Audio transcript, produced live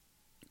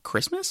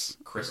Christmas?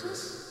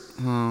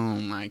 Oh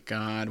my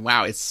god!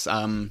 Wow, it's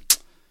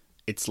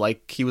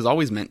like he was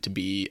always meant to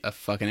be a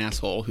fucking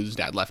asshole whose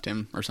dad left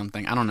him or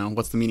something. I don't know.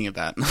 What's the meaning of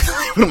that?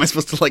 What am I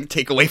supposed to like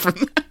take away from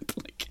that?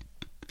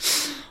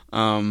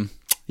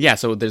 Yeah.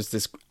 So there's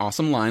this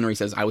awesome line where he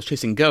says, "I was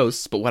chasing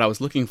ghosts, but what I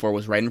was looking for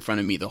was right in front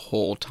of me the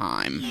whole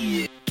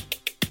time."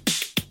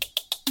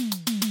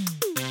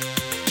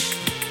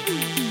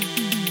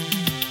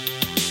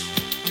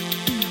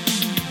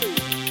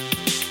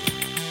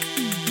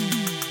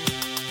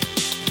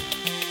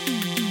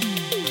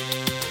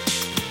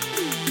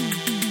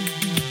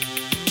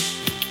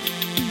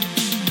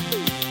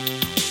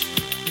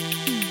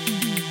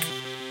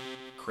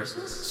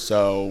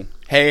 So,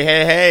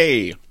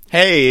 hey,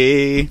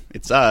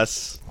 it's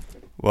us.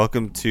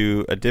 Welcome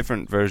to a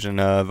different version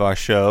of our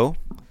show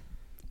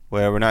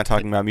where we're not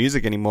talking about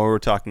music anymore. We're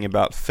talking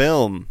about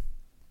film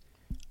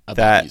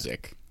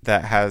Music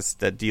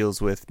that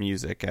deals with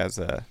music as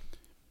a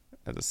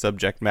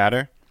subject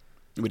matter.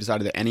 We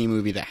decided that any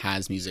movie that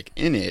has music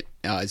in it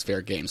is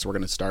fair game. So we're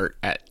going to start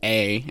at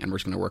A, and we're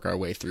just going to work our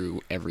way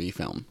through every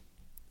film.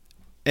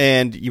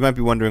 And you might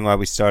be wondering why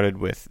we started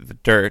with The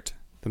Dirt,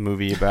 the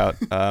movie about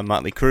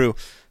Motley Crue,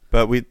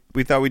 but we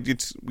thought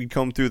we'd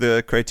comb through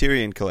the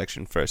Criterion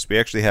Collection first. We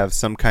actually have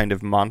Some Kind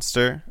of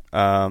Monster.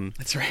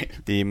 That's right.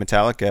 The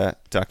Metallica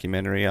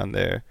documentary on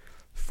their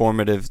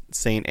formative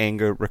Saint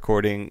Anger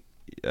recording,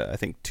 I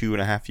think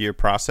 2.5-year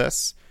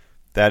process.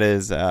 That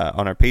is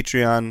on our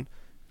Patreon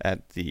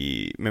at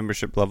the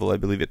membership level. I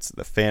believe it's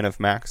the Fan of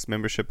Max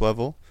membership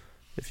level,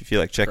 if you feel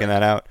like checking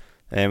that out.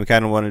 And we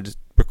kind of wanted to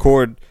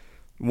record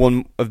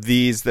one of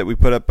these that we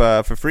put up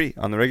for free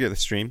on the regular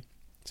stream,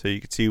 so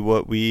you can see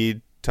what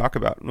we talk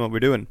about and what we're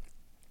doing.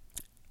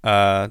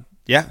 Yeah.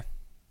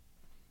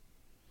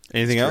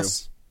 Anything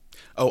else?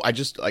 Oh, I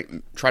just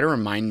try to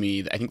remind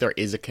me that I think there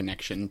is a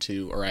connection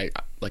to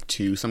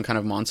some kind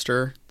of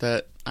monster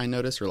that I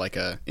noticed, or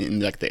in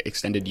the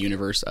extended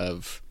universe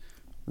of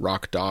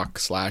Rock Doc /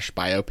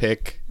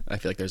 biopic. I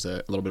feel like there's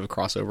a little bit of a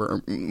crossover,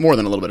 or more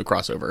than a little bit of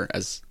crossover,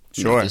 as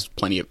sure. There's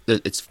plenty of.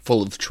 It's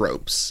full of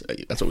tropes.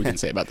 That's what we can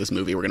say about this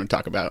movie. We're going to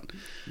talk about.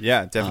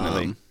 Yeah,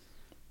 definitely.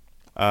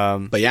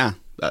 But yeah,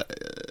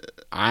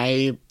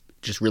 I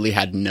just really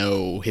had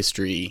no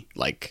history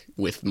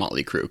with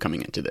Motley Crue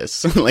coming into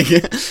this.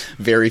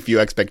 Very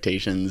few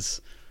expectations.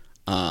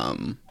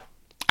 I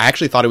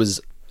actually thought it was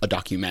a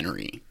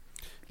documentary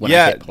when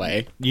I hit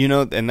play.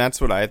 And that's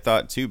what I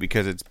thought too,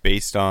 because it's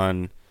based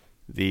on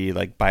the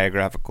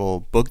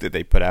biographical book that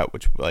they put out,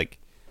 which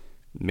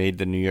made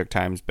the New York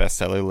Times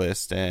bestseller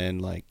list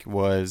and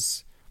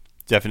was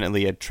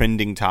definitely a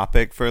trending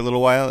topic for a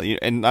little while,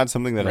 and not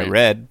something that I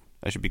read.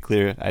 I should be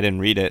clear, I didn't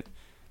read it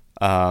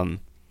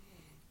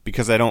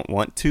because I don't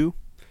want to.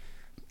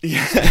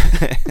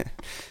 Yeah.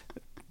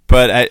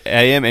 But I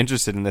am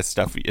interested in this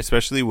stuff,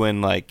 especially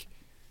when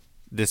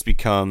this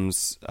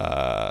becomes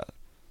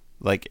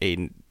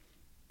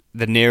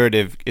the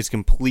narrative is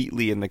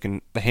completely in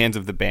the hands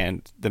of the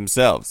band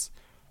themselves.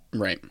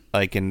 Right.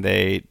 And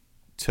they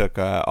took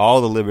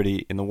all the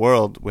liberty in the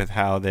world with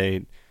how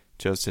they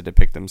chose to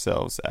depict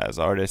themselves as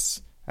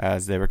artists,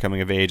 as they were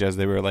coming of age, as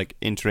they were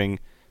entering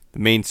the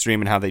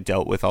mainstream, and how they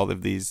dealt with all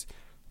of these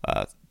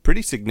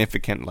pretty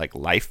significant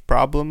life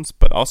problems,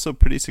 but also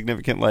pretty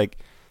significant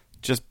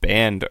just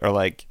band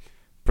or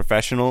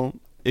professional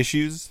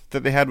issues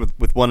that they had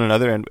with one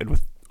another and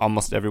with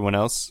almost everyone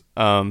else.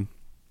 And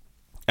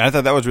I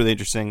thought that was really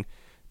interesting.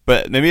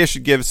 But maybe I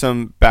should give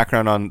some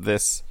background on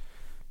this,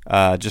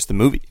 just the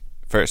movie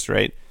first,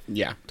 right?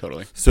 Yeah,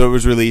 totally. So it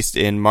was released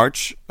in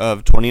March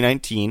of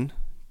 2019,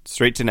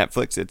 straight to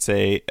Netflix. It's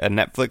a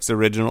Netflix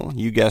original.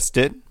 You guessed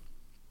it.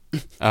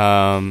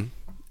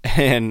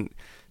 And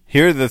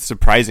here are the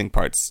surprising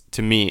parts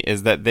to me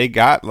is that they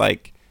got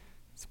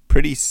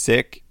pretty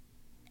sick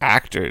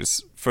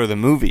actors for the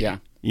movie.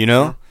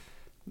 Yeah.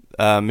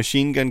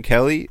 Machine Gun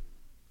Kelly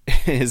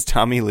is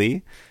Tommy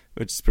Lee,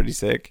 which is pretty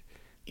sick.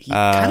 He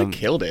kind of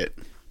killed it.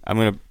 I'm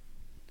going to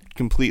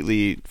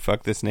completely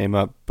fuck this name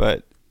up,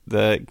 but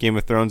the Game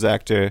of Thrones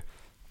actor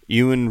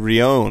Ewan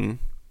Rion,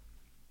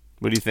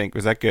 what do you think?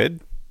 Was that good?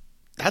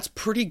 That's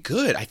pretty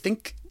good. I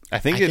think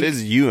it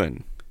is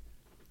Ewan.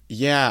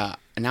 Yeah,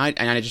 and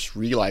I just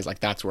realized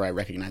that's where I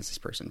recognize this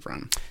person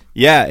from.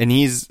 Yeah, and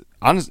he's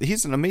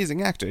an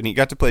amazing actor, and he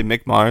got to play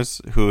Mick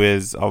Mars, who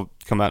is, I'll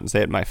come out and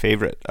say it, my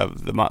favorite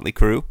of the Motley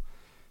Crue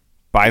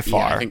by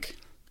far. Yeah, I think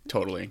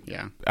totally.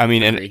 Yeah, I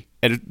mean,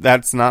 and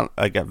that's not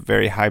a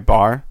very high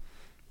bar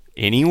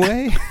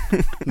anyway.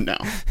 No,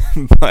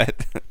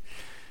 but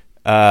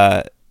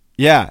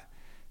yeah,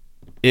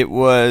 it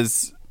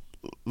was.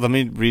 Let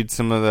me read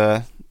some of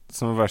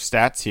our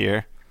stats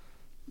here.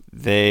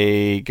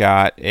 They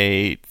got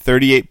a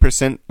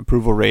 38%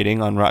 approval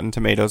rating on Rotten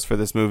Tomatoes for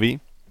this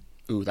movie.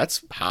 Ooh,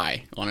 that's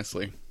high,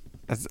 honestly.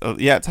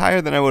 Yeah, it's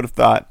higher than I would have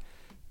thought.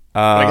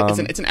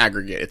 It's an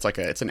aggregate.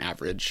 It's an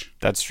average.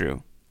 That's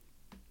true.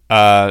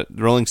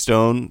 Rolling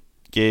Stone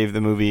gave the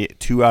movie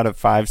 2 out of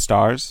 5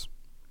 stars.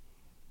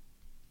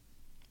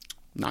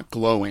 Not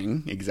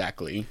glowing,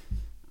 exactly.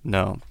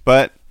 No,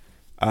 but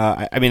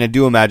I mean, I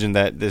do imagine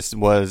that this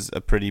was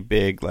a pretty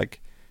big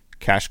like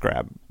cash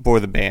grab for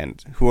the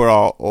band, who are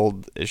all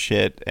old as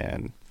shit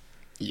and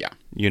Yeah.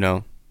 you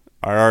know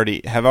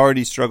have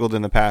already struggled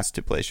in the past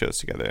to play shows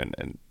together,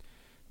 and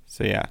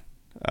so yeah.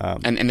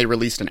 And they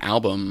released an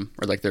album,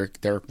 or like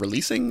they're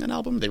releasing an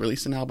album. They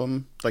released an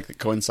album like that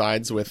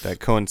coincides with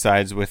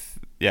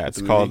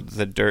It's called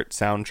The Dirt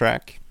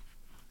Soundtrack.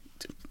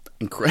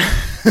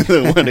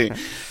 What a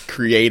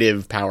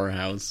creative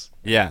powerhouse.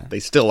 Yeah, they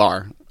still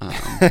are.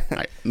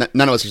 None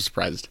of us are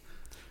surprised.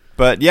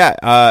 But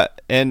yeah,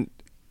 and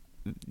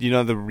you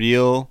know the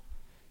real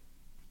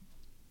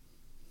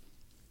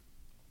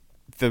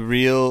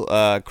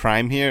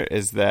crime here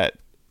is that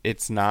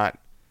it's not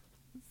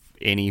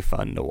any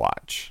fun to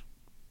watch.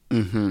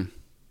 Mm-hmm.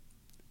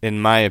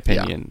 In my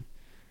opinion.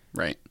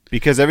 Yeah. Right.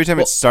 Because every time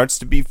it starts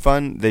to be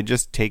fun, they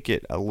just take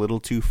it a little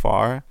too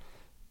far.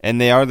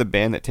 And they are the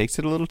band that takes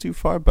it a little too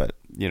far, but,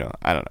 you know,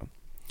 I don't know.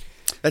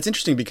 That's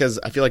interesting because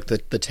I feel like the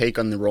take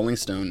on the Rolling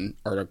Stone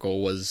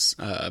article was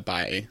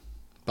by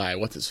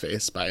what's his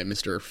face? By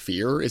Mr.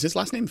 Fear. Is his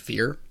last name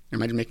Fear?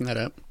 Am I making that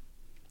up?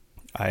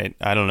 I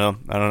don't know.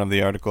 I don't have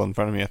the article in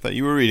front of me. I thought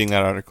you were reading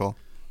that article.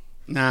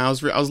 Nah, I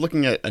was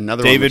looking at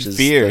another David one.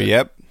 Fear,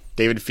 yep.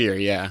 David Fear,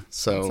 yeah.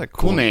 So, That's a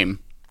cool name.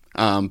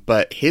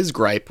 But his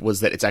gripe was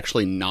that it's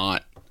actually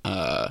not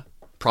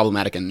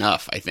problematic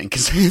enough, I think,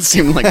 because it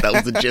seemed like that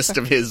was the gist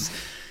of his.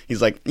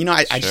 He's like, you know,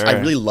 I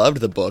really loved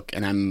the book,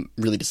 and I'm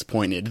really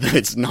disappointed that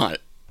it's not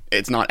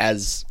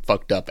as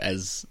fucked up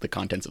as the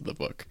contents of the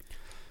book.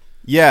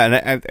 Yeah,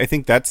 and I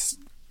think that's,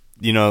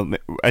 you know,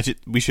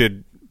 we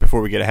should, before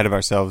we get ahead of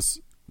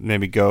ourselves,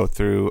 maybe go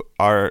through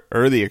our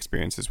early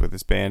experiences with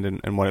this band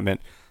and what it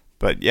meant.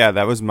 But yeah,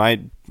 that was my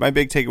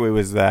big takeaway,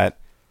 was that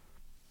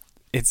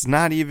it's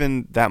not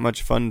even that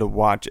much fun to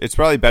watch. It's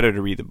probably better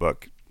to read the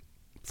book,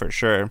 for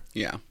sure.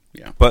 Yeah.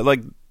 But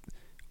like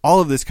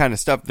all of this kind of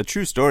stuff, the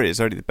true story is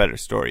already the better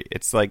story.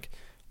 It's like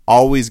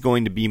always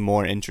going to be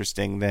more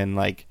interesting than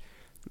like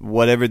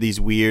whatever these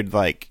weird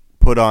like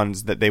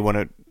put-ons that they want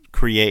to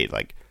create,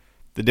 like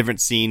the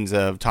different scenes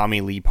of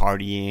Tommy Lee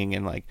partying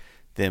and like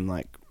them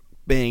like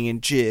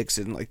banging chicks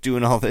and like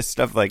doing all this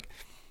stuff. Like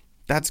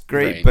that's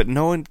great, right. But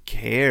no one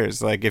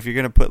cares. Like if you're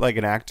gonna put like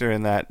an actor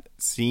in that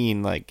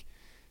scene, like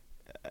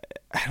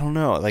I don't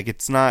know, like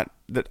it's not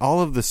that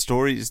all of the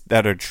stories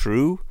that are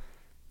true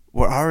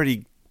were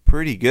already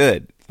pretty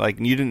good. Like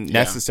you didn't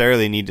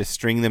necessarily need to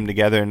string them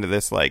together into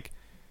this like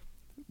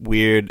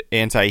weird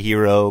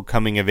anti-hero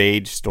coming of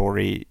age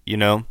story, you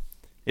know?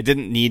 It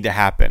didn't need to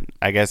happen.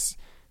 I guess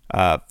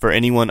for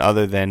anyone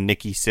other than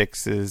Nikki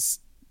Sixx's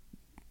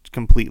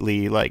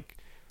completely like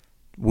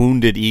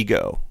wounded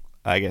ego,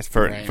 I guess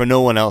for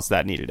no one else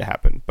that needed to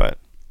happen. But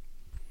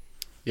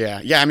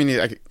yeah. I mean,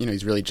 you know,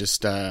 he's really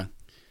just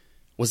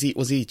was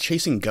he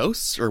chasing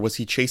ghosts or was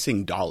he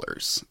chasing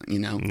dollars? You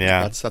know,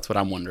 yeah, that's what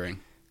I'm wondering.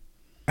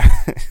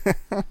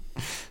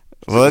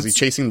 Was he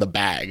chasing the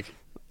bag?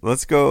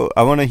 Let's go.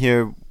 I want to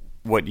hear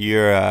what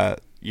your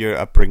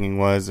upbringing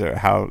was, or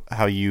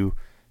how you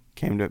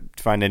came to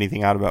find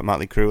anything out about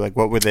Motley Crue. Like,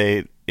 what were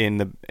they in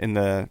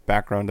the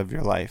background of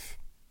your life?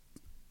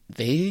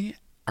 They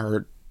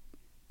are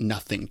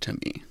nothing to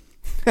me.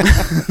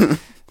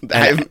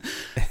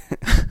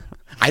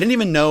 I didn't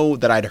even know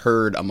that I'd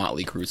heard a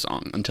Motley Crue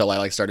song until I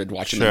like started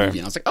watching the movie,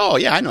 and I was like, oh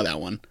yeah, I know that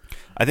one.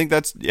 I think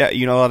that's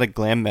you know, a lot of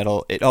glam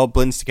metal, it all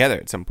blends together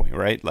at some point,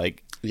 right?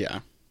 Like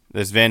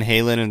there's Van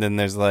Halen, and then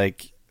there's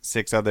like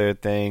 6 other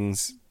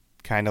things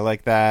kind of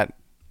like that.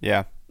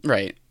 Yeah,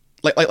 right.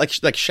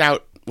 Like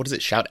shout. What is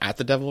it? Shout at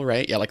the devil,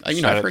 right? Yeah, like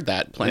you know, I've heard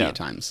that plenty of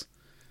times,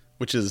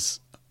 which is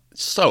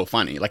so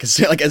funny. Like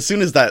as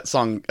soon as that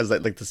song,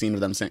 like the scene of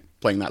them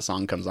playing that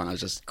song comes on, I was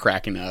just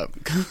cracking up.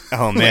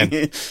 Oh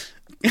man.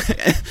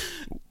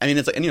 I mean,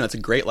 it's like, you know, it's a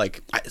great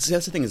like. See,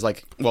 that's the thing is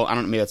like, well, I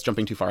don't know, maybe that's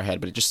jumping too far ahead,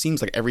 but it just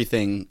seems like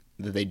everything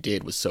that they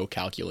did was so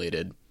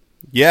calculated.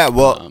 Yeah,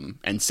 well,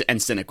 and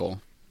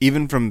cynical.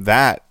 Even from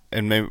that,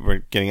 and maybe we're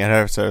getting ahead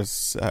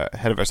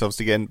of ourselves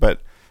again,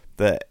 but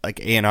the like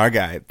A&R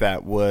guy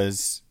that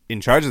was in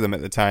charge of them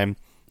at the time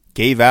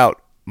gave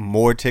out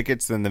more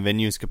tickets than the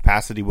venue's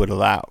capacity would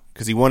allow,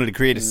 because he wanted to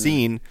create a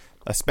scene,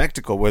 a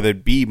spectacle where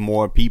there'd be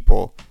more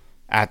people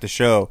at the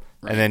show.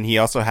 Right. And then he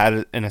also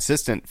had an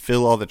assistant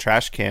fill all the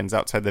trash cans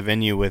outside the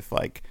venue with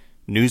like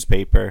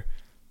newspaper,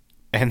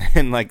 and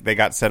then like they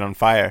got set on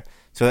fire.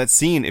 So that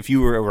scene, if you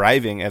were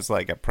arriving as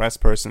like a press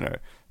person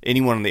or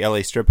anyone on the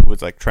LA Strip who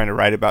was like trying to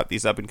write about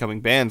these up and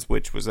coming bands,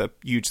 which was a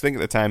huge thing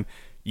at the time,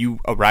 you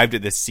arrived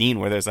at this scene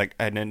where there's like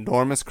an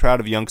enormous crowd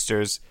of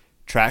youngsters,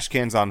 trash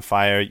cans on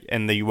fire,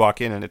 and then you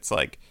walk in and it's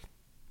like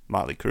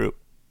Motley Crue.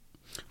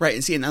 Right,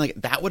 and see, and like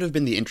that would have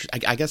been the interest.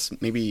 I guess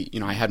maybe,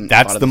 you know, I hadn't.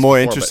 That's thought of the this more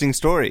before, interesting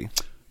story.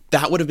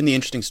 That would have been the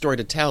interesting story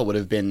to tell. Would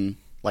have been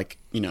like,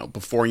 you know,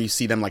 before you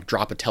see them like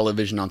drop a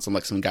television on some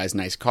guy's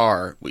nice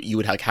car, you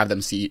would like have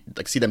them see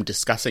them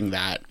discussing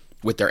that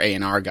with their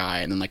A&R guy,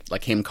 and then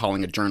like him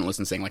calling a journalist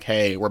and saying like,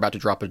 hey, we're about to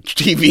drop a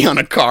TV on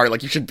a car,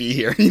 like you should be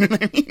here. You know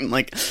what I mean?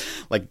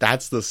 Like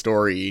that's the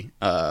story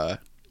that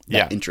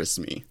interests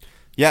me.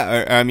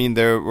 Yeah, I mean,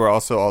 there were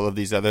also all of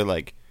these other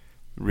like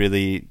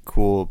really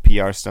cool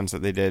PR stunts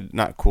that they did.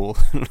 Not cool.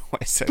 I don't know why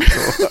I said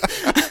cool.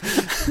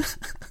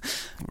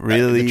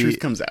 Really, the truth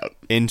comes out.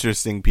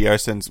 Interesting PR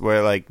stunts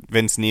where like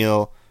Vince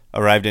Neil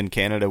arrived in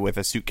Canada with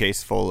a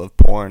suitcase full of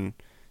porn,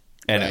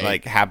 and it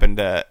like happened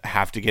to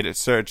have to get it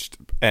searched,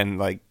 and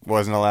like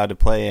wasn't allowed to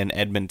play in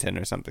Edmonton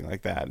or something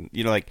like that. And,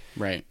 you know, like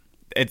right.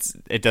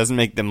 It doesn't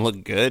make them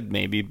look good,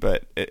 maybe,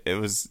 but it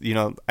was, you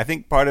know, I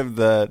think part of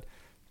the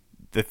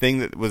thing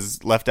that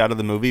was left out of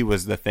the movie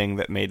was the thing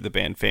that made the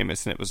band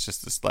famous, and it was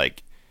just this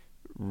like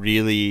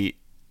really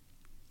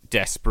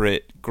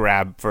desperate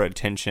grab for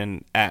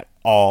attention at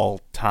all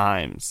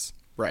times.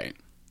 Right.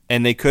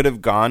 And they could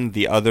have gone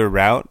the other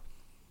route.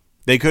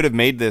 They could have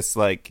made this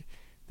like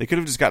they could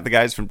have just got the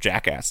guys from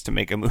Jackass to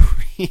make a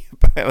movie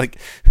like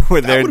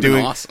where they're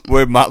doing awesome.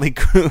 Where Motley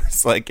Crue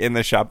is like in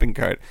the shopping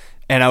cart.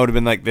 And I would have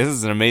been like, this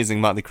is an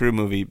amazing Motley Crue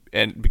movie,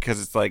 and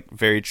because it's like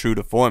very true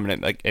to form,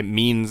 and it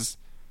means,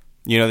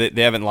 you know,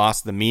 they haven't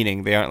lost the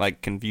meaning. They aren't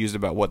like confused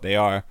about what they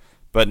are,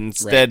 but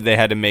instead they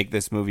had to make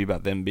this movie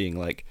about them being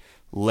like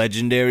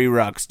legendary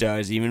rock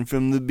stars, even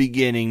from the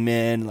beginning,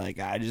 man. Like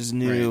I just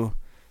knew.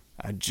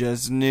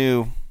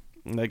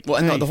 Like, well,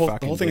 and the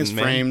whole thing is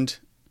framed.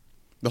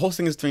 The whole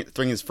thing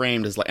is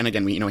framed as like, and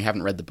again, we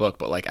haven't read the book,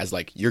 but like as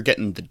like you're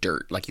getting the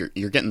dirt, like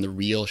you're getting the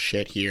real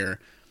shit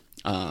here.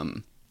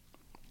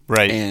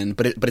 Right.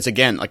 But it's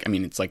again, like, I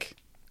mean, it's like,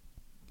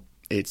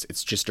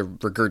 it's just a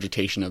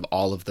regurgitation of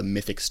all of the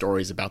mythic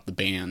stories about the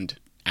band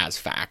as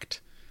fact.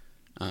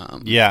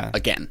 Yeah.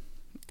 Again,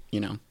 you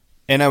know.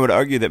 And I would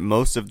argue that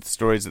most of the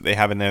stories that they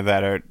have in there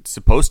that are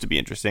supposed to be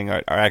interesting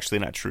are actually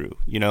not true,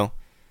 you know?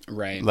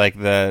 Right. Like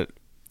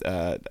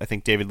I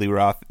think David Lee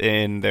Roth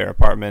in their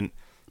apartment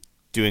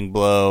doing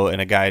blow and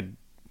a guy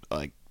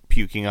like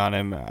puking on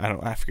him.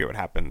 I forget what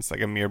happens. Like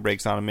a mirror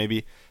breaks on him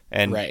maybe.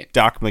 And right.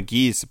 Doc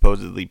McGee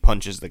supposedly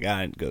punches the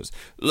guy and goes,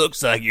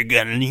 "Looks like you're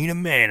gonna need a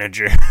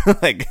manager."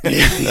 like,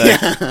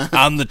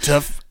 I'm the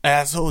tough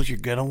asshole you're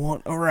gonna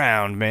want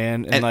around,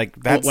 man. And like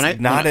that's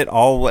not at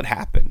all what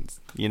happens,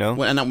 you know.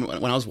 When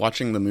I was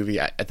watching the movie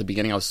at the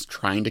beginning, I was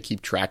trying to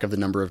keep track of the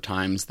number of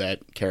times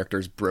that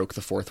characters broke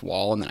the fourth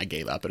wall, and then I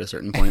gave up at a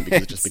certain point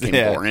because it just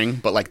became boring.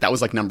 But like that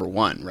was like number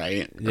one,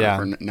 right?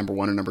 Or number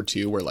one or number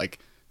two, where like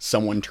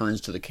someone turns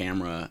to the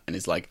camera and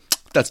is like,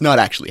 that's not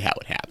actually how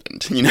it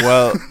happened, you know?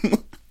 Well,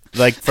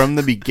 like from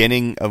the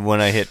beginning of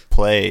when I hit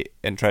play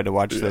and tried to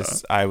watch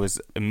this, I was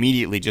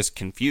immediately just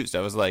confused. I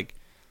was like,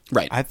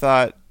 right. I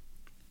thought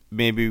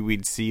maybe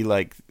we'd see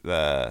like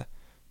the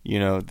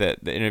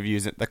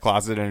interviews, the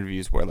closet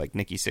interviews where like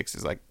Nikki Sixx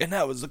is like, and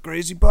that was the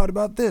crazy part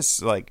about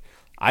this. Like,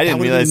 I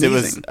didn't realize it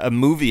was a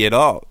movie at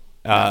all.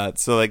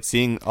 So like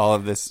seeing all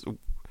of this,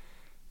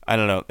 I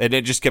don't know, it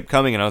just kept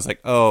coming, and I was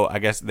like, oh, I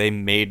guess they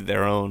made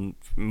their own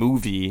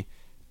movie.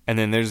 And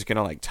then they're just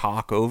gonna like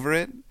talk over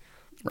it,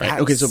 right?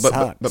 That okay, so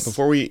but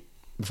before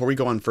we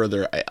go on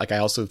further, I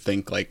also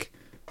think like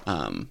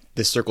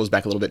this circles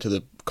back a little bit to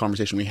the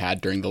conversation we had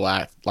during the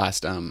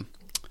last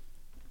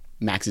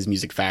Max's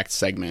Music Facts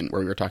segment,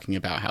 where we were talking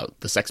about how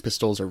the Sex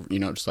Pistols are, you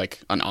know, just like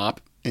an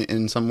op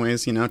in some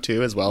ways, you know,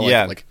 too, as well.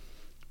 Yeah.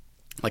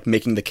 Like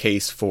making the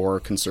case for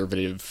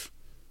conservative,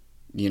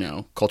 you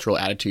know, cultural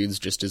attitudes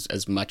just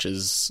as much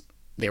as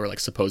they were like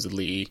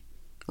supposedly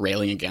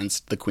railing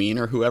against the Queen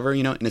or whoever,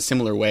 you know, in a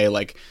similar way.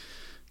 Like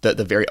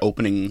the very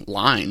opening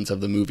lines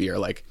of the movie are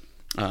like,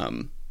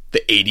 the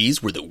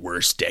 80s were the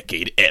worst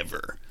decade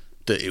ever.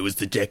 It was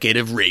the decade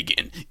of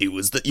Reagan. It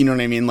was the, you know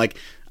what I mean? Like,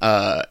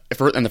 and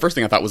the first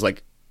thing I thought was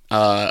like,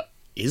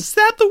 is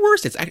that the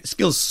worst? It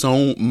feels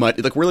so much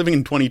like we're living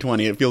in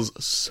 2020. It feels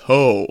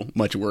so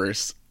much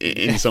worse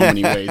in so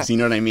many ways. You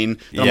know what I mean?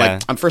 And yeah.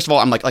 I'm first of all,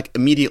 I'm like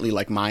immediately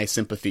like my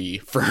sympathy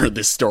for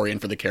this story and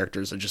for the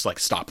characters are just like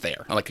stop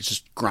there. Like it's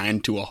just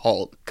grind to a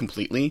halt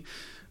completely.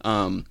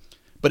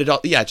 But it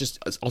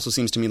also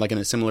seems to me like in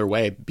a similar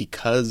way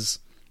because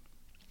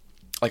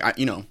like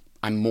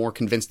I'm more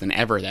convinced than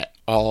ever that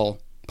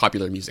all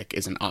popular music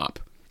is an op,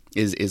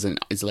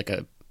 is like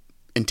a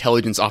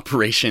intelligence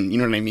operation, you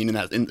know what I mean?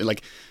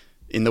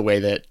 In the way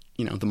that,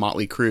 you know, the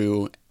Motley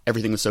Crue,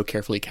 everything was so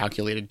carefully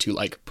calculated to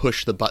like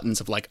push the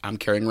buttons of like, I'm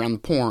carrying around the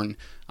porn,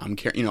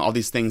 you know, all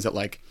these things that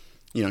like,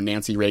 you know,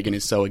 Nancy Reagan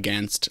is so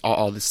against,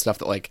 all this stuff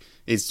that like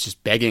is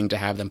just begging to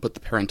have them put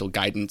the parental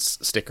guidance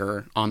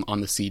sticker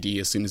on the CD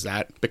as soon as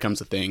that becomes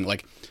a thing.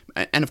 Like,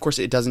 and of course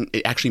it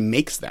actually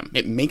makes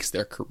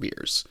their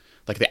careers.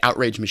 Like the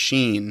outrage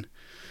machine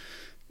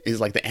is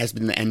like has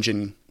been the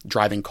engine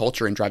driving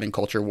culture and driving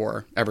culture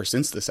war ever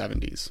since the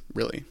 70s,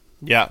 really.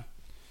 Yeah,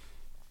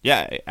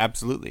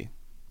 absolutely.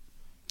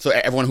 So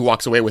everyone who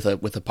walks away with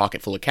a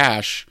pocket full of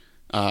cash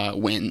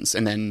wins,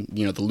 and then,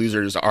 you know, the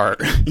losers are,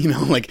 you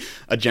know, like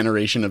a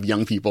generation of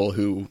young people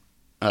who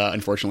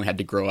unfortunately had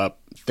to grow up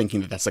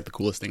thinking that that's like the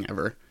coolest thing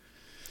ever.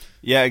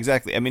 Yeah,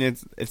 exactly. I mean,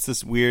 it's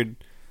this weird,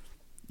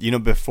 you know,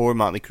 before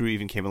Motley Crue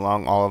even came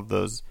along, all of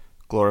those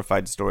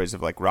glorified stories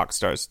of like rock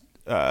stars,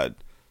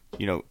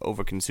 you know,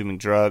 over consuming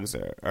drugs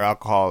or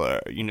alcohol, or,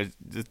 you know,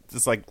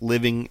 just like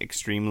living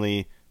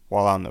extremely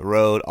while on the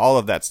road. All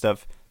of that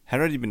stuff had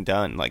already been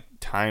done like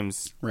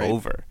times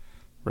over,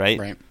 right?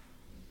 Right.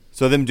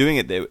 So them doing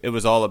it, it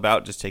was all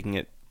about just taking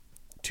it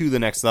to the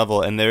next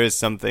level. And there is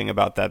something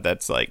about that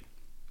that's like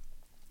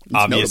it's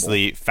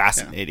obviously notable.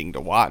 Fascinating to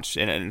watch.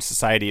 In a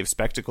society of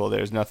spectacle,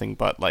 there's nothing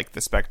but like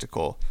the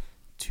spectacle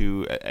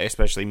to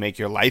especially make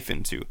your life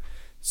into.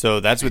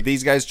 So that's what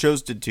these guys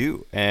chose to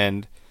do.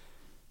 And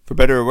for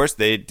better or worse,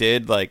 they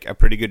did like a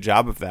pretty good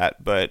job of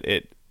that. But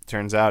it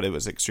turns out it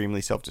was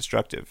extremely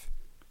self-destructive.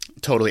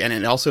 Totally. And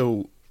it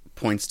also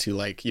points to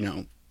like,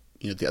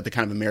 the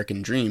kind of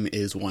American dream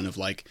is one of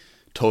like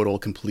total,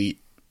 complete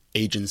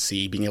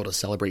agency, being able to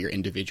celebrate your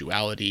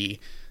individuality.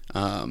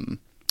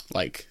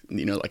 Like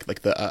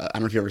the I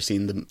don't know if you've ever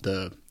seen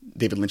the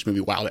David Lynch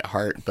movie Wild at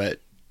Heart, but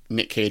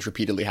Nick Cage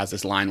repeatedly has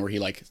this line where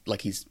he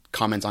he's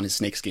comments on his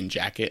snakeskin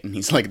jacket, and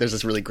he's like, there's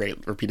this really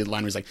great repeated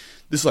line where he's like,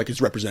 this is like is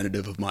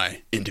representative of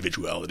my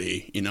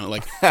individuality,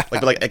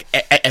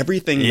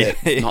 everything that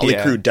Motley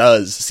Crue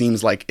does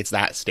seems like it's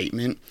that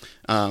statement,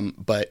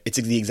 but it's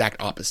the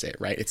exact opposite,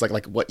 right? It's like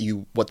what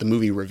the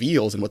movie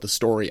reveals and what the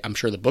story, I'm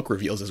sure the book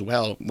reveals as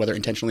well, whether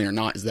intentionally or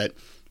not, is that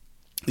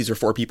these are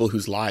 4 people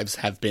whose lives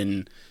have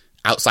been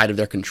outside of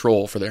their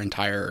control for their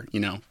entire,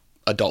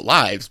 adult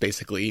lives,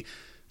 basically.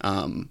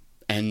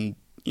 And,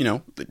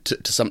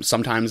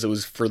 sometimes it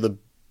was for the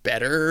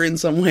better in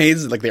some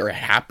ways, like they were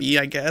happy,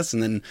 I guess.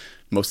 And then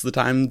most of the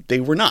time they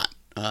were not.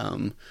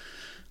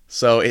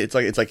 So there's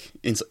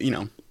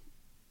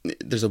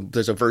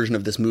a version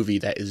of this movie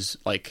that is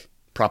like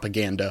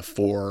propaganda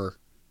for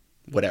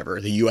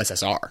whatever, the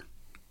USSR,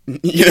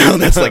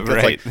 that's like,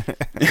 right.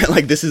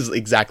 Like this is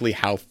exactly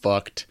how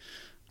fucked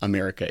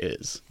America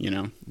is,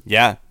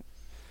 Yeah.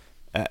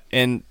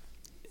 And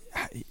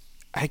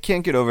I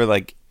can't get over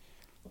like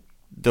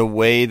the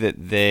way that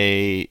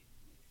they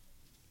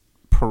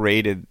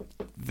paraded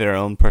their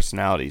own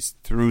personalities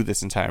through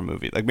this entire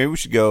movie. Like maybe we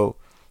should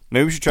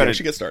try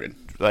to get started.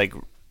 Like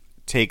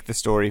take the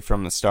story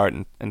from the start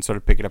and sort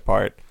of pick it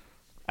apart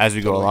as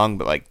we go along.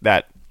 But like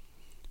that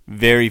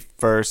very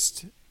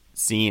first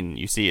scene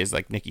you see is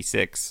like Nikki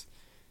Sixx,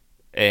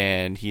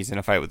 and he's in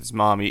a fight with his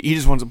mom. He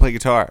just wants to play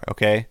guitar.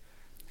 Okay.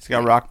 He's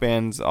got rock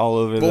bands all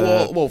over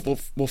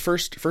Well,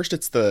 first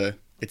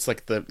it's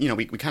like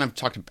we kind of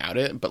talked about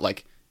it, but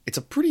like it's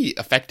a pretty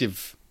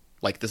effective,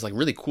 like this like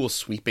really cool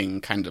sweeping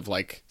kind of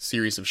like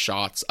series of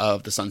shots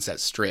of the Sunset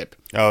Strip.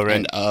 Oh, right.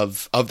 And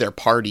of their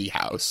party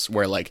house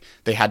where like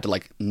they had to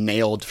like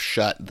nailed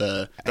shut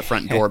the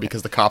front door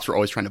because the cops were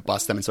always trying to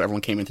bust them, and so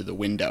everyone came in through the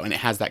window, and it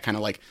has that kind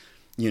of like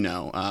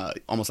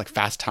almost like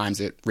Fast Times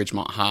at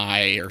Ridgemont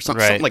High or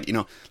something, right. Like,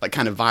 like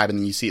kind of vibe. And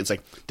then you see it's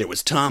like, there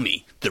was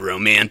Tommy, the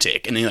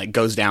romantic. And then he like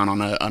goes down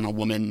on a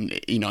woman,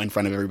 in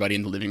front of everybody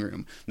in the living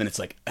room. Then it's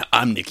like,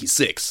 I'm Nikki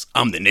Sixx.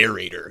 I'm the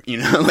narrator,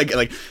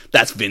 like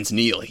that's Vince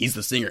Neil. He's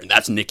the singer. And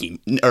that's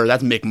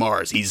that's Mick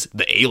Mars. He's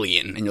the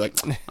alien. And you're like,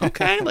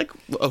 okay, like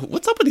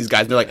what's up with these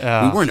guys? And they're like,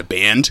 we weren't a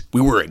band.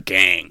 We were a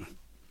gang.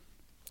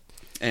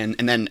 And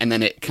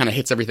then it kind of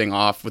hits everything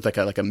off with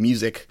like a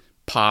music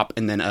pop,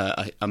 and then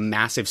a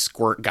massive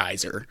squirt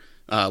geyser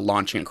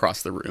launching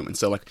across the room. And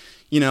so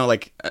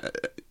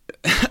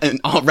and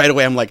right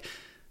away I'm like,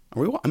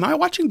 am I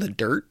watching The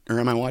Dirt or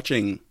am I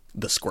watching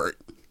The Squirt?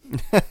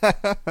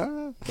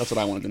 That's what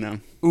I wanted to know.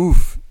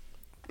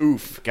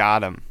 Oof,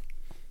 got him.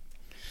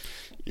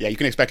 Yeah, you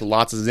can expect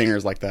lots of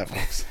zingers like that,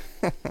 folks.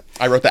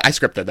 I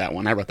scripted that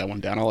one. I wrote that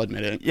one down, I'll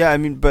admit it. Yeah, I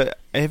mean, but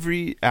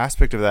every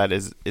aspect of that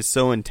is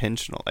so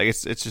intentional. Like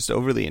it's just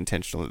overly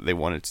intentional that they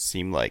want it to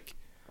seem like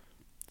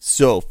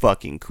so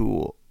fucking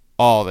cool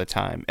all the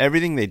time.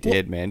 Everything they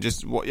did, man.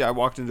 I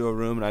walked into a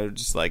room and I would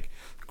just like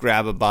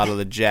grab a bottle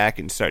of Jack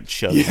and start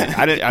chugging it.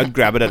 I'd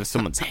grab it out of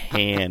someone's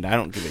hand. I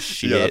don't give a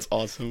shit. Yeah, that's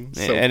awesome.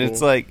 So and cool. It's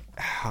like,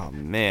 oh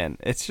man,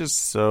 it's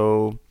just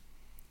so.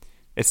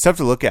 It's tough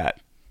to look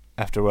at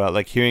after a while.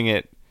 Like hearing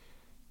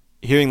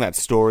that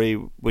story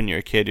when you're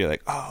a kid, you're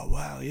like, oh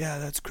wow, yeah,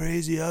 that's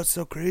crazy. That's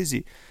so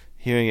crazy.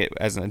 Hearing it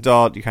as an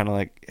adult, you're kind of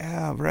like,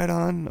 yeah, right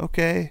on,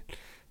 okay.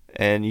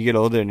 And you get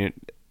older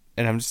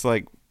and I'm just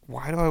like,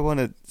 why do I want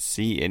to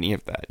see any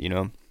of that,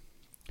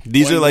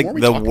 These are like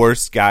the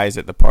worst guys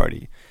at the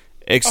party,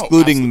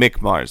 excluding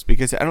Mick Mars,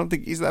 because I don't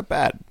think he's that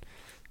bad.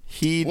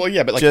 He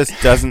just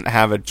doesn't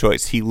have a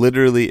choice. He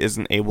literally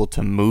isn't able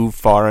to move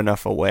far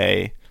enough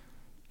away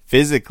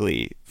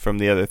physically from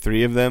the other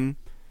 3 of them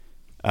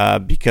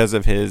because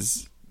of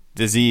his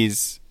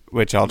disease,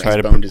 which I'll try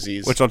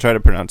to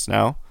pronounce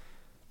now.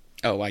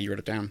 Oh, wow, you wrote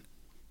it down.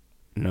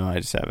 No, I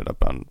just have it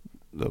up on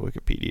the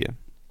Wikipedia.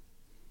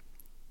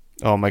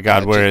 Oh my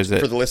God, where is it?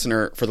 For the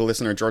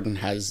listener, Jordan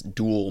has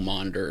dual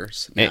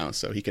monitors now,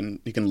 so he can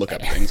look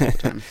up things all the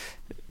time.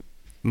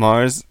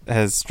 Mars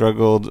has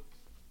struggled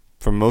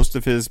for most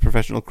of his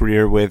professional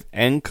career with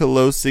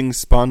ankylosing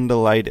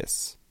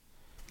spondylitis.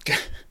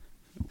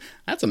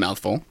 That's a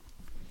mouthful.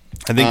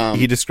 I think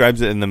he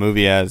describes it in the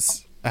movie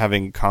as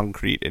having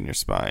concrete in your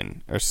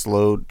spine, or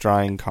slow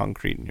drying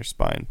concrete in your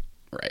spine.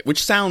 Right,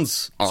 which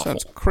sounds awful.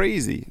 Sounds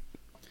crazy.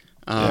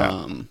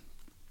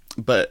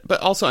 but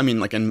also, I mean,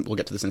 like, and we'll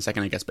get to this in a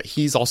second, I guess, but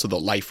he's also the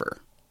lifer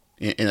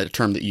in a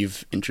term that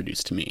you've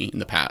introduced to me in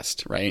the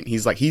past, right?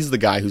 He's the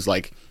guy who's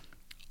like,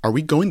 are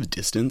we going the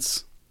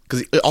distance?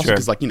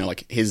 Because like, you know,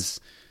 like his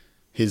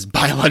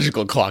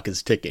biological clock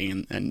is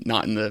ticking, and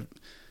not in the,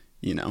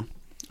 you know,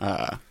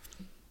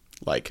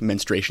 like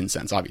menstruation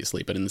sense,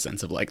 obviously, but in the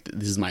sense of like,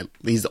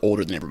 he's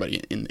older than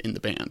everybody in the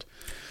band.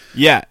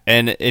 Yeah,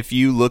 and if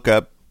you look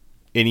up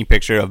any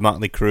picture of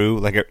Motley Crue,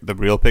 like the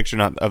real picture,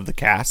 not of the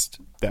cast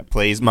that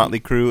plays Motley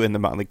Crue in the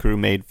Motley Crue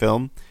made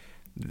film,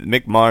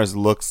 Mick Mars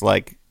looks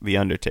like the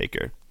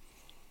Undertaker.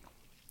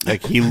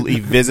 Like he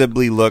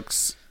visibly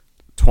looks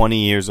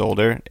 20 years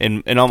older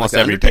in almost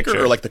like every Undertaker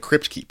picture. Or like the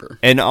Crypt Keeper.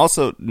 And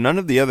also, none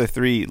of the other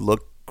three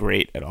look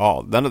great at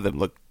all. None of them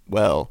look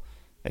well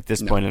at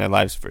this point in their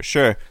lives for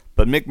sure.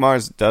 But Mick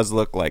Mars does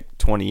look like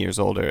 20 years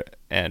older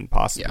and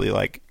possibly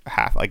like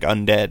half, like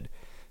undead.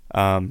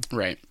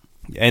 Right.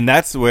 And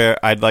that's where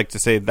I'd like to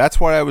say that's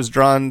why I was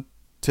drawn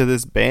to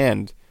this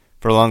band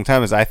for a long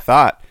time, is I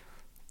thought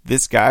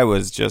this guy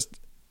was just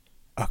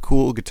a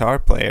cool guitar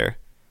player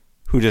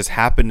who just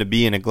happened to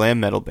be in a glam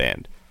metal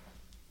band.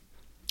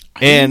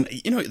 And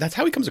you know, that's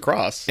how he comes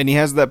across. And he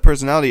has that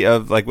personality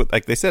of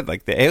like they said,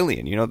 like the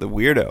alien, you know, the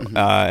weirdo. Mm-hmm.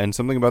 And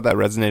something about that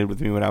resonated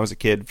with me when I was a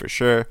kid for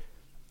sure.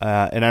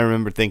 And I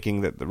remember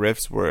thinking that the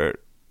riffs were,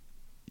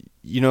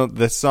 you know,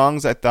 the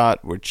songs I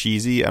thought were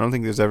cheesy. I don't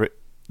think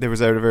there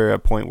was ever a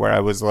point where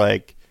I was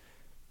like,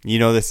 you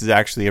know, this is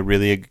actually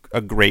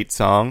a great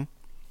song.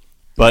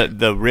 But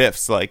the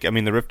riffs, like, I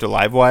mean, the riff to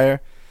Livewire,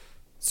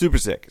 super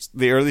sick.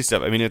 The early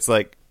stuff, I mean, it's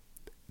like,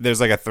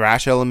 there's like a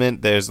thrash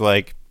element. There's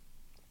like,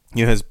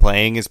 you know, his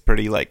playing is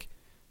pretty like,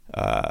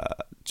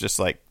 just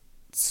like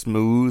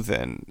smooth,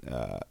 and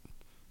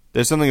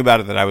there's something about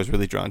it that I was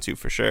really drawn to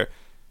for sure.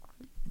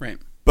 Right.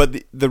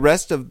 But the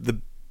rest of the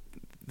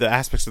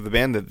aspects of the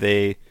band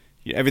that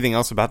everything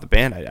else about the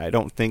band, I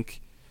don't think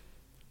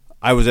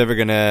I was ever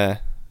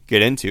gonna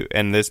get into,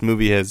 and this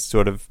movie has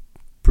sort of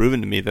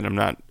proven to me that I'm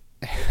not.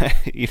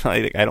 You know,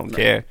 I don't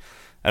care.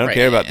 I don't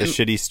care about the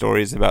shitty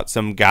stories about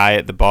some guy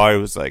at the bar who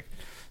was like,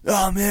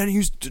 "Oh man, he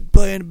used to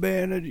play in a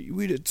band and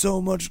we did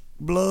so much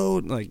blow."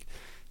 Like,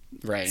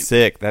 right,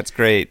 sick. That's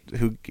great.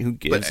 Who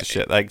gives a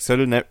shit? Like, so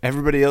did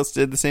everybody else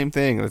did the same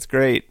thing. That's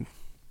great.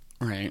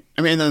 Right.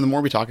 I mean, and then the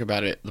more we talk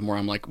about it, the more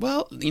I'm like,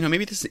 well, you know,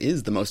 maybe this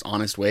is the most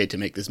honest way to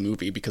make this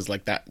movie, because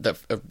like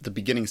the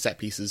beginning set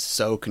piece is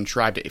so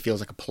contrived. It feels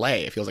like a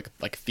play. It feels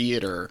like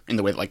theater in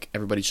the way that like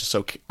everybody's just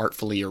so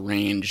artfully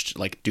arranged,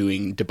 like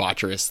doing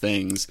debaucherous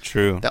things.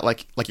 True. That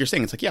like you're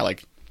saying, it's like, yeah,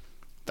 like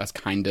that's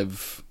kind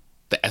of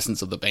the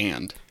essence of the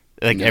band.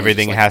 Like, you know,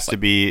 everything has to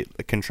be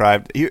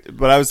contrived.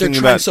 But I was they're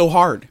thinking trying about so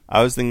hard.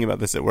 I was thinking about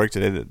this at work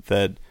today,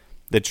 that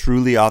the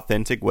truly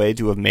authentic way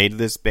to have made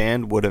this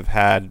band would have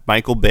had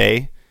Michael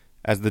Bay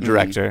as the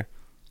director,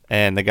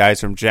 and the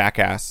guys from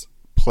Jackass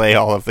play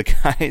all of the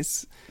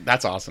guys.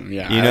 That's awesome.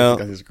 Yeah, you know, I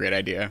think that's a great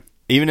idea.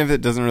 Even if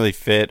it doesn't really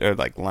fit or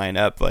like line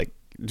up. Like,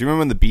 do you remember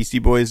when the Beastie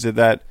Boys did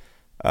that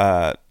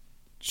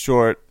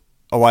short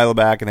a while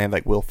back, and they had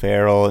like Will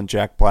Ferrell and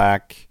Jack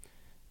Black,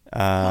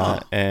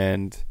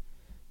 and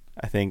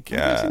I think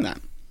I've seen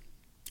that.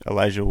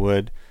 Elijah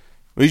Wood.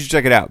 We should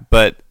check it out,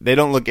 but they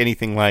don't look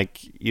anything like,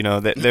 you know,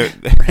 that they're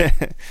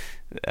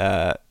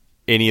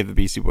any of the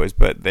Beastie Boys,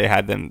 but they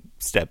had them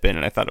step in,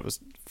 and I thought it was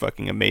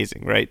fucking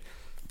amazing, right?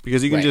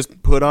 Because you can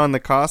just put on the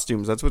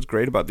costumes. That's what's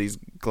great about these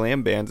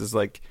glam bands, is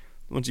like,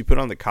 once you put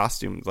on the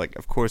costumes, like,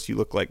 of course you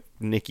look like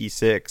Nikki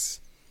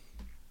Sixx.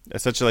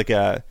 It's such like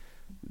a,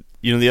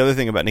 you know, the other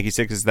thing about Nikki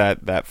Sixx is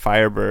that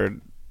Firebird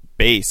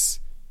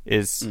bass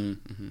is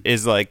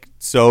like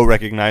so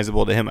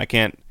recognizable to him.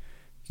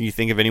 Can you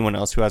think of anyone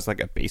else who has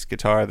like a bass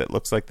guitar that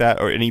looks like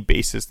that, or any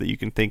bassist that you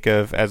can think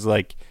of as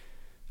like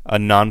a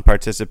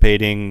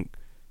non-participating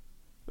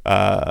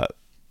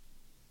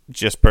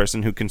just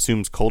person who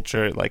consumes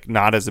culture, like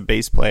not as a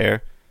bass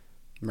player?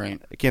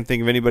 Right. I can't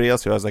think of anybody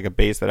else who has like a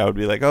bass that I would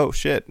be like, oh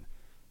shit,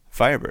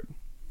 Firebird.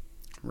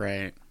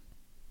 Right.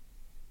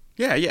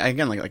 Yeah.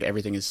 Again, like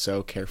everything is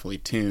so carefully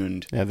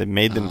tuned. Yeah, they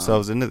made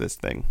themselves into this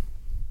thing.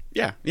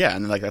 Yeah,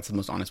 and like that's the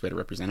most honest way to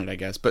represent it, I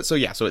guess. But so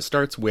it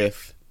starts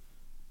with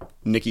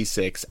Nikki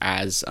Sixx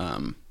as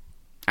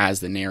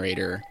the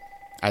narrator,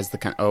 as the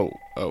kind. Oh,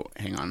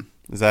 hang on.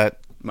 Is that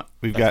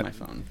we've got my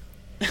phone?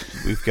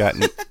 We've got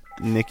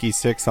Nikki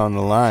Sixx on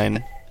the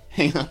line.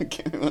 Hang on,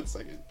 give me 1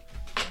 second.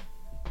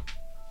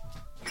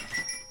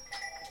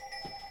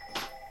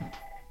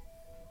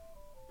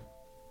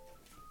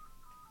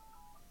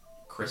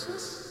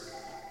 Christmas?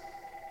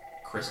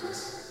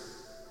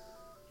 Christmas?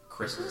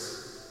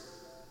 Christmas?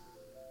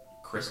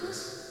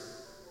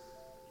 Christmas?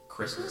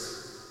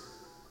 Christmas?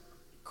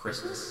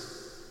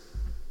 Christmas?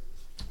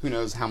 Who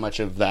knows how much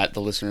of that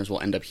the listeners will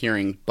end up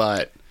hearing,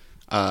 but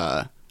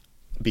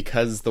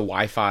because the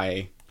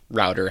Wi-Fi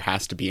router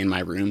has to be in my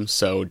room,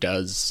 so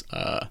does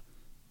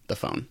the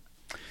phone.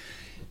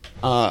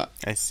 I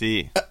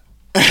see.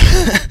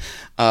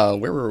 Where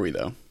were we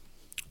though?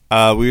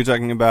 We were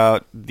talking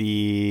about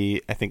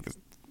I think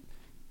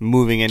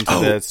moving into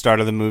the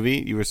start of the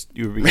movie. You were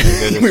beginning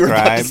to describe. We were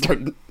about to start,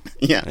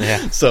 yeah.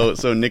 Yeah.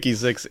 So Nikki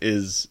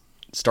Sixx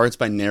starts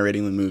by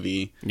narrating the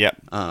movie. Yep.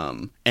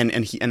 And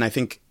I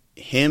think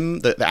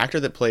the actor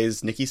that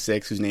plays Nikki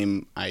Sixx, whose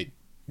name I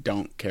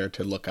don't care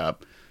to look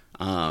up,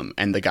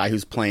 and the guy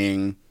who's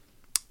playing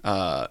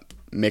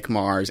Mick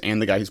Mars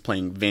and the guy who's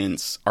playing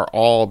Vince are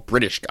all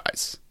British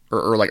guys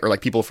or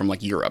like people from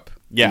like Europe.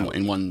 Yeah.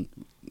 In one,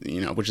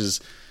 which is,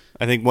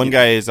 I think one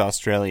guy is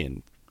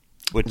Australian,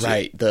 which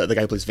right. The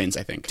guy who plays Vince,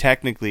 I think,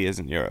 technically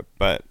isn't Europe,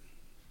 but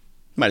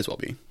might as well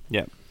be.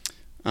 Yeah.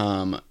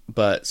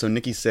 But so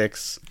Nikki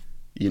Sixx,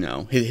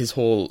 his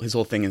whole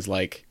thing is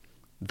like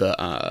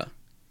the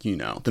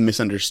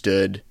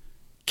misunderstood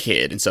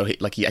kid, and so I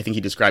think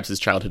he describes his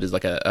childhood as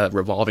like a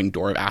revolving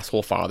door of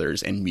asshole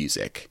fathers and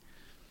music.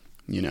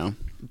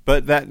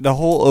 But the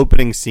whole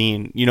opening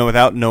scene,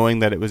 without knowing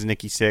that it was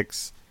Nikki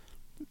Sixx,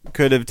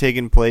 could have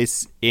taken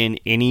place in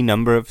any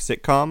number of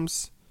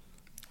sitcoms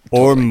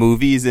or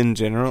movies in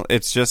general.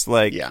 It's just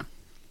like,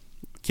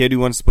 kid who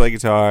wants to play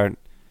guitar,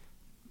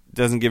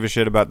 doesn't give a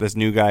shit about this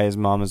new guy his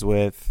mom is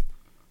with.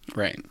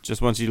 Right.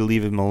 Just wants you to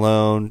leave him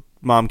alone.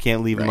 Mom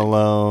can't leave him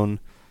alone.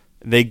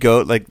 They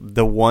go, like,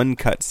 the one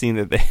cut scene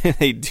that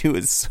they do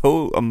is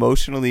so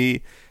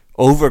emotionally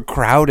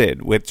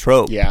overcrowded with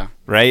trope. Yeah.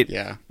 Right?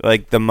 Yeah.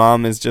 Like, the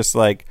mom is just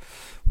like,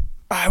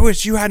 I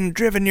wish you hadn't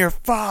driven your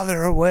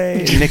father away.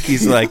 And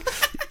Nikki's like,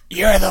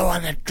 you're the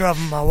one that drove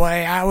him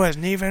away. I was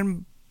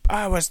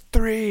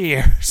 3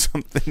 or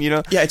something,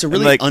 Yeah, it's a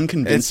really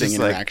unconvincing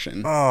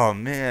interaction. Like, oh,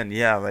 man,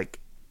 yeah, like...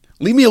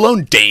 Leave me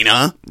alone,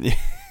 Dana!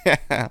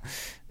 Yeah.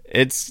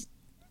 It's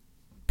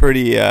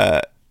pretty,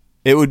 it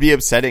would be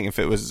upsetting if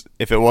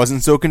it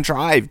wasn't so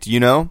contrived,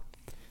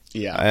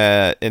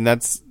 Yeah. And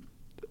that's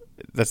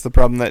the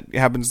problem that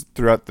happens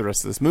throughout the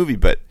rest of this movie.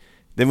 But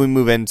then we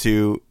move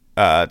into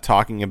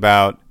talking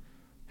about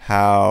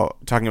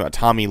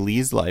Tommy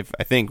Lee's life,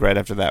 I think, right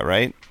after that,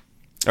 right?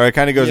 Or it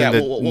kind of goes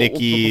into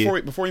Nikki.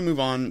 Before we move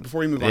on,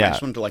 I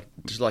just wanted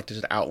to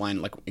just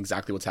outline like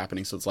exactly what's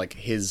happening. So it's like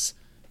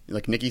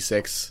Nikki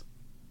Sixx,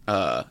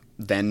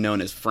 then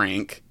known as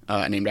Frank,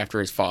 named after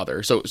his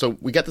father. So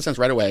we get the sense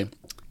right away.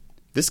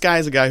 This guy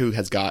is a guy who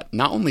has got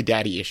not only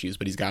daddy issues,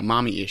 but he's got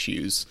mommy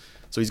issues.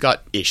 So he's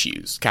got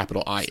issues,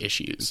 capital I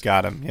issues.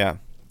 Got him, yeah.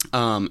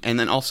 And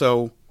then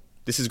also,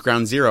 this is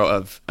ground zero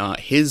of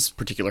his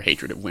particular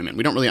hatred of women.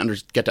 We don't really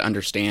get to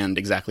understand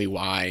exactly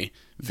why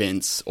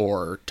Vince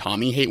or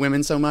Tommy hate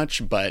women so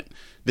much, but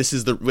this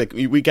is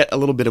we get a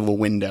little bit of a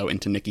window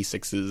into Nikki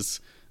Sixx's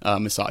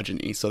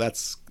misogyny. So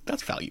that's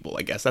valuable,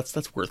 I guess.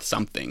 That's worth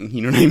something.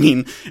 You know what I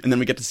mean? And then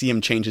we get to see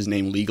him change his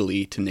name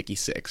legally to Nikki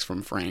Sixx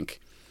from Frank,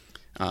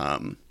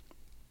 and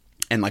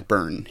like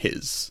burn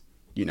his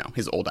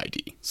old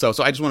ID. So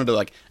I just wanted to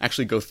like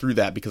actually go through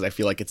that because I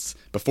feel like it's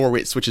before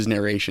it switches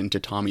narration to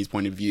Tommy's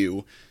point of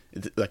view,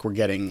 like we're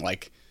getting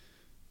like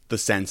the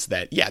sense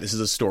that this is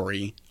a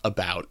story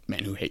about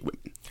men who hate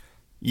women.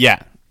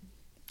 Yeah,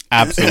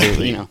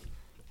 absolutely.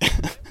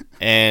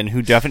 And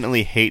who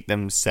definitely hate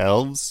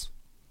themselves.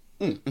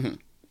 Mm-hmm.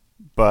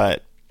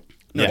 But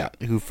no doubt.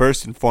 Who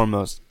first and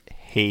foremost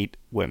hate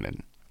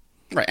women.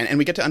 Right, and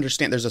we get to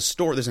understand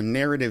there's a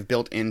narrative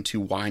built into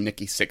why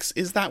Nikki Sixx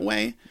is that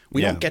way.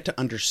 We don't get to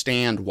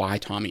understand why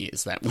Tommy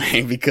is that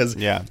way because,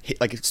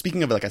 like,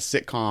 speaking of like a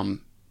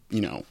sitcom,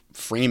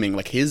 framing,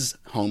 like his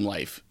home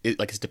life,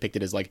 is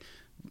depicted as like,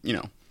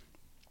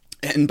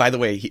 and by the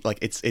way,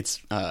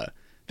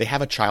 they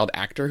have a child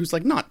actor who's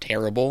like not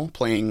terrible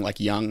playing like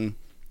young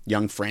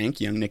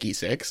Frank, young Nikki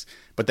Sixx,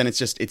 but then it's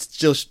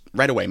just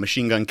right away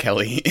Machine Gun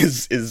Kelly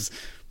is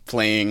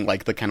playing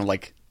like the kind of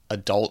like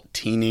adult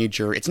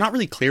teenager. It's not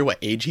really clear what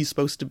age he's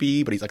supposed to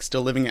be, but he's like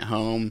still living at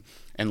home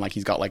and like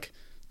he's got like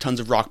tons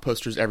of rock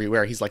posters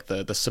everywhere. He's like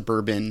the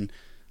suburban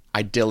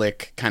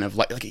idyllic kind of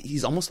like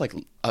he's almost like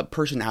a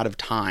person out of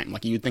time.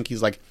 Like you'd think he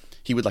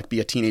would like be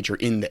a teenager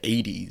in the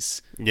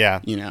 80s. Yeah.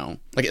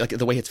 Like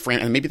the way it's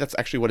framed, and maybe that's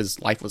actually what his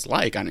life was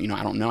like. I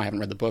don't know. I haven't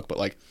read the book, but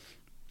like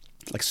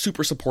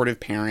super supportive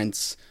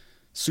parents,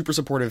 super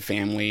supportive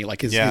family.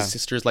 Like his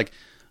sister's like,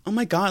 oh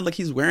my God, like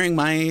he's wearing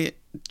my,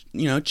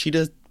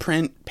 cheetah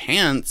print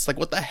pants. Like,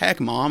 what the heck,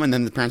 Mom? And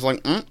then the parents are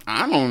like,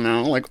 I don't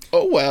know. Like,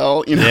 oh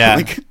well, Yeah.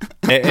 Like,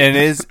 and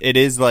it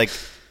is like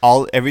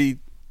every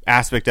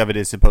aspect of it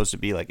is supposed to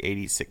be like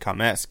 80s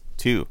sitcom-esque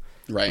too.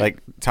 Right. Like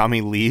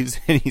Tommy leaves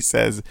and he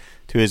says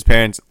to his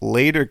parents,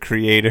 later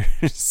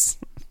creators.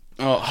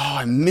 Oh,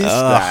 I missed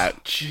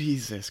that.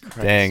 Jesus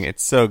Christ. Dang,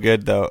 it's so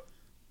good though.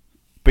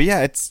 But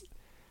yeah, so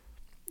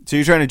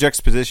you're trying to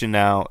juxtaposition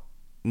now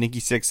Nikki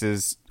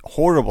Sixx's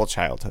horrible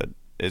childhood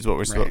is what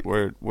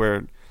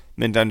we're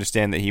meant to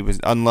understand, that he was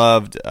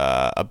unloved,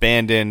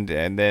 abandoned,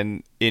 and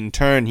then in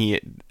turn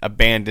he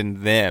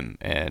abandoned them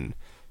and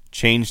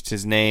changed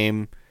his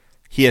name.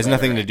 He has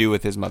nothing to do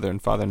with his mother and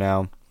father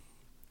now.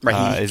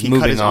 Right, he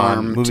cut his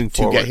arm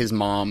to get his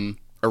mom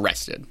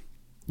arrested.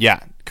 Yeah,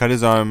 cut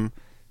his arm,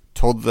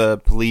 told the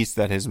police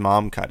that his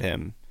mom cut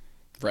him,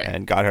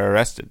 and got her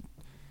arrested.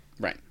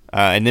 Right.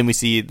 And then we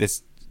see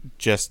this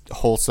just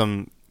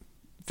wholesome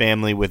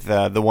family with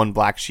the one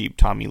black sheep,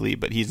 Tommy Lee,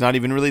 but he's not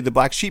even really the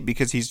black sheep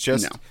because he's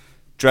just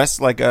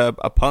dressed like a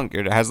punk.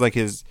 It has like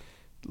his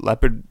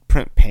leopard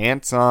print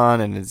pants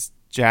on and his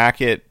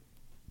jacket.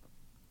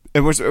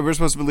 And we're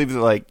supposed to believe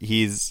that like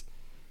he's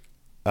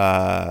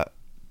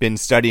been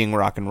studying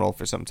rock and roll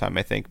for some time,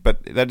 I think,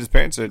 but that his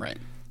parents are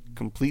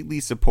completely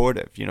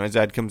supportive. You know, his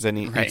dad comes in,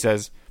 he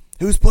says,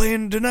 "Who's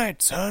playing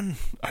tonight, son?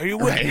 Are you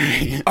winning?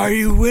 Right. Are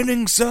you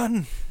winning,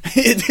 son?"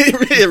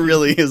 It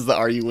really is the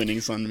 "Are you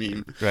winning, son"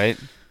 meme, right?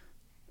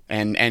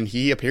 And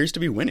he appears to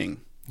be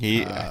winning.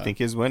 I think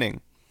he's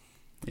winning.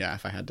 Yeah,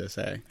 if I had to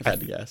say, if I had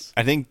to guess,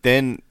 I think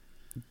then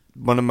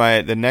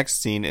the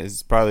next scene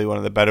is probably one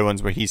of the better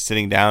ones where he's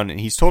sitting down and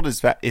he's told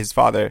his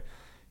father.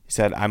 He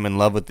said, "I'm in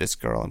love with this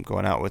girl I'm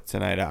going out with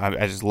tonight.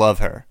 I just love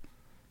her."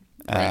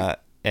 Right.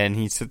 And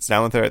he sits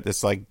down with her at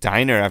this like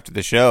diner after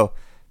the show,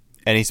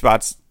 and he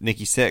spots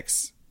Nikki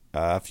Sixx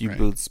a few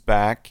booths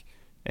back,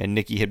 and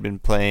Nikki had been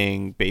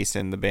playing bass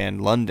in the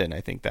band London, I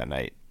think, that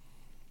night.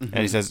 Mm-hmm.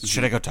 And he says,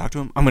 "Should I go talk to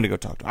him? I'm going to go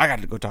talk to him. I got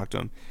to go talk to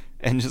him."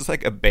 And just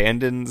like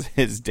abandons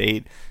his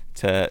date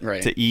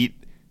to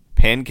eat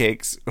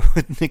pancakes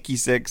with Nikki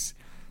Sixx,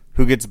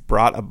 who gets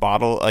brought a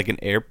bottle, like an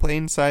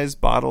airplane-sized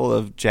bottle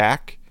of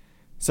Jack.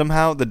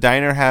 Somehow the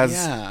diner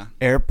has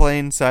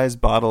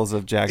airplane-sized bottles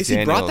of Jack Daniels. Is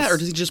he brought that, or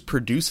does he just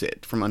produce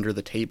it from under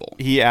the table?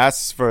 He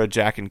asks for a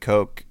Jack and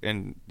Coke,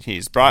 and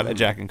he's brought a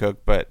Jack and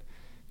Coke, but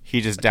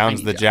he just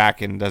downs the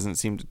Jack and doesn't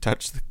seem to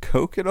touch the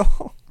Coke at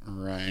all.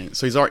 Right.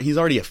 So he's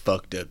already a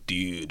fucked up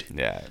dude.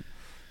 Yeah.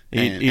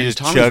 He just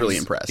Tommy's really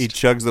impressed. He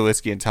chugs the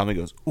whiskey, and Tommy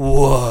goes,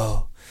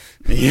 "Whoa."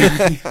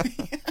 Yeah.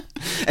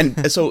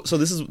 And so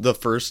this is the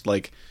first,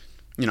 like,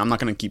 you know, I'm not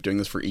going to keep doing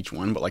this for each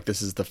one, but like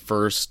this is the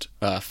first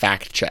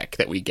fact check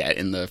that we get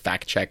in the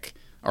fact check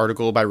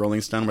article by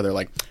Rolling Stone, where they're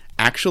like,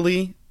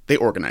 actually, they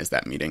organized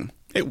that meeting.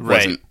 It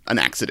wasn't an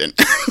accident.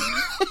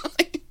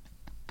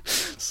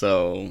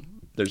 So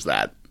there's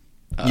that.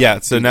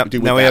 So now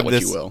we have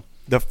this,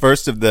 the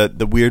first of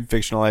the weird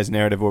fictionalized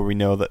narrative where we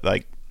know that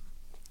like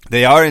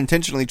they are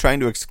intentionally trying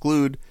to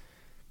exclude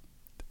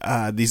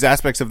these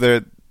aspects of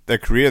their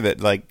career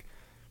that, like,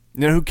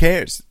 you know, who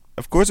cares?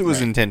 Of course it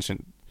was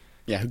intention.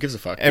 Yeah, who gives a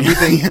fuck?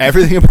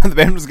 Everything about the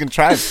band was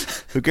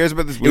contrived. Who cares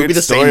about this weird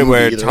story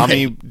where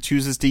Tommy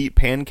chooses to eat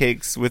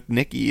pancakes with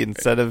Nikki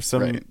instead of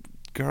some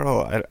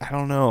girl? I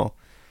don't know.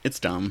 It's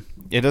dumb.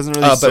 It doesn't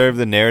really serve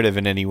the narrative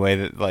in any way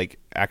that like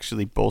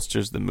actually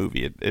bolsters the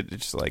movie. It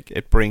just like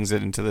it brings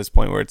it into this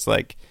point where it's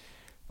like,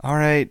 all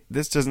right,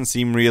 this doesn't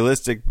seem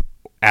realistic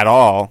at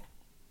all.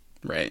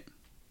 Right.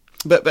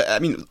 But I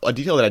mean, a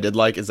detail that I did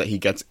like is that he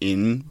gets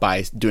in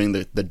by doing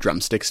the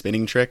drumstick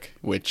spinning trick,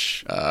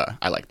 which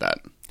I like that.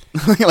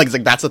 Like, it's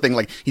like that's the thing.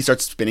 Like, he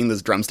starts spinning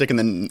this drumstick, and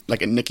then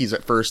like Nicky's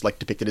at first like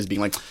depicted as being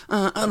like,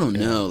 I don't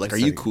know, like, are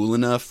you cool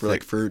enough for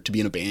like to be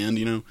in a band,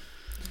 you know?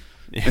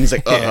 And he's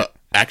like,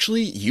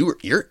 actually,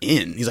 you're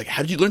in. He's like,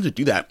 how did you learn to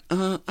do that?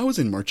 I was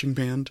in marching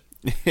band.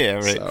 Yeah,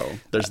 right. So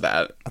there's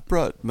that. I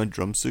brought my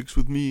drumsticks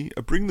with me.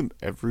 I bring them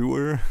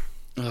everywhere.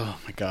 Oh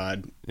my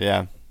god.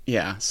 Yeah.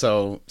 Yeah.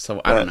 So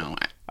I don't know.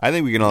 I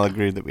think we can all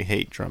agree that we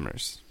hate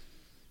drummers.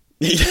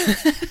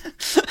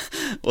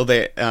 Well,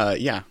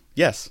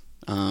 yes.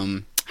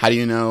 How do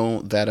you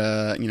know that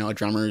a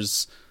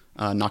drummer's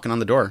knocking on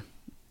the door?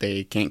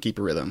 They can't keep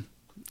a rhythm.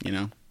 You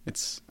know,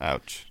 it's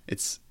ouch.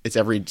 It's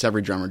every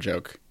drummer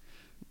joke.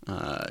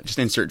 Just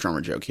insert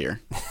drummer joke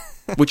here.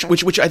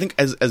 which I think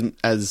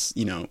as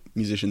you know,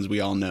 musicians we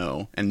all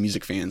know, and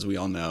music fans we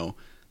all know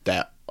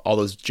that all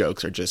those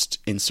jokes are just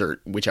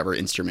insert whichever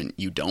instrument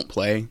you don't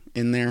play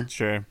in there.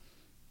 Sure.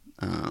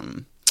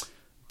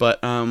 But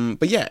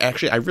yeah,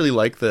 actually, I really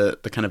like the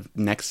kind of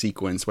next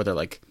sequence where they're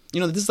like, you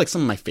know, this is like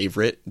some of my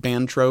favorite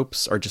band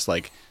tropes, are just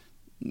like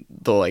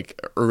the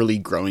like early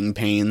growing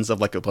pains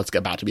of like what's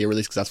about to be a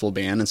really successful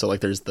band. And so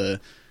like there's the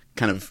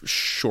kind of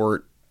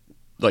short,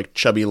 like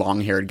chubby,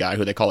 long haired guy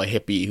who they call a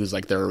hippie, who's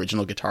like their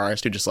original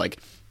guitarist, who just like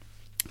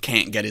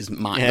can't get his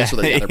mind. That's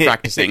what they're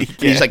practicing. He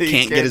just like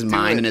can't get his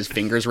mind and his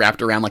fingers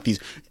wrapped around like these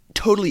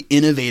totally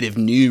innovative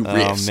new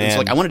riffs. And so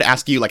like I wanted to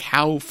ask you, like,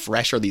 how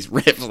fresh are these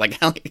riffs? Like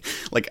how,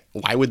 like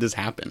why would this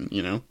happen,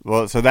 you know?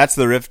 Well, so that's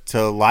the riff to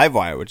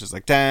Livewire, which is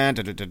like but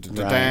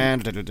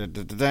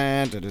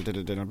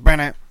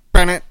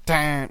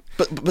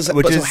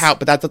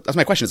that's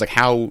my question, is like,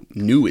 how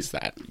new is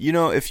that? You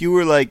know, if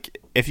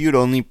you'd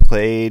only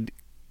played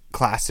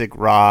classic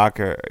rock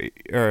or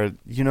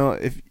you know,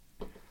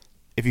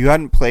 if you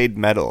hadn't played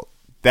metal,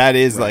 that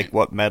is like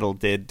what metal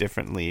did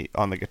differently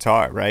on the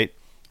guitar, right?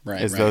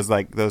 Right. Is those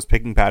like those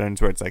picking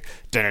patterns where it's like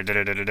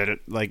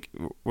like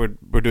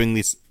we're doing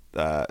these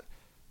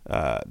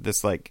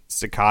this like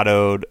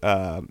staccatoed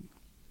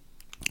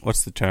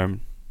what's the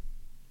term?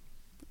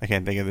 I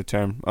can't think of the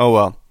term. Oh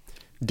well.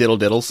 Diddle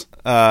diddles.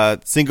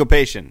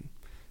 Syncopation.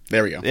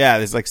 There we go. Yeah,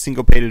 there's like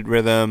syncopated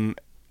rhythm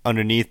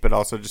underneath, but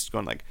also just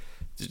going like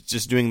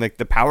just doing like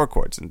the power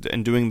chords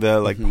and doing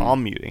the like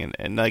palm muting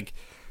and like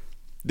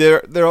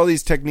there are all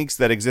these techniques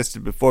that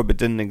existed before but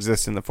didn't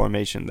exist in the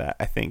formation that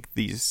I think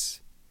these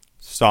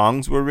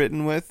songs were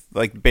written with.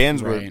 Like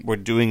bands Right. were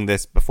doing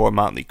this before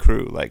Motley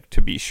Crue, like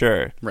to be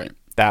sure. Right.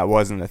 That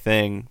wasn't a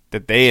thing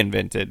that they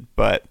invented,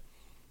 but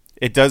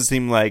it does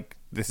seem like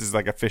this is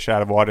like a fish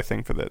out of water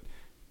thing for the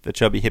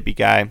chubby hippie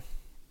guy.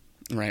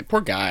 Right.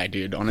 Poor guy,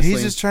 dude. Honestly,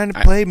 He's just trying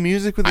to play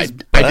music with his I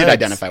did buds.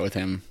 identify with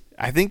him.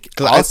 I think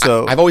 'Cause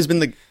also I've always been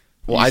the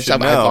well. You should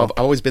know. I've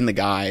always been the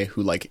guy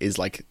who like is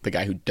like the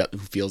guy who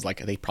feels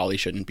like they probably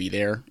shouldn't be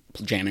there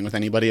jamming with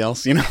anybody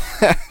else. You know.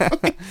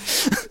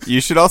 you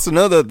should also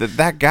know though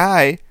that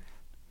guy,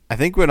 I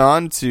think, went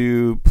on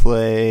to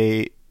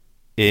play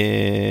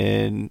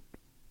in.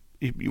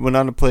 He went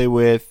on to play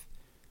with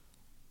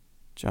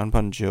John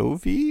Bon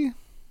Jovi.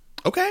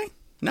 Okay.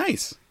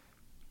 Nice.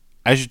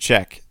 I should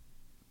check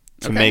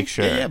to Okay. make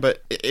sure Yeah,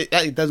 but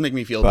it does make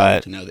me feel But-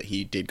 better to know that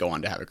he did go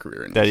on to have a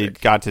career in that he music.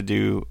 got to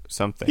do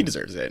something. He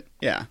deserves it.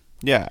 Yeah.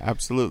 Yeah,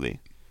 absolutely.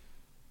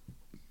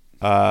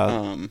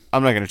 Um.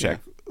 I'm not gonna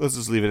check. Let's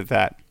just leave it at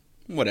that.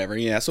 Whatever.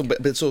 Yeah. So,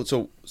 but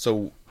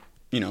so,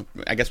 you know,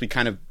 I guess we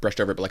kind of brushed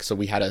over it, but like, so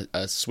we had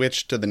a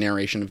switch to the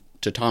narration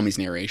to Tommy's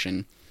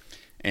narration,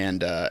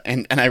 and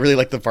I really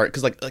like the part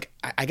because like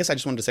I guess I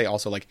just wanted to say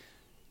also like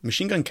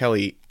Machine Gun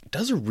Kelly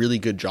does a really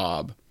good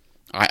job.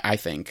 I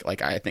think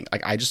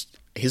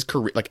his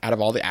career, like out of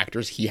all the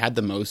actors, he had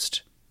the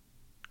most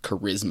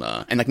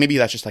charisma, and like maybe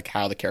that's just like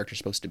how the character's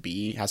supposed to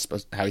be, how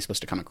he's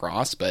supposed to come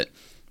across, but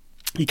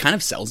he kind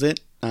of sells it,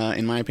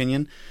 in my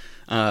opinion.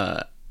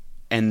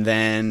 And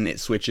then it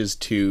switches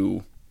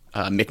to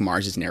Mick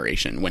Mars's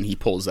narration when he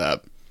pulls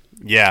up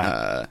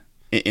Yeah,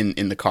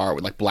 in the car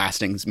with like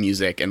blasting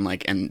music and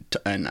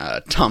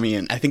Tommy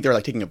and I think they're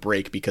like taking a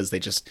break because they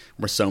just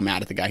were so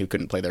mad at the guy who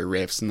couldn't play their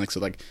riffs, and like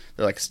so like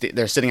they're like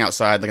they're sitting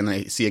outside like and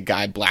they see a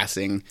guy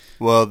blasting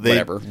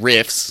whatever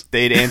riffs.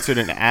 they'd answered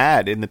an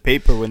ad in the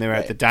paper when they were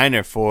at the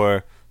diner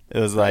for it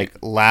was like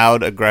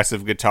loud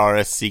aggressive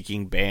guitarist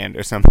seeking band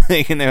or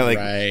something, and they're like,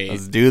 Right.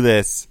 let's do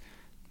this.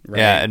 Right.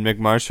 Yeah, and Mick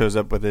Mars shows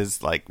up with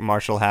his like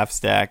Marshall half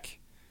stack,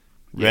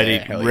 ready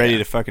hell ready yeah.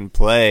 to fucking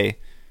play,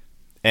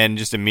 and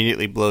just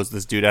immediately blows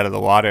this dude out of the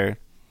water.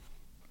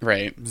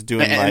 Right. He's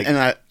doing and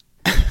I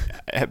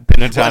at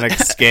pentatonic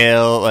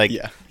scale, like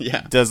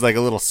yeah does like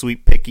a little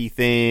sweet picky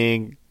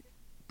thing.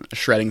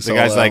 shredding The solo.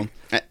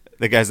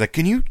 guy's like,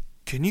 can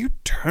you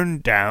turn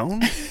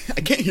down?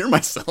 I can't hear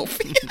myself.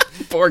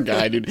 Poor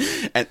guy, dude.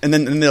 And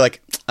then they're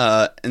like,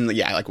 and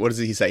yeah, like, what does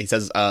he say? He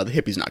says, the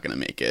hippie's not gonna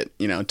make it,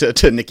 you know,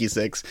 to Nikki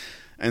Sixx.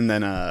 And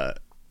then,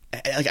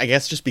 like, I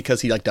guess just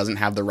because he like doesn't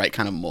have the right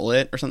kind of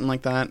mullet or something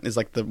like that is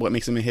like what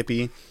makes him a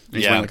hippie. And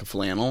he's wearing like a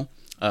flannel.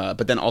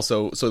 But then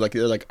also, so like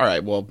they're like, all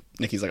right, well,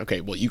 Nikki's like,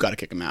 okay, well, you got to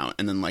kick him out.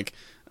 And then like,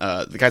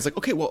 the guy's like,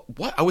 okay, well,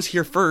 what? I was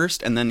here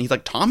first. And then he's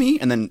like, Tommy.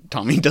 And then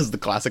Tommy does the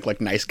classic like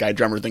nice guy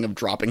drummer thing of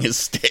dropping his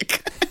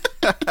stick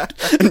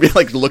and be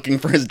like looking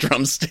for his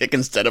drumstick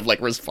instead of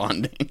like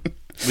responding.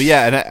 But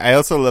yeah, and I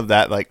also love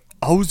that, like,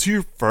 I was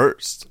here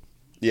first.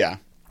 Yeah.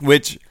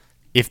 Which,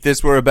 if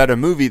this were a better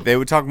movie, they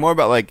would talk more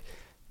about, like,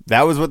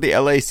 that was what the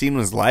LA scene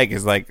was like,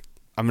 is like,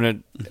 I'm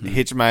going to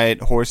hitch my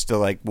horse to,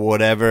 like,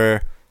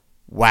 whatever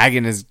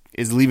wagon is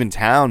leaving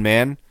town,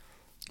 man.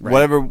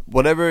 Right.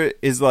 Whatever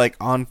is, like,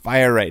 on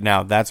fire right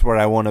now, that's where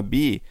I want to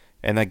be.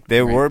 And, like,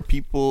 there were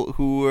people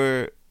who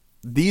were...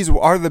 These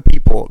are the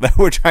people that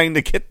were trying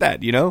to get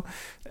that, you know?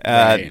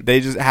 Right. They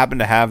just happen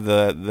to have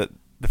the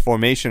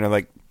formation of,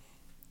 like,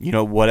 you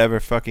know,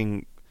 whatever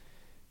fucking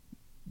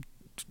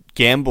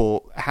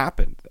gamble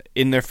happened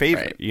in their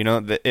favor. Right. You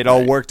know, it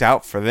all worked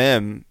out for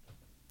them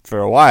for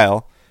a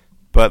while.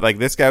 But, like,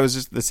 this guy was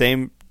just the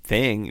same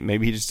thing.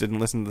 Maybe he just didn't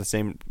listen to the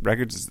same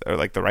records or,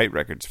 like, the right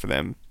records for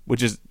them,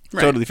 which is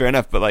totally fair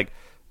enough. But, like,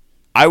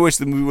 I wish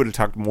the movie would have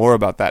talked more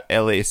about that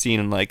LA scene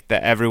and, like,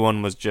 that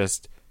everyone was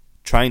just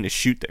trying to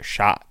shoot their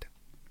shot.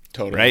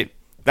 Totally. Right?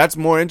 That's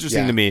more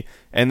interesting Yeah. to me.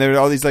 And there are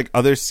all these, like,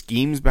 other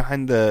schemes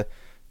behind the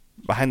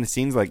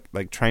scenes,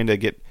 like trying to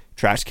get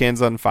trash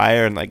cans on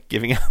fire and like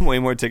giving out way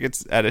more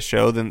tickets at a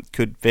show than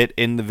could fit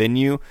in the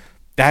venue.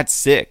 That's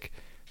sick.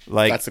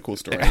 Like, That's a cool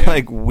story. Yeah.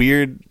 Like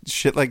weird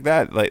shit like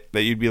that. Like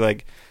that you'd be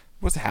like,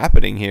 what's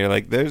happening here?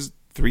 Like there's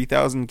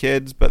 3,000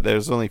 kids, but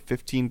there's only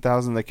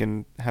 15,000 that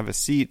can have a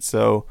seat.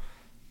 So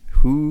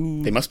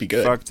who They must be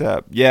good. fucked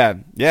up? Yeah,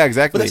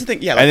 exactly. But that's the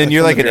thing. Yeah. and then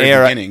you're from like the an very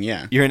A&R. beginning,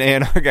 yeah. You're an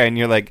A&R guy, and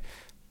you're like,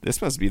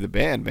 this must be the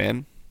band,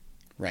 man.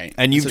 Right.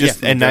 And you've So, just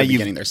from and the now very you've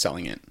beginning they're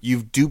selling it.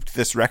 you've duped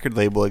this record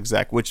label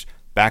exec, which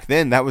back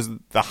then that was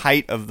the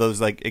height of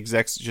those like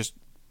execs just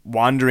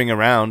wandering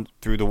around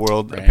through the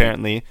world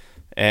apparently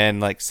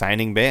and like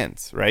signing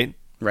bands, right?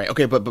 Right.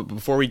 Okay, but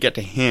before we get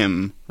to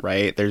him,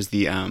 right? There's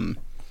the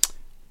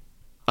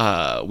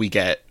we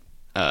get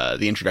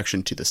the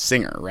introduction to the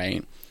singer,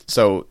 right?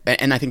 So,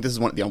 and I think this is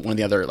one of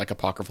the other like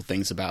apocryphal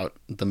things about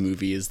the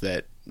movie is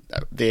that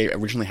they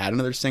originally had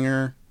another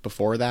singer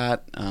before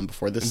that,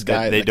 before this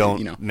guy. They like, don't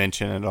you know,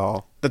 mention at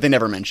all. that they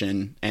never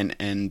mention,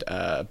 and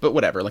but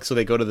whatever. Like, so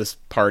they go to this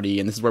party,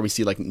 and this is where we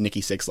see like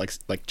Nikki Sixx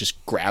like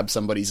just grab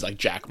somebody's like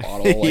Jack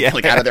bottle like, Yeah.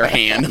 like out of their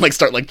hand and like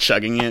start like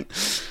chugging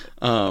it.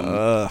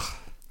 Ugh.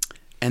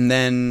 And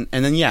then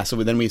yeah, so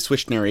then we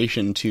switched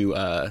narration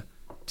to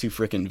to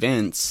frickin'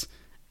 Vince,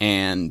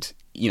 and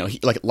you know, he,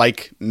 like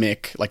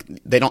Mick, like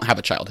they don't have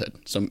a childhood.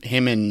 So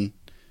him and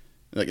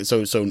like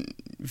so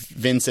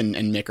Vince and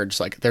Mick are just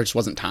like there just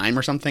wasn't time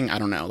or something. I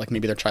don't know. Like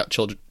maybe their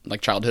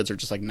childhoods are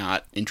just like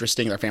not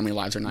interesting. Their family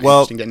lives are not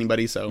interesting to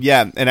anybody. So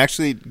yeah, and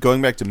actually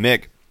going back to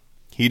Mick,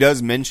 he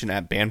does mention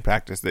at band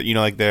practice that, you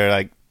know, like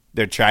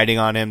they're chiding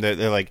on him.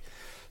 They're like,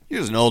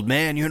 "You're an old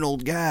man. You're an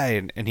old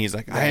guy," and he's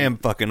like, "I am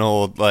fucking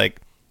old." Like,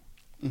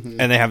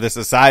 and they have this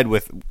aside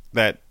with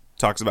that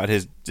talks about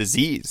his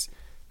disease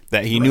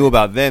that he knew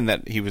about then.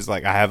 That he was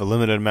like, "I have a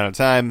limited amount of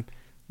time.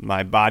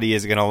 My body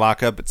is going to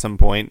lock up at some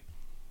point."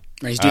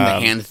 He's doing the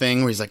hand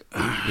thing where he's like,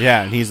 ugh.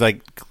 Yeah, and he's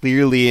like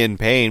clearly in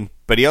pain,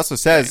 but he also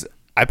says,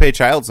 "I pay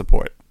child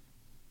support."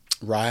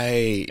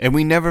 Right. And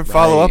we never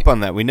follow up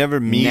on that. We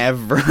never meet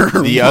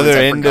the other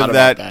end of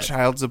that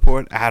child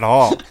support at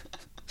all.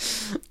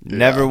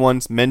 Never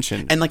once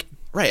mentioned. And like,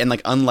 right, and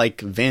like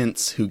unlike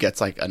Vince, who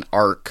gets like an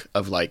arc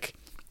of like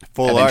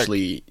full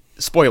eventually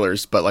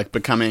spoilers, but like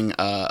becoming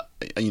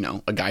you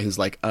know, a guy who's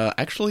like,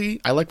 actually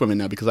I like women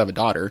now because I have a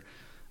daughter.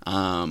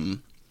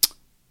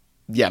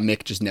 Yeah,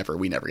 Mick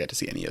we never get to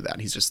see any of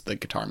that. He's just the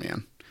guitar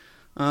man.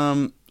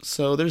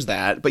 So there's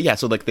that. But yeah,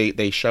 so like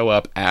they show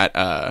up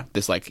at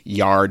this like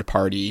yard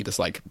party, this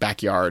like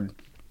backyard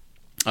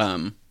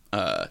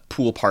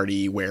pool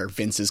party where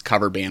Vince's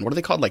cover band, what are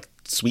they called? Like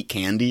Sweet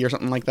Candy or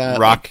something like that?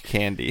 Rock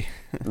Candy.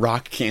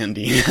 Rock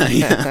Candy.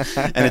 Yeah.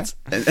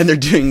 And they're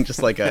doing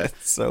just like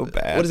it's so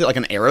bad. What is it, like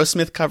an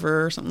Aerosmith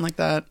cover or something like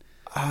that?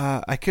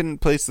 I couldn't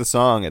place the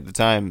song at the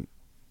time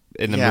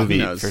in the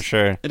movie for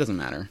sure. It doesn't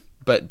matter.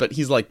 But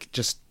he's like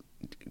just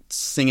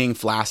singing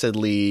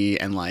flaccidly,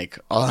 and like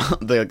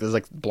there's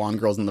like blonde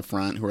girls in the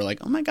front who are like,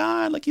 "Oh my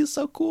god, like he's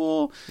so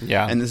cool."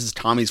 Yeah. And this is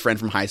Tommy's friend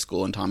from high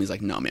school, and Tommy's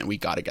like, "No man, we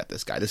got to get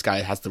this guy. This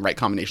guy has the right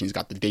combination. He's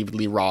got the David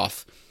Lee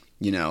Roth,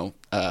 you know,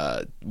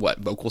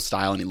 vocal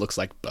style, and he looks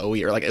like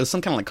Bowie, or like it was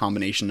some kind of like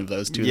combination of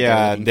those two."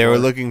 Yeah, they were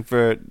looking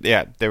for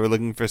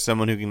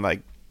someone who can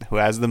like who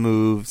has the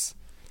moves.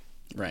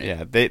 Right.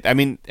 Yeah. I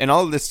mean, and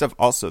all of this stuff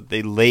also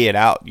they lay it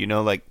out. You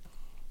know, like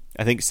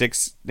I think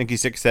Nikki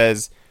Sixx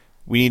says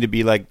we need to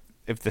be like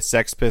if the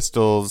Sex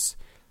Pistols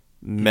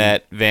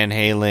met Van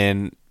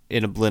Halen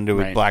in a blender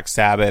with Black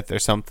Sabbath or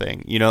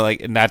something, you know,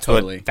 like, and that's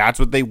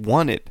what they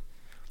wanted.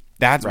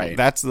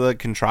 That's the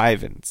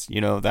contrivance,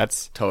 you know,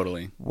 that's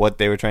what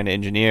they were trying to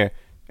engineer.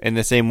 In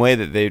the same way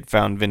that they'd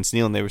found Vince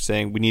Neil and they were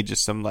saying we need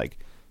just some like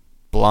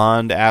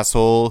blonde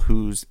asshole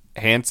who's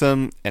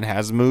handsome and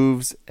has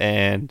moves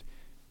and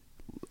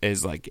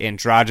is like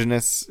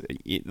androgynous.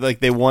 Like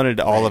they wanted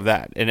all of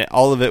that, and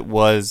all of it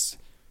was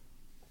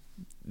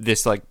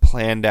this like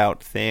planned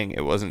out thing.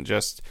 It wasn't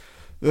just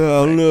I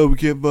don't know, we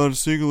can't find a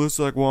single, let's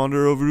like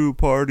wander over to a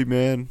party,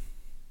 man.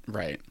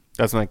 Right.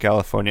 That's my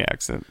California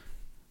accent.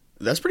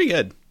 That's pretty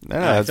good.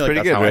 Yeah, that's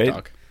pretty good,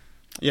 right?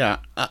 Yeah.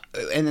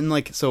 And then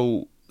like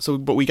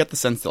but we get the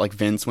sense that like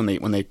Vince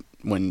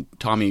when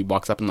Tommy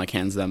walks up and like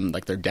hands them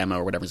like their demo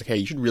or whatever, he's like, "Hey,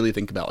 you should really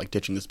think about like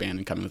ditching this band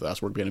and coming with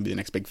us. We're going to be the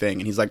next big thing."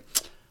 And he's like,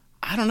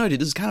 "I don't know, dude.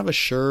 This is kind of a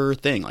sure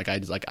thing. Like, I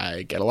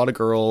get a lot of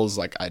girls.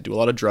 Like, I do a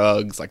lot of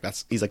drugs. Like,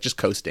 he's like just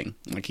coasting.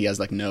 Like, he has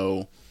like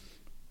no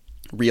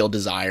real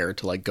desire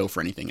to like go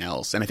for anything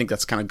else." And I think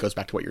that's kind of goes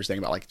back to what you were saying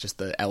about like just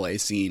the LA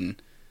scene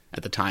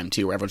at the time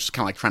too, where everyone's just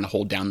kind of like trying to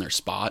hold down their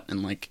spot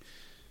and like,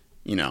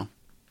 you know,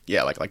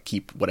 yeah, like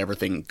keep whatever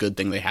good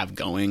thing they have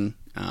going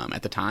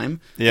at the time.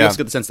 Yeah, you also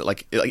get the sense that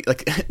like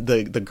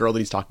the girl that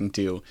he's talking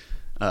to,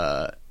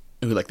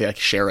 who like they like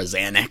share a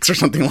Xanax or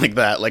something like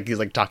that. Like he's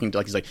like talking to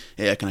like he's like,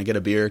 "Hey, can I get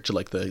a beer?" to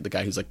like the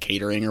guy who's like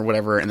catering or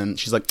whatever. And then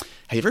she's like,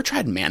 "Have you ever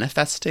tried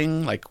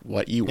manifesting like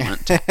what you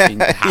want to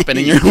happen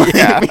in your life?"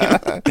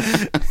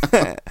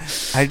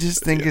 I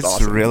just think it's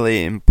awesome.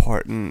 Really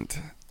important.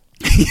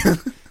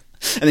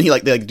 And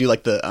then they do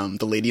like the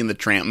Lady and the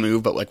Tramp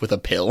move, but like with a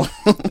pill.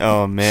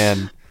 Oh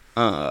man.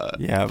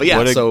 Yeah. But yeah.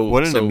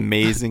 What an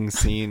amazing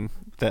scene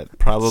that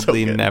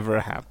probably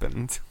never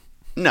happened.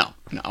 No,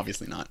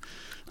 obviously not.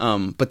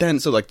 But then,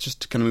 so like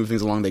just to kind of move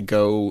things along, then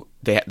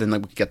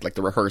like we get like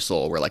the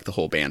rehearsal where like the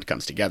whole band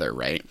comes together,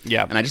 right?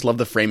 Yeah. And I just love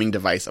the framing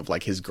device of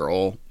like his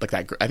girl, like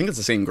that. I think it's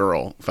the same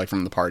girl, like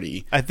from the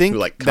party. I think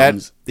who, like,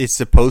 comes... that is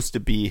supposed to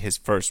be his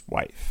first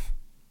wife.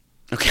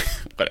 Okay,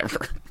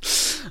 whatever.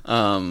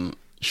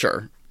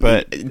 Sure,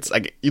 but it's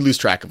like you lose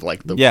track of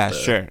like the. Yeah,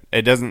 sure.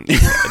 It doesn't. It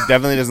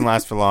definitely doesn't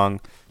last for long.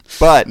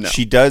 But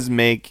she does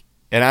make,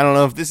 and I don't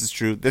know if this is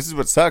true. This is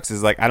what sucks.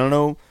 Is like I don't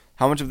know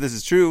how much of this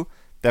is true.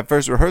 That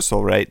first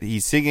rehearsal, right?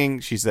 He's singing.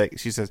 She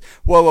says,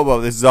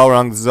 "Whoa! This is all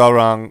wrong. This is all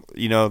wrong.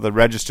 You know, the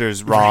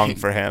register's wrong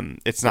for him.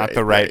 It's not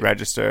the right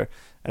register."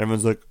 And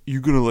everyone's like,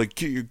 "You gonna like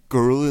get your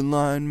girl in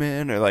line,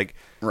 man?" Or like,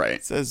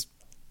 it says,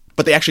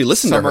 but they actually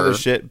listen to her. Other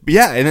shit.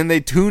 Yeah, and then they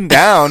tune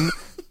down,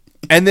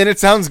 and then it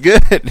sounds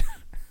good.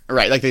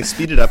 Right, like they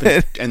speed it up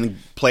and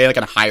play like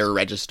on a higher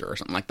register or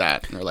something like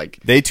that. And they're like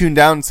they tune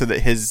down so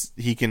that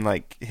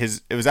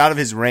it was out of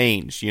his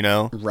range, you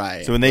know.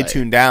 Right. So when they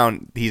tune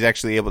down, he's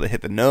actually able to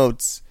hit the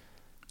notes.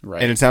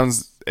 Right. And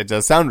it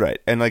does sound right.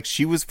 And like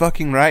she was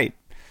fucking right.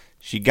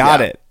 She got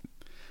it.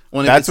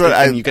 Well, That's what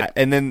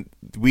and then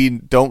we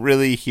don't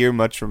really hear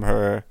much from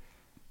her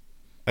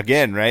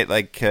again, right?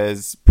 Like,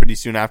 because pretty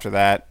soon after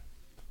that,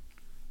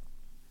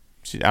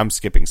 I'm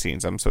skipping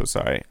scenes. I'm so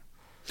sorry.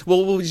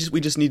 Well, we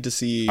just need to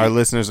see. Our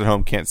listeners at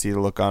home can't see the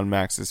look on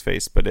Max's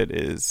face, but it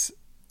is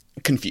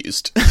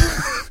confused.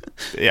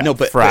 Yeah, no,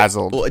 but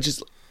frazzled.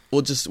 We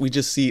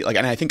just see, like,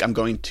 and I think I'm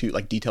going to,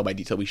 like, detail by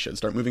detail. We should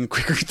start moving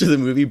quicker through the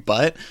movie,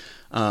 but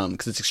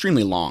because it's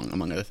extremely long,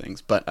 among other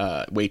things,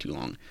 but way too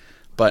long.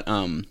 But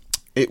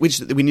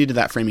we needed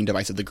that framing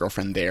device of the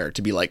girlfriend there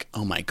to be like,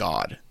 oh my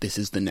god, this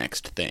is the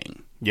next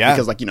thing. Yeah,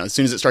 because, like, you know, as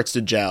soon as it starts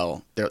to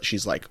gel,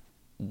 she's like,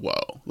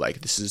 whoa,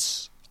 like, this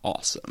is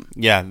awesome.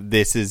 Yeah,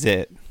 this is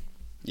it.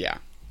 Yeah,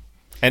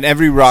 and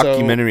every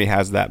rockumentary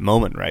has that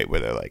moment, right,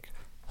 where they're like,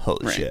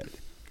 holy right. shit,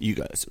 you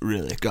guys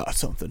really got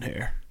something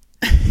here.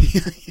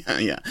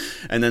 yeah.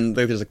 And then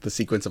there's, like, the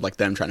sequence of, like,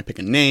 them trying to pick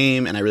a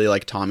name, and I really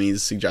like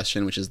Tommy's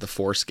suggestion, which is the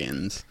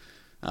foreskins,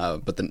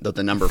 but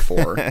the number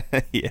 4.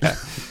 Yeah,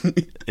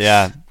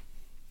 yeah.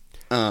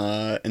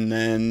 And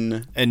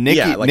then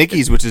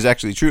Nicky's, which is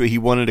actually true. He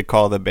wanted to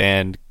call the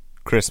band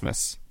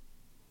Christmas.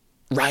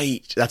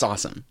 Right, that's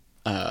awesome.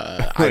 Which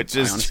I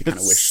is honestly kind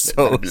of wish so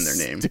that had been their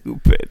name.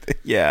 Stupid.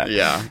 Yeah,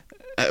 yeah.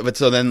 But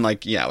so then,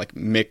 like, yeah, like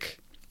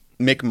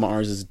Mick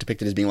Mars is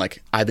depicted as being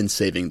like, I've been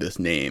saving this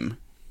name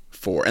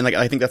for, and like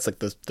I think that's like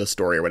the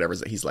story or whatever, is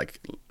that he's like,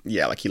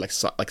 yeah, like he like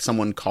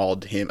someone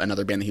called him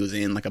another band that he was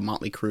in, like a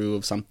Motley Crue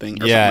of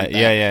something. Or yeah, something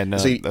like that. yeah. No,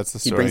 so that's the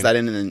story. He brings that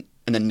in, and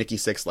then Nikki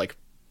Sixx, like,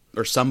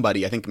 or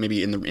somebody, I think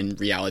maybe in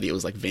reality it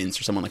was like Vince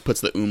or someone, like,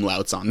 puts the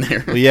umlauts on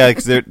there. Well, yeah,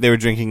 because they were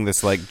drinking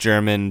this like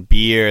German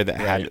beer that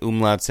had Right.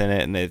 umlauts in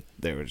it, and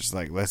they were just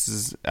like, this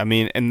is, I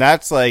mean, and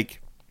that's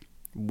like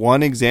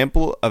one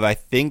example of, I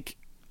think,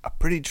 a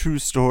pretty true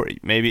story.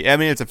 Maybe, I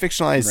mean, it's a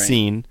fictionalized Right.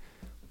 scene,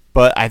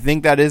 but I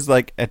think that is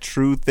like a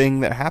true thing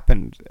that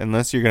happened.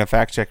 Unless you're gonna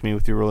fact check me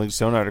with your Rolling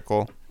Stone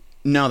article.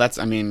 No, that's,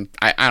 I mean,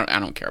 I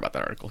don't care about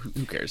that article. Who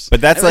cares? But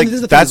that's I mean, like, this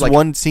is the thing, that's is, like,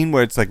 one scene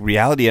where it's like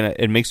reality, and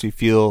it makes me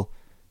feel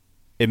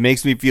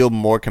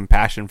more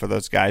compassion for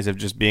those guys of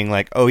just being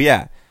like, oh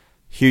yeah,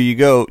 here you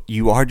go.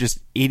 You are just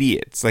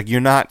idiots. Like,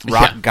 you're not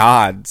rock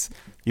gods.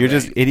 You're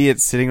Right. just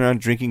idiots sitting around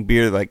drinking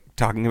beer, like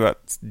talking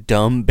about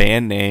dumb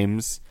band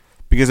names.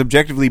 Because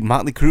objectively,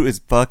 Motley Crue is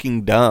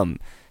fucking dumb.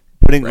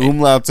 Putting Right.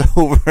 umlauts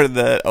over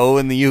the O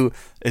and the U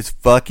is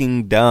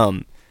fucking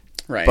dumb.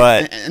 Right.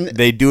 But and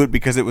they do it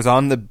because it was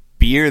on the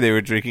beer they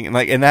were drinking,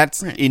 and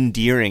that's Right.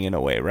 endearing in a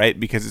way, right?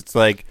 Because it's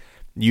like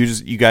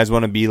you guys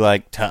want to be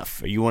like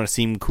tough, or you want to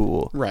seem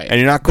cool, Right. And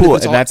you're not But cool,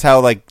 it's and all- that's how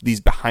like these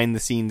behind the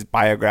scenes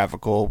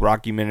biographical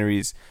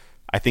rockumentaries,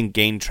 I think,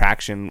 gain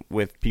traction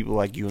with people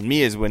like you and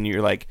me, is when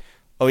you're like,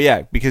 oh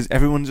yeah, because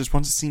everyone just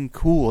wants to seem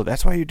cool.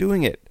 That's why you're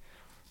doing it.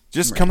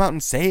 Just come out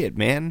and say it,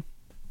 man.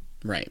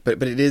 Right,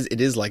 but it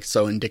is like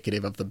so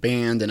indicative of the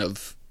band and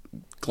of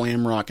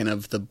glam rock and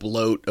of the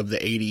bloat of the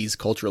 80s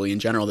culturally in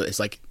general, that it's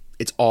like,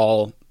 it's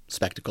all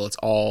spectacle, it's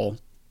all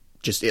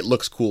just, it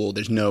looks cool,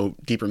 there's no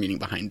deeper meaning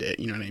behind it,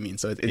 you know what I mean?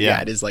 So it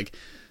is like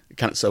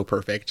kind of so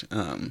perfect.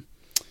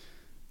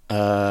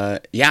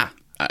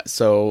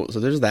 So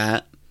there's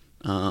that.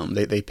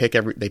 They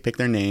pick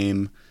their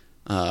name,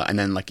 and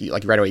then like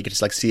right away you can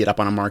just like see it up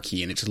on a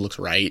marquee, and it just looks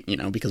right, you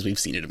know, because we've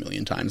seen it a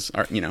million times,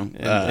 or, you know.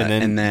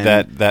 And then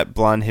that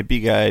blonde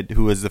hippie guy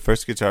who was the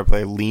first guitar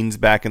player leans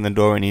back in the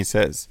door and he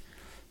says,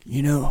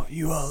 "You know,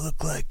 you all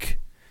look like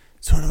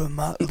sort of a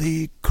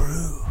Motley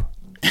Crue."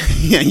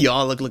 yeah,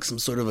 y'all look like some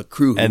sort of a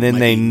crew. And then might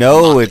they be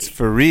know Motley. it's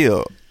for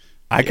real.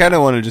 I kind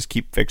of want to just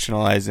keep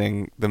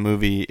fictionalizing the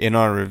movie in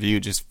our review,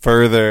 just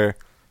further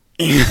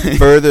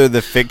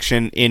the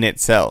fiction in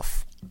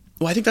itself.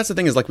 Well, I think that's the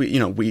thing, is like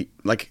we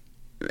like,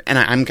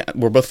 and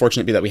we're both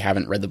fortunate to be that we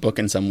haven't read the book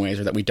in some ways,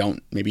 or that we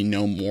don't maybe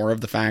know more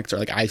of the facts, or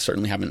like I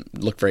certainly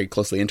haven't looked very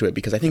closely into it,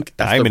 because I think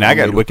that's I the mean, wrong I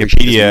got way to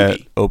appreciate this Wikipedia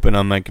movie. open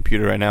on my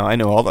computer right now. I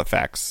know all the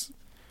facts.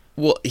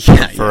 Well,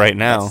 yeah, for right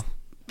now.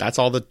 That's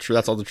all the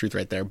truth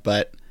right there.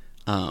 But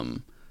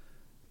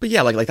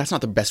yeah, like that's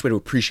not the best way to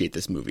appreciate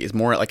this movie. It's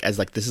more like as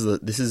like this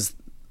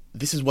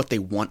is what they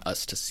want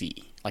us to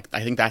see. Like,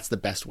 I think that's the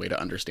best way to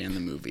understand the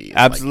movie. It's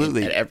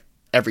Absolutely. Like,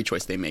 every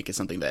choice they make is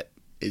something that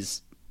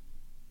is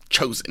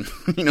chosen.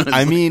 You know,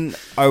 I mean,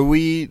 are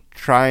we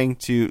trying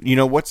to,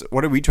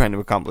 what are we trying to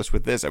accomplish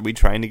with this? Are we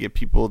trying to get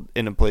people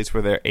in a place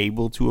where they're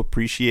able to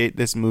appreciate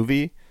this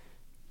movie?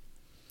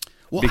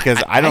 well,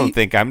 Because I don't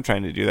think I'm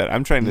trying to do that.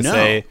 I'm trying to No.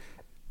 say,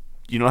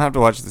 you don't have to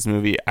watch this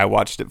movie. I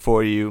watched it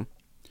for you.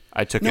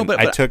 I took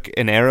I took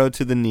an arrow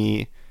to the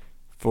knee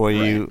for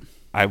you.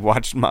 I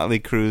watched Motley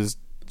Crue's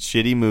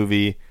shitty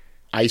movie.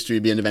 I used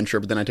to be an adventurer,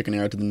 but then I took an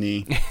arrow to the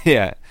knee.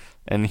 Yeah,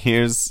 and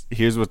here's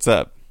what's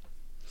up.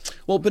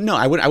 Well, but no,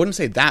 I wouldn't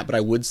say that, but I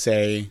would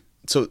say,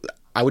 so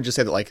I would just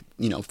say that, like,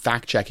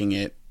 fact checking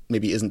it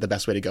maybe isn't the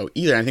best way to go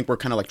either. And I think we're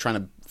kind of like trying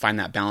to find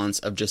that balance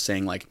of just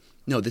saying, like,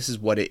 no, this is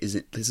what it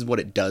isn't. This is what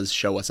it does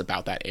show us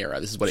about that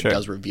era. This is what Sure. it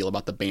does reveal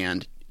about the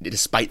band,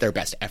 despite their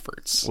best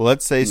efforts. Well,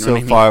 let's say You know so what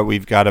I mean? far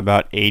we've got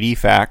about 80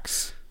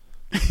 facts,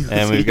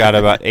 and we've got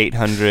about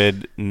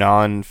 800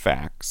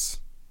 non-facts.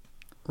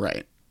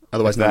 Right.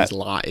 otherwise known that. as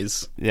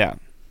Lies. Yeah.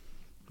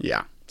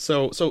 Yeah.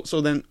 So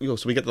then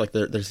so we get like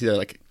there's either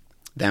like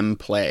them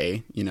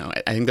play. You know,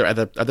 I think are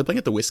they playing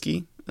at the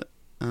Whiskey?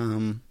 I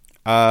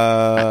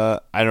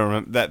don't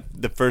remember that.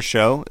 The first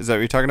show, is that what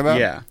you're talking about?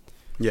 Yeah.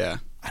 Yeah.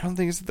 I don't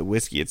think it's at the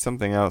Whiskey. It's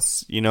something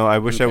else. You know, I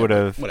wish I Okay, would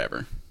have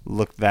whatever.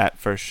 looked that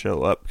first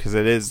show up, because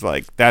it is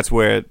like that's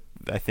where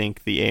I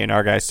think the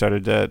A&R guys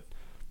started to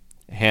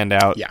hand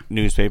out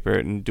newspaper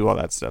and do all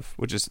that stuff,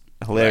 which is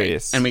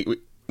hilarious. Right. And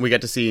we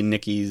get to see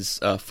Nikki's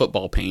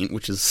football paint,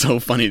 which is so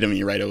funny to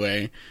me right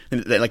away.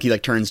 And like he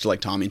like turns to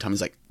like Tommy, and Tommy's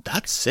like,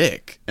 "That's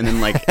sick." And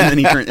then like and then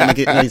he turns and like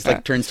he's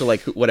like turns to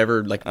like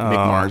whatever like Mick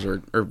Mars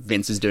or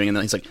Vince is doing, and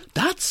then he's like,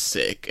 "That's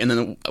sick." And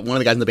then one of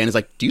the guys in the band is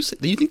like, "Do you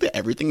think that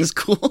everything is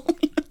cool?"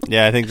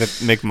 Yeah, I think that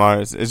Mick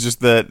Mars is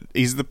just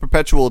he's the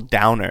perpetual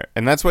downer,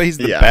 and that's why he's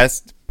the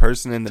best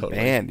person in the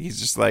band.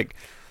 He's just like,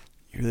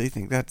 you really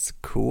think that's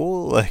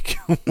cool? Like,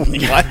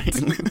 what?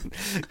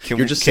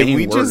 You're just saying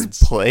we words.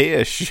 just play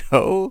a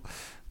show?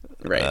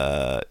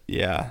 Right.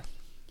 Yeah.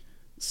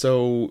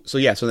 So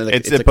yeah. So then like,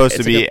 it's supposed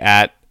to be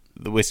at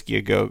the Whiskey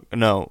A Go.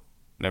 No,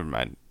 never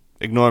mind.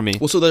 Ignore me.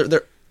 Well, so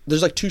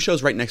there's like two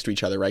shows right next to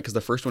each other, right? Because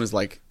the first one is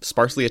like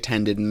sparsely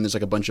attended, and there's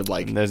like a bunch of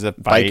like there's a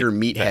biker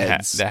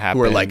meatheads that happens,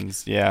 who are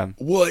like, yeah,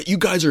 what? You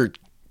guys are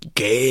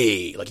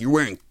gay? Like you're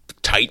wearing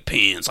tight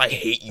pants. I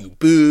hate you.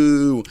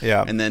 Boo.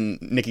 Yeah. And then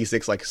Nikki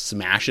Sixx like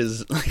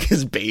smashes like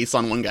his bass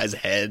on one guy's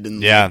head,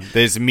 and yeah, like,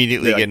 they just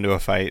immediately get into a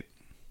fight.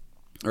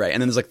 Right,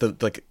 and then there's like the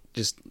like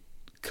just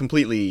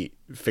completely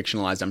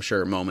fictionalized, I'm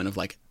sure, moment of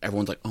like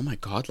everyone's like, oh my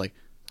god, like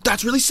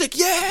that's really sick,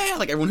 yeah!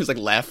 Like everyone who's like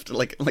left,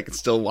 like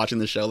still watching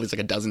the show, there's like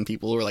a dozen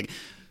people who are like,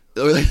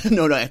 no,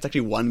 it's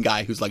actually one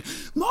guy who's like,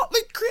 Motley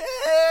Crue!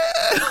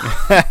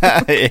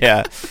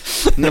 Yeah.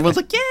 And everyone's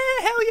like, yeah,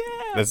 hell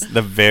yeah! That's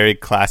the very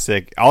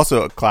classic,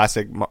 also a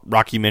classic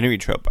rockumentary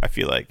trope, I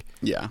feel like.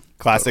 Yeah.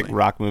 Classic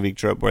rock movie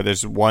trope where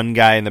there's one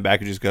guy in the back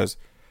who just goes,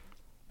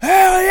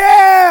 hell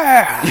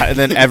yeah! And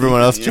then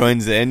everyone else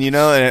joins in, you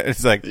know? And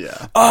it's like,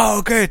 oh,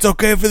 okay, it's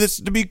okay for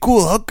this to be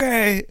cool,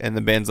 okay. And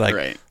the band's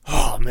like,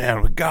 oh,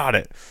 man, we got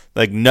it.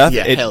 Like,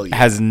 nothing. It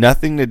has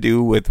nothing to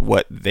do with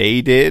what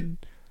they did.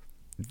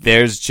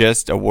 There's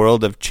just a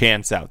world of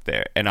chance out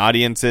there. And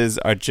audiences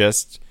are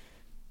just,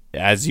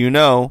 as you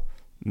know,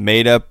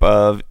 made up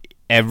of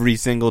every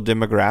single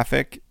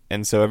demographic.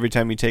 And so every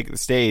time you take the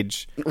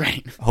stage,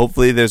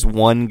 hopefully there's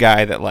one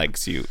guy that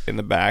likes you in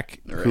the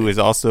back who is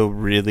also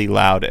really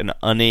loud and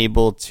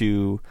unable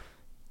to,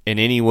 in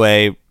any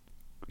way,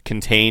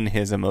 contain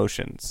his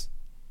emotions.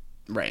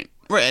 Right.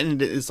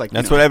 And it's like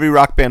that's what every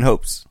rock band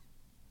hopes.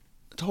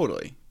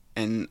 Totally.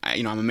 And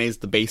I'm amazed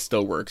the bass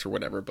still works or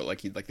whatever, but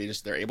like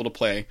they're able to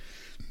play,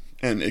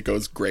 and it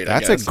goes great.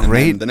 That's I guess. a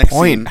great the next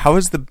point. Scene, how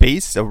is the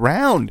bass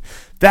around?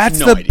 That's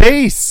no the idea.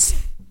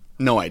 bass.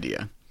 No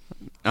idea.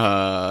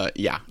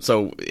 Yeah.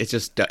 So it's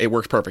just it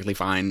works perfectly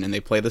fine, and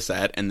they play the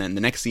set, and then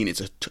the next scene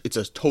it's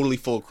a totally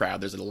full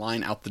crowd. There's a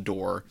line out the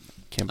door.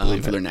 Can't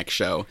believe for it. their next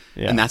show,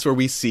 and that's where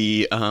we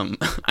see.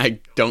 I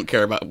don't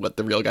care about what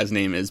the real guy's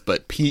name is,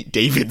 but Pete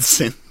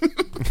Davidson.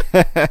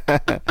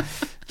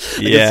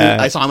 Yeah,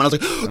 I saw him and I was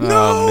like, "No,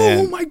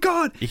 oh my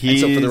god!" And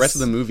so for the rest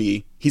of the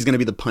movie, he's going to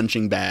be the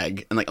punching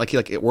bag, and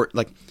it worked.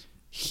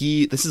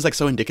 This is like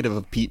so indicative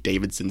of Pete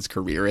Davidson's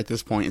career at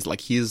this point. Is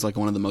like he is like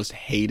one of the most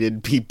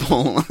hated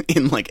people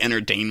in like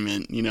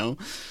entertainment. You know,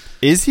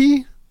 is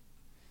he?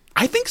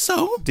 I think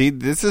so.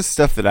 Dude, this is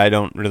stuff that I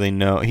don't really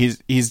know.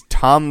 He's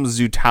Tom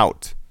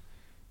Zutaut,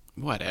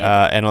 whatever,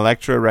 an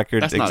Elektra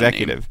Records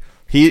executive.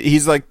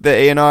 He's like the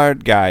A&R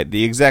guy,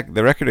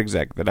 the record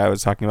exec that I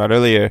was talking about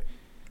earlier.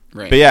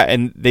 Right. But yeah,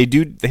 and they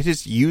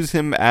just use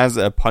him as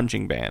a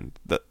punching bag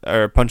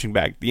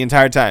the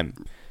entire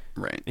time.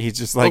 Right. He's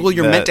just like, well,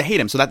 you're meant to hate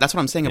him. So that's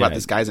what I'm saying about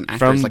this guy as an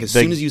actor. From like as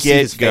soon as you see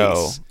his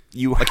face,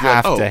 you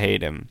have to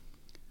hate him.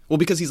 Well,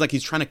 because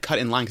he's trying to cut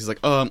in line because he's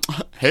like,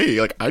 hey,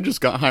 like I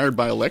just got hired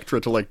by Elektra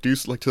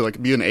to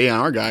be an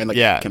A&R guy, and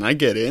like, can I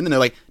get in? And they're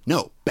like,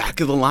 no, back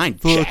of the line,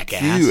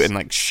 jackass, you, and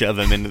like shove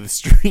him into the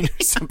street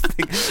or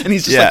something. And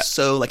he's just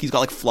he's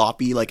got like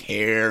floppy like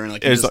hair and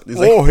like, he's like,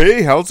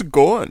 hey, how's it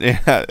going?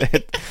 Yeah,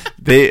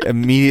 they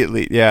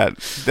immediately,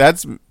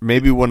 that's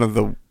maybe one of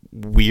the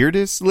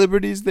weirdest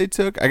liberties they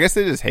took. I guess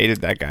they just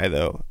hated that guy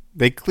though.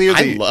 They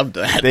clearly, I loved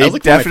that. They that was,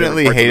 like,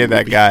 definitely hated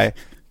that guy.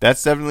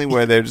 That's definitely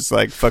where they're just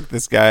like, fuck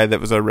this guy that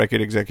was our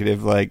record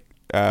executive. Like,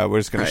 we're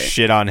just going to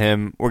shit on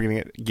him. We're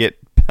going to get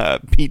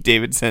Pete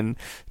Davidson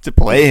to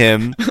play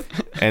him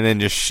and then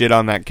just shit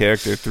on that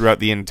character throughout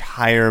the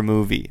entire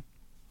movie.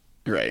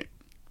 Right.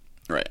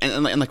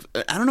 And like,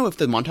 I don't know if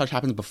the montage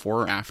happens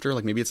before or after.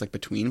 Like, maybe it's like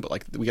between, but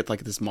like, we get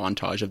like this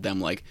montage of them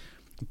like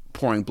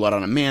pouring blood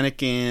on a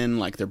mannequin.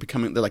 Like, they're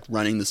like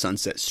running the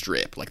Sunset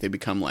Strip. Like, they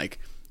become like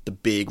the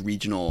big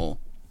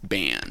regional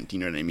band. You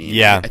know what I mean?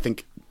 Yeah. I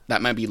think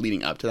that might be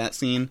leading up to that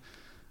scene.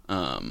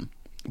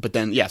 But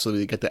then, so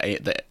we get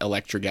the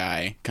Elektra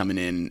guy coming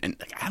in, and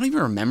like, I don't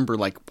even remember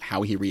like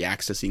how he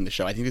reacts to seeing the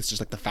show. I think it's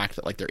just like the fact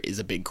that like there is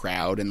a big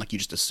crowd, and like you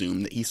just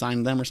assume that he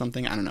signed them or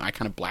something. I don't know. I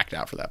kind of blacked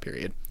out for that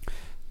period.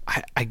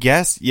 I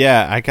guess,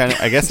 yeah. I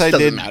guess I Doesn't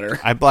did. matter.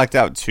 I blacked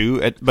out too.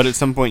 But at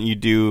some point, we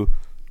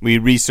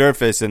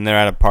resurface, and they're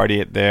at a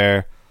party at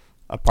their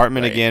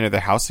apartment Right. again, or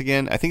their house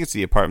again. I think it's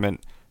the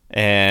apartment,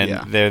 and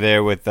Yeah. they're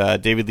there with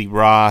David Lee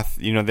Roth.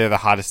 You know, they're the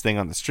hottest thing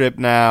on the strip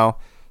now.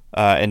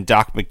 And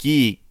Doc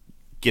McGee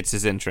gets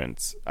his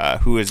entrance,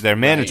 who is their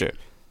manager,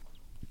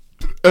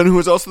 and who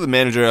is also the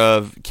manager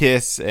of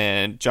Kiss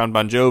and John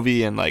Bon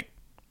Jovi and like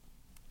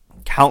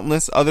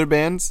countless other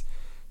bands.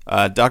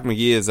 Doc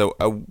McGee is a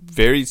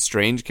very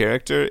strange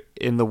character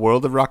in the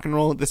world of rock and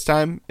roll at this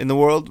time in the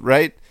world,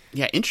 right?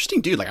 Yeah,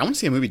 interesting dude. Like, I want to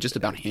see a movie just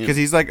about him. Because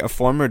he's like a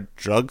former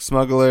drug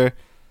smuggler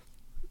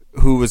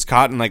who was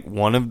caught in like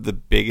one of the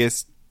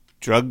biggest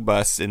drug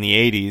busts in the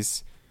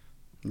 80s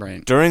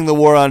Right. during the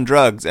war on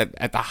drugs,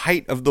 at the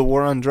height of the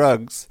war on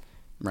drugs,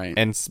 Right.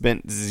 and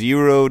spent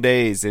 0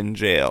 days in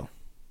jail.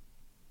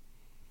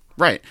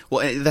 Right.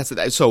 Well,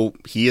 so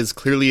he is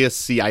clearly a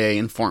CIA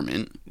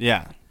informant.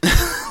 Yeah.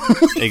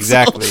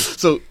 Exactly.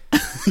 So,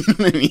 you know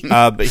what I mean?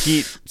 But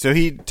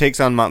he takes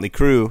on Motley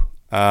Crue,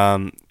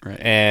 Right.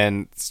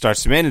 and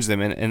starts to manage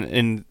them,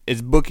 and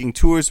is booking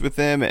tours with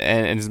them,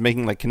 and is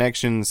making like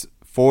connections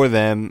for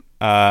them.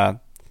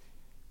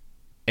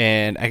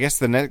 And I guess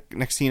the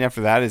next scene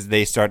after that is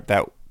they start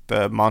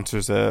the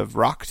Monsters of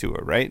Rock tour,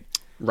 right?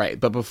 Right.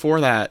 But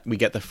before that, we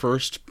get the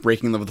first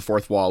breaking of the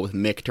fourth wall with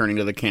Mick turning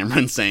to the camera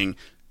and saying,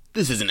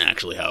 "This isn't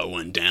actually how it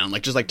went down."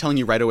 Like, just like telling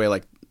you right away,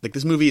 like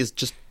this movie is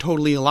just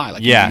totally a lie.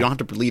 Like, Yeah. you don't have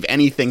to believe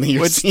anything that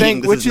you're Which seeing.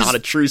 thing- This which is is- not a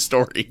true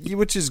story.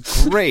 Which is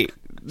great.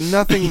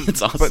 Nothing.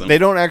 It's awesome. But they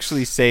don't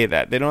actually say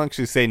that. They don't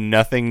actually say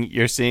nothing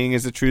you're seeing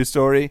is a true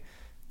story.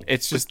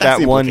 It's just That's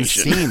that the one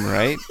implication. scene,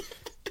 right?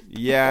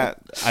 Yeah.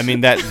 I mean,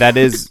 that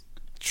is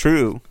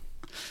true.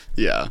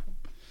 Yeah.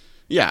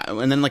 Yeah,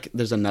 and then like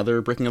there's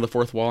another breaking of the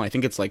fourth wall. I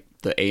think it's like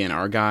the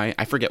A&R guy.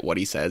 I forget what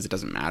he says. It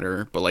doesn't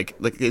matter. But like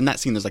in that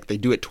scene, there's like they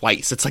do it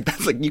twice. It's like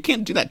that's like you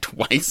can't do that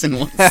twice in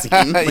one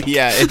scene. Like,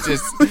 Yeah,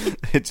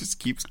 it just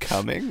keeps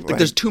coming. like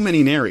there's too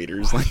many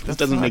narrators. Like this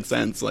doesn't fuck? make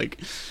sense. Like,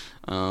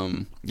 Yeah.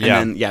 and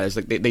then there's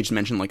like they just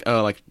mentioned like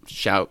like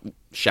shout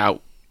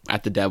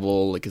at the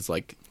devil like is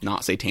like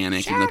not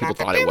satanic even though people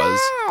thought it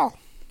was.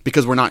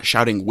 Because we're not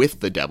shouting with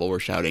the devil, we're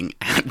shouting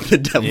at the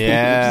devil.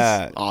 Yeah.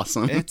 Which is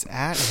awesome. It's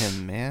at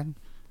him, man.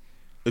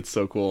 It's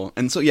so cool.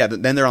 And so yeah,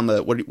 then they're on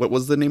the what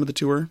was the name of the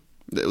tour?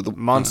 The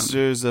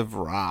Monsters of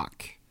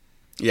Rock.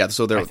 Yeah,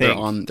 so they're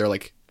think. they're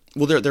like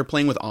they're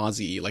playing with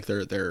Ozzy, like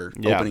they're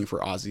Yeah. opening for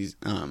Ozzy's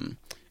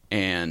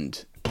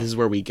and this is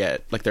where we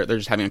get like they're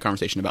just having a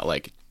conversation about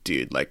like,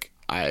 dude, like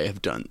I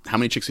have done how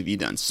many chicks have you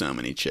done? So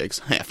many chicks.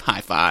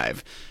 High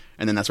five.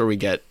 And then that's where we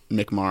get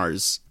Mick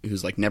Mars,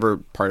 who's like never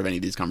part of any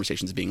of these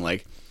conversations, being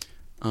like,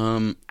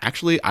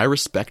 actually I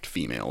respect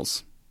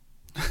females.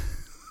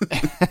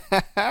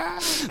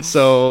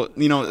 So,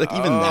 you know, like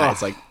even that,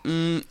 it's like,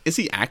 is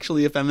he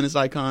actually a feminist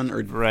icon,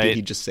 or Right. did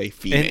he just say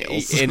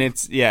females? And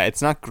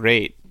it's not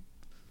great,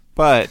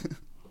 but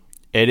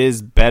it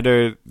is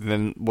better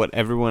than what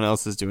everyone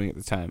else is doing at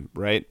the time,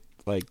 right?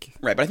 Like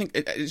Right, but I think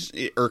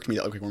it irked me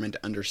that like we're meant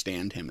to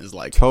understand him as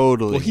like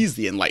Totally. Well, he's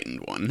the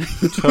enlightened one.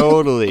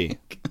 totally.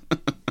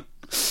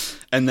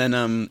 and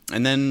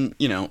then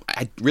you know,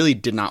 I really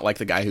did not like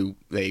the guy who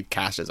they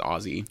cast as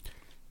Ozzy.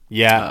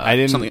 Yeah, I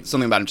didn't.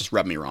 Something about him just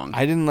rubbed me wrong.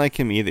 I didn't like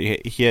him either.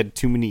 He had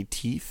too many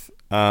teeth.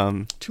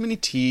 Too many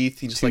teeth.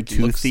 He just Too like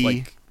looks toothy.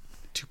 like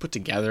too put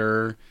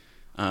together.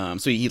 So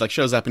he like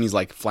shows up and he's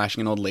like flashing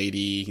an old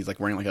lady. He's like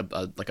wearing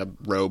like a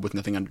robe with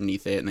nothing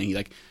underneath it, and then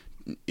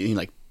he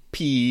like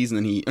pees,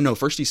 and then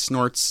first he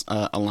snorts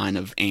a line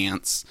of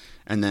ants,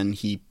 and then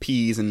he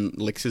pees and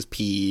licks his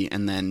pee,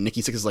 and then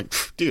Nikki Sixx is like,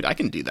 dude, I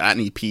can do that, and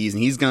he pees,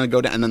 and he's gonna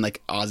go down, and then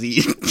like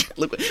Ozzy,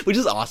 which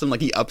is awesome,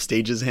 like he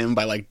upstages him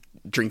by like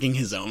drinking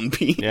his own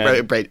pee,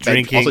 Yeah, right,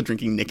 also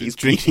drinking Nikki's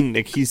pee. Drinking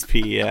Nikki's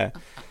pee. Yeah.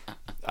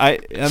 I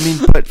mean,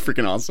 but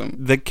Freaking awesome.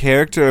 the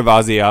character of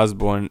Ozzy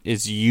Osbourne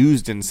is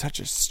used in such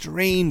a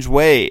strange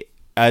way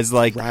as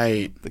like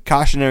Right. the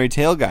cautionary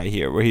tale guy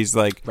here, where he's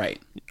like, Right.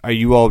 "Are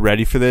you all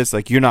ready for this?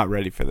 Like, you're not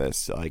ready for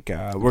this. Like,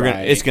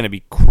 Right. it's gonna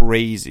be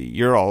crazy.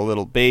 You're all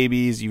little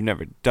babies. You've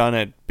never done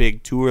a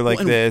big tour like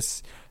Well, and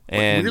this."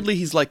 And weirdly,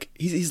 he's like,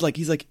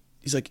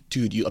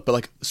 dude, but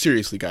like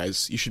seriously,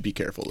 guys, you should be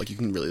careful. Like, you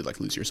can really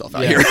like lose yourself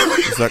out here.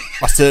 he's like,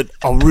 "I said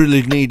I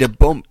really need a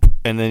bump,"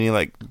 and then he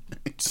like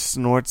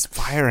snorts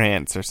fire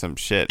ants or some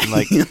shit. And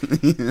like,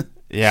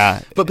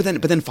 yeah, But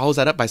then follows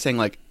that up by saying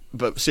like,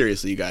 but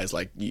seriously, you guys,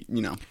 like you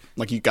know,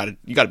 like you gotta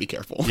be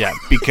careful. yeah,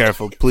 be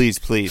careful, please.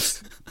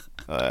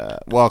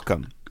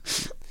 Welcome.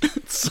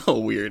 It's so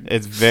weird.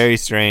 It's very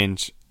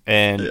strange,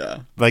 and Yeah.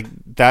 like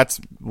that's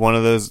one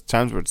of those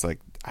times where it's like,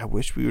 I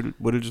wish we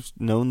would have just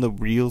known the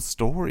real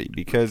story,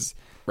 because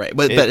Right.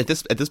 But at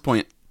this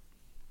point,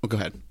 well, go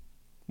ahead.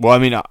 well, I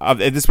mean,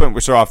 at this point we're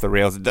so off the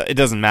rails. It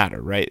doesn't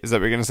matter, right? Is that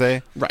what you're gonna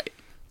say? Right.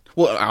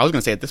 Well, I was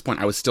going to say at this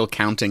point I was still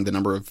counting the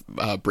number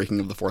of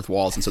breaking of the fourth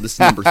walls, and so this is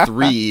number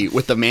 3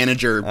 with the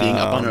manager being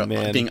up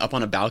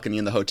on a balcony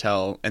in the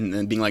hotel, and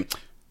then being like,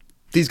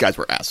 "These guys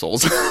were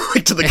assholes,"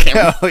 like to the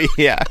camera. Oh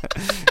yeah,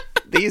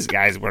 These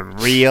guys were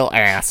real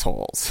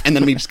assholes. And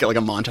then we just get like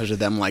a montage of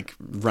them like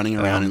running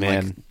around in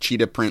man. like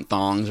cheetah print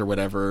thongs or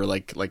whatever,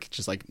 like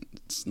just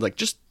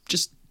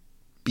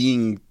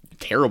being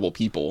terrible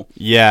people.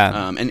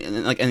 Yeah.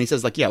 And he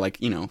says like, yeah, like,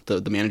 you know,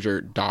 the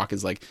manager Doc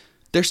is like,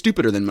 they're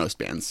stupider than most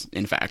bands,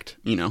 in fact,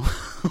 you know.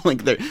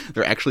 Like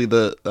they're actually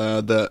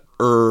the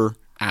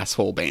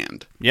asshole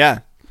band. Yeah.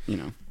 You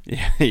know.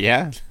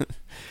 Yeah.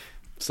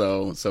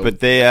 So but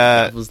they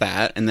that was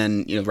that, and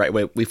then, you know, right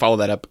away we follow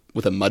that up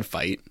with a mud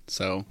fight.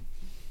 So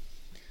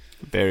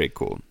very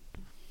cool.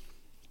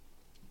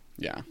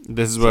 Yeah.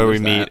 This is where we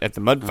there's meet that. at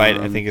the mud fight.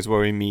 I think is where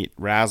we meet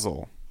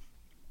Razzle.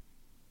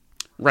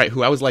 Right,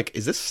 who I was like,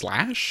 is this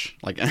Slash?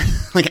 Like,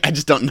 like I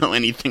just don't know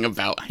anything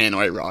about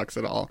Hanoi Rocks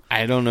at all.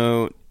 I don't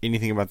know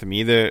anything about them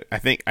either. I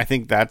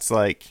think that's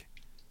like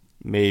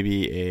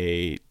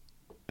maybe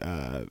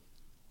a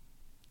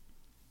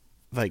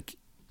like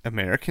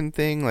American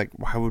thing. Like,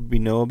 why would we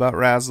know about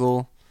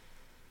Razzle?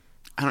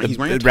 I don't know. He's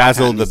wearing a top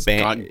Razzle, hat and the he's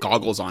band, got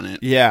goggles on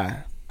it.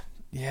 Yeah.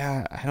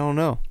 I don't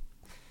know.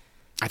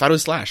 I thought it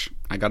was Slash.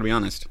 I got to be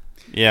honest.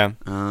 Yeah.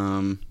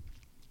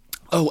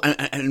 Oh,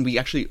 and we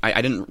actually,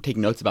 I didn't take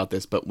notes about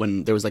this, but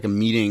when there was like a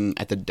meeting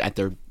at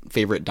their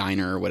favorite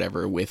diner or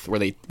whatever with where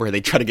they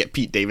try to get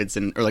Pete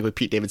Davidson, or like with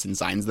Pete Davidson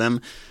signs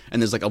them,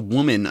 and there's like a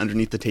woman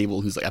underneath the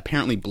table who's like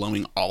apparently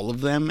blowing all of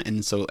them,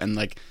 and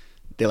like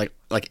they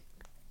like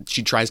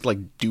she tries to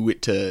like do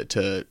it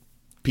to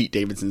Pete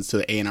Davidson's, to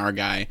the A&R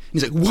guy, and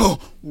he's like,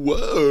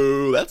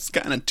 whoa, that's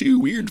kind of too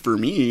weird for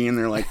me, and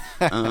they're like,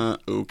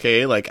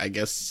 okay, like I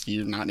guess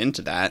you're not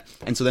into that,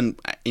 and so then,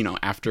 you know,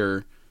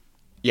 after.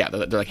 Yeah,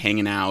 they're like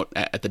hanging out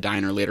at the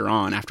diner later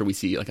on after we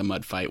see like a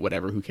mud fight,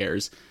 whatever, who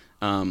cares?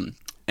 And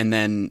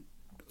then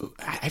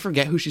I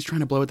forget who she's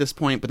trying to blow at this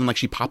point, but then like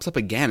she pops up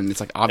again, and it's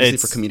like obviously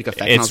for comedic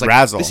effect. And I was like,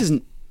 Razzle. This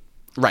isn't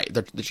right.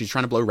 She's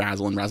trying to blow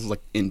Razzle, and Razzle's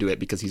like into it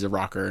because he's a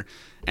rocker.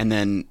 And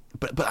then,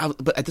 but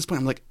at this point,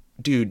 I'm like,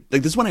 dude,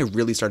 like this is when I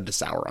really started to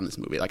sour on this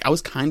movie. Like I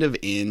was kind of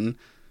in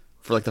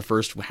for like the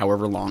first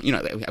however long, you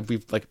know,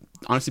 we've like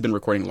honestly been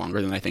recording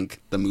longer than I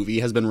think the movie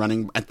has been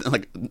running,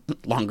 like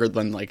longer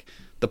than like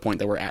the point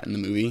that we're at in the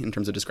movie in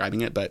terms of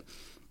describing it. But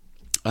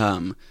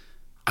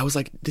I was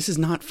like, this is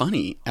not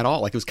funny at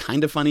all. Like it was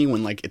kind of funny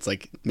when like it's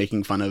like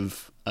making fun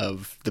of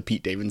the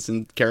Pete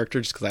Davidson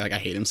character just because I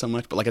hate him so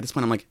much. But like at this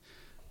point I'm like,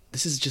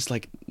 this is just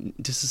like,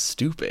 this is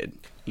stupid.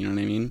 You know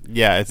what I mean?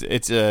 Yeah,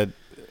 it's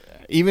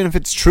even if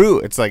it's true,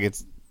 it's like,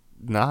 it's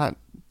not.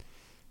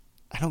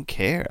 I don't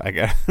care. Like,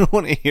 I don't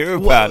want to hear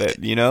about it,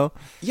 you know?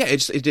 Yeah,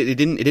 it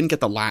didn't get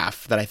the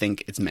laugh that I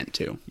think it's meant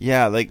to.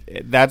 Yeah, like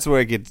that's where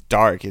it gets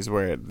dark, is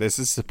where this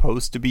is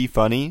supposed to be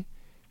funny,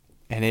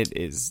 and it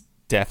is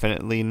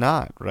definitely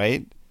not,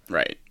 right?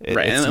 Right.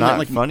 It's not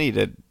like funny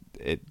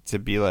to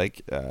be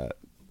like,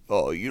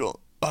 oh,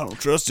 I don't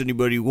trust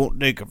anybody who won't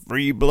take a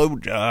free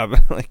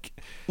blowjob. Like,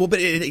 well, but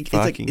it's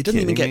like it doesn't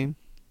even get. Me?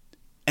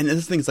 And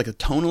this thing is like,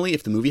 tonally,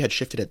 if the movie had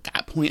shifted at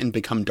that point and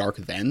become dark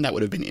then, that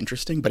would have been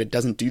interesting. But it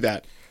doesn't do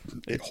that.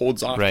 It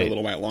holds off for a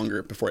little while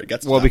longer before it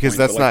gets. To that because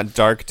point. that's not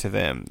dark to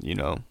them, you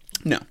know.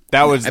 No,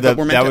 that was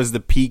was the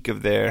peak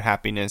of their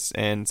happiness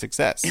and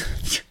success.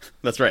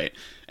 That's right.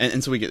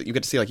 And so you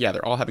get to see like, yeah,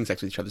 they're all having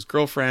sex with each other's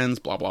girlfriends,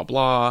 blah blah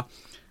blah.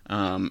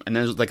 And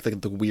there's like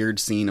the weird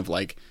scene of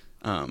like,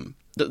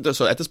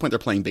 so at this point they're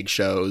playing big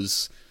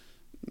shows,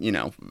 you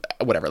know,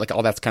 whatever. Like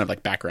all that's kind of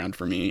like background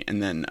for me.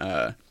 And then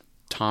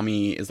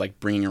Tommy is like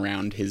bringing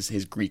around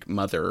his Greek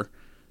mother,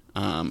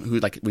 who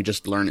like we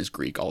just learn is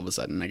Greek all of a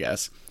sudden, I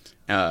guess.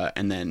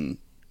 And then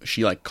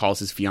she like calls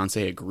his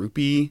fiance a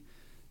groupie,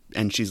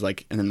 and she's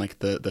like, and then like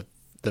the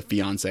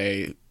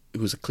fiance,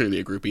 who's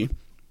clearly a groupie,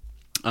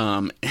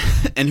 and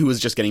who was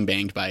just getting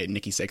banged by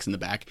Nikki Sixx in the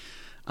back,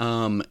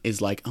 is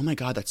like, oh my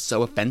god, that's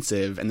so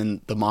offensive. And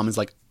then the mom is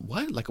like,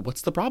 what? Like,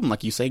 what's the problem?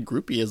 Like, you say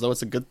groupie as though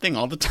it's a good thing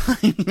all the time.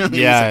 You know what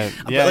I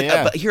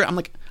mean? But here I'm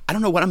like, I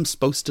don't know what I'm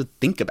supposed to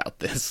think about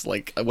this.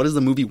 Like, what does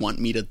the movie want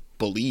me to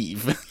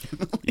believe?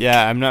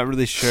 Yeah, I'm not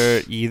really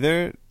sure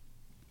either.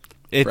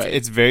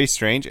 It's very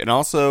strange. And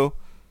also,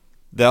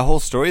 the whole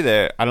story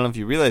there, I don't know if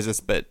you realize this,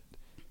 but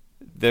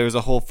there was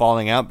a whole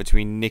falling out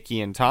between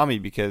Nikki and Tommy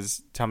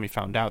because Tommy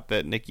found out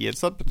that Nikki had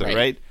slept with her,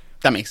 right?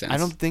 That makes sense. I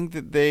don't think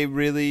that they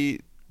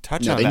really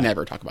touch on that. No, they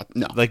never talk about.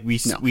 No, like we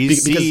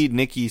see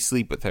Nikki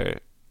sleep with her,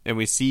 and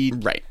we see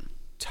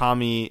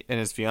Tommy and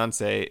his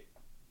fiance,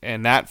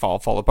 and that fall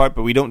apart.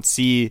 But we don't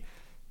see.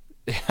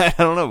 I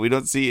don't know. We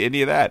don't see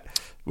any of that,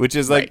 which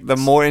is like the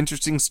more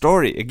interesting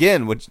story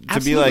again. Which to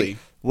be like,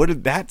 what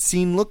did that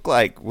scene look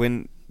like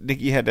when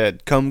Nikki had to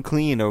come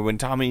clean, or when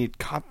Tommy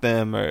caught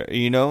them, or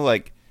you know,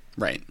 like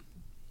right.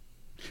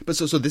 But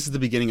so this is the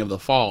beginning of the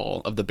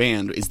fall of the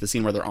band. Is the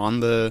scene where they're on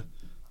the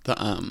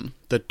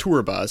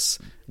tour bus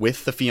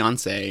with the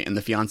fiance, and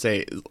the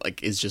fiance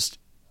like is just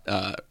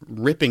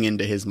ripping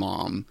into his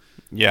mom,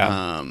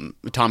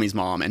 Tommy's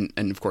mom,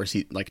 and of course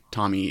he like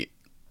Tommy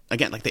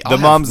again, like they all the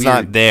mom's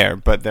not there,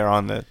 but they're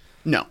on the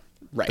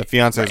the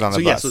fiance's on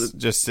the bus,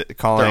 just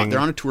calling. They're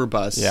on a tour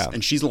bus,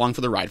 and she's along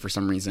for the ride for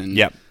some reason.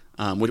 Yep.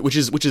 Which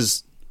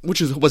is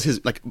was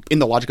his, like, in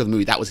the logic of the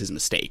movie, that was his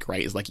mistake,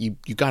 right? Is like, you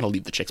got to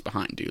leave the chicks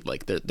behind, dude.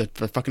 Like, they're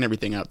fucking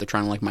everything up. They're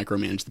trying to, like,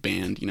 micromanage the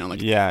band, you know,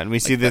 like. Yeah, and we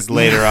see this that.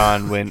 later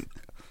on when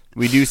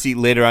we do see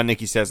later on.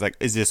 Nikki says, like,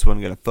 "Is this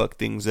one gonna fuck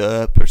things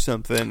up or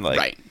something?" Like,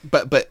 right.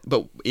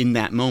 But in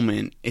that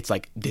moment, it's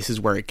like, this is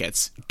where it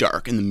gets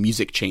dark, and the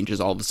music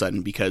changes all of a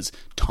sudden because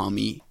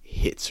Tommy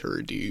hits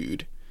her,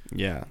 dude.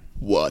 Yeah.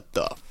 What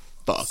the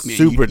fuck, man?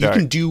 Super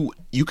dark.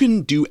 You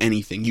can do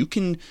anything. You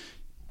can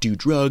do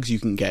drugs. You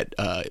can get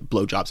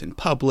blowjobs in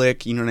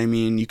public. You know what I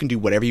mean? You can do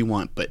whatever you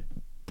want. But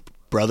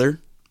brother,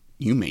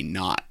 you may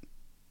not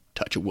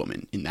touch a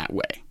woman in that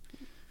way.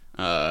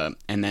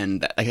 And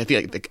then I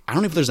feel like I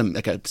don't know if there's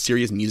a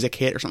serious music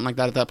hit or something like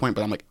that at that point.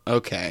 But I'm like,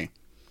 okay,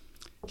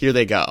 here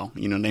they go.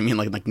 You know what I mean?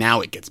 Like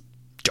now it gets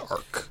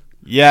dark.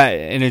 Yeah,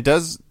 and it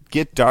does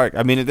get dark.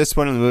 I mean, at this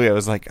point in the movie, I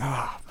was like,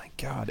 oh my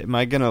god, am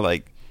I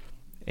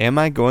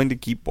going to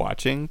keep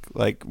watching?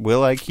 Like,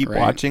 will I keep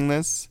watching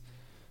this?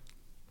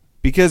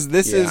 Because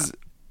this is,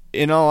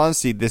 in all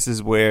honesty, this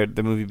is where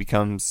the movie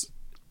becomes,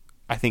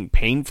 I think,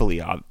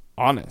 painfully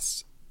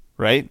honest,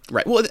 right?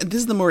 Right. Well, this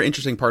is the more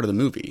interesting part of the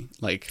movie,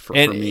 like, for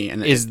me.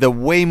 And is the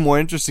way more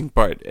interesting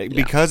part,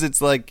 because it's,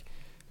 like,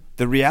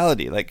 the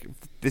reality. Like,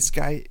 this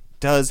guy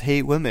does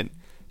hate women,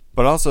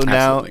 but also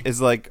now is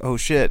like, oh,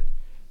 shit,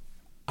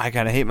 I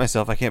gotta hate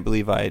myself. I can't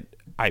believe I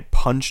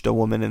punched a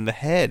woman in the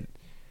head.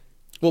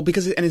 Well,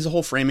 because his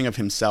whole framing of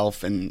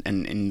himself and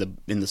in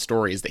the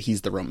story is that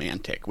he's the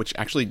romantic, which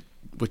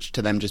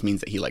to them just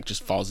means that he like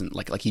just falls in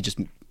like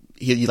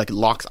he like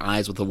locks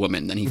eyes with a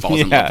woman, then he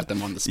falls in love with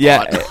them on the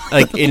spot. Yeah,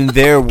 like in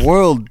their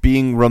world,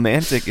 being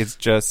romantic is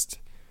just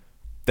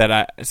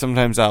that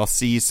sometimes I'll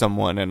see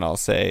someone and I'll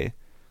say,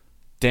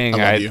 "Dang,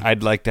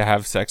 I'd like to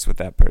have sex with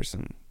that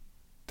person."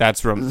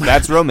 That's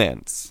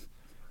romance,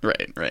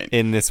 right.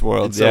 In this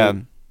world, so, yeah.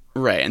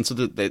 Right, and so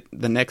the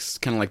next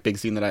kind of like big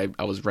scene that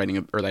I was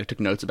writing or that I took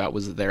notes about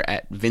was that they're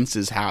at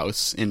Vince's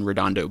house in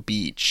Redondo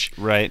Beach,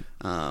 right?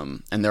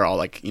 And they're all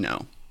like, you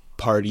know,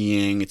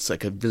 partying. It's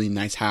like a really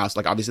nice house.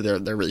 Like obviously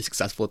they're really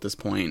successful at this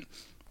point.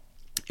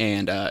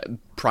 And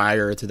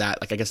prior to that,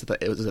 like I guess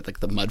it was at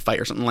like the mud fight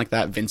or something like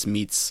that. Vince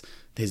meets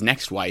his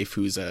next wife,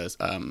 who's a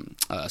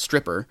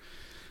stripper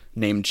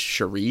named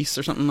Charisse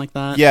or something like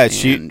that. Yeah,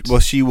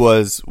 she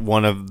was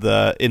one of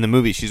in the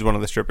movie. She's one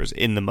of the strippers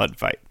in the mud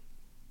fight.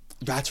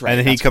 That's right. And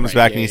then he comes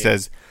back and he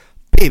says,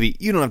 "Baby,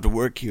 you don't have to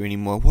work here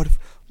anymore. What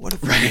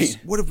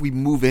if we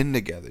move in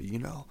together? You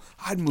know,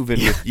 I'd move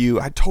in with you.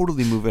 I'd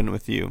totally move in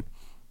with you."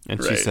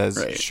 And she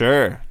says,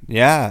 "Sure,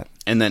 yeah."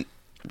 And then,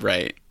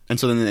 right. And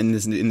so then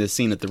in this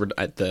scene at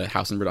the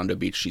house in Redondo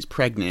Beach, she's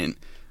pregnant,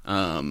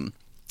 and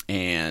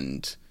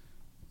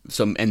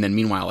then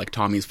meanwhile, like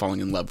Tommy's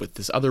falling in love with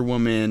this other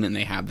woman, and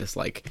they have this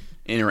like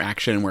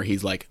interaction where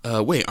he's like,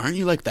 "Wait, aren't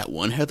you like that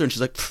one Heather?" And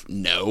she's like,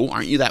 "No,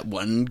 aren't you that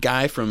one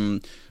guy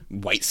from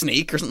White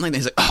Snake or something like that?"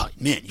 He's like, "Oh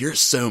man, you're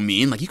so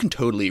mean. Like you can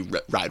totally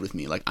ride with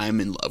me. Like I'm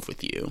in love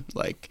with you."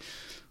 Like,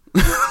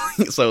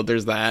 so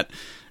there's that,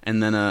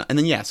 and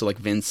then yeah, so like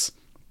Vince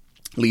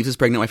leaves his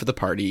pregnant wife at the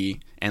party,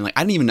 and like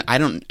I knew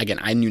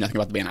nothing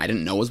about the band. I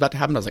didn't know what was about to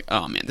happen. I was like,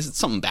 oh man, this is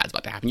something bad's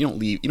about to happen.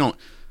 You don't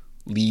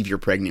leave your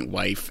pregnant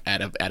wife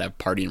at a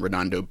party in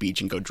Redondo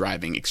Beach and go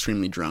driving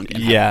extremely drunk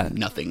and have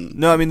nothing.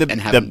 No, I mean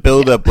the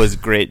build up was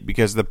great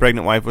because the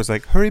pregnant wife was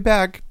like, "Hurry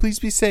back, please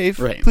be safe,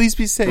 please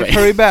be safe,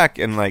 hurry back,"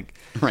 and like,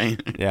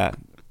 yeah.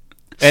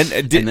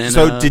 And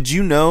did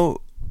you know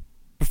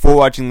before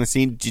watching the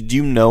scene? Did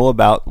you know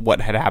about what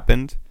had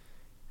happened?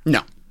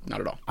 No, not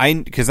at all.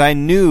 Because I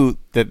knew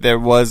that there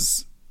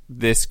was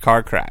this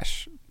car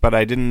crash, but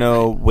I didn't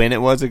know when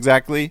it was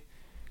exactly.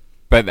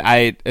 But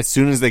as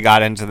soon as they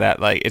got into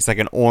that, like it's like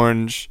an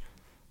orange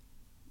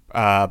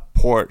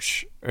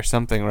Porsche or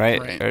something,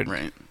 right?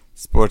 Right.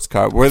 Sports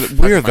car. We're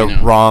the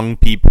wrong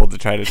people to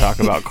try to talk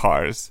about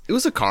cars. It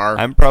was a car.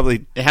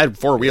 It had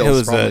four wheels. It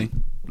was a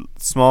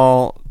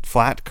small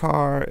flat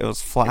car. It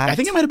was flat. I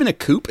think it might have been a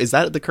coupe. Is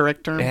that the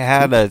correct term? It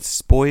had a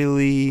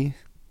spoilie.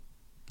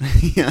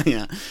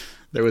 yeah.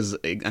 There was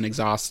an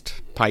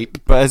exhaust pipe.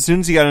 But as soon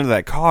as he got into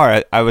that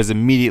car, I was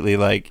immediately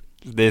like,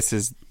 "This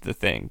is the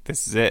thing.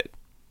 This is it."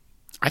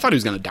 I thought he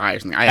was going to die or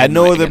something. At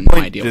no other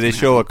point did they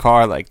show a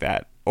car like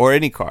that, or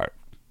any car,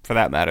 for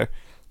that matter.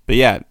 But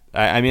yeah,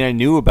 I mean, I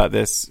knew about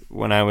this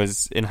when I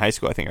was in high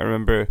school. I think I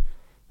remember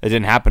it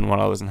didn't happen when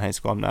I was in high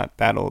school. I'm not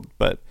that old,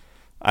 but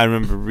I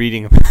remember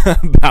reading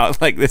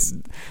about like this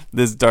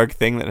dark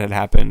thing that had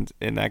happened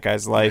in that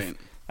guy's life. Right.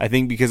 I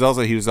think because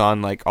also he was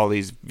on like all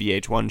these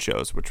VH1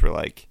 shows, which were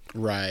like,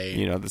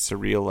 you know, the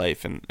surreal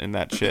life and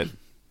that shit.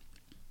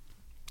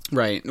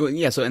 Right. Well,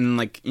 yeah. So and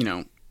like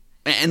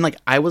And like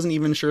I wasn't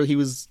even sure he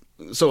was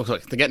so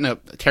they get in a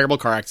terrible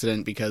car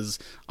accident because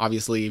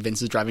obviously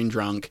Vince is driving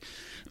drunk,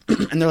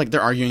 and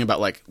they're arguing about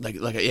like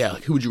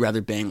who would you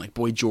rather bang, like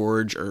Boy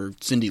George or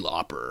Cyndi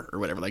Lauper or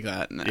whatever like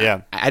that. And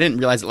I didn't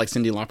realize that like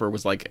Cyndi Lauper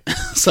was like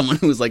someone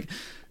who was like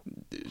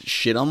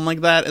shit on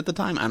like that at the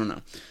time. I don't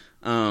know,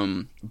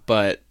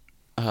 but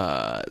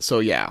So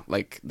yeah,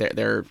 like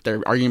they're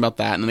arguing about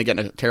that, and then they get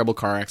in a terrible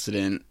car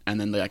accident, and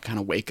then they like kind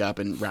of wake up,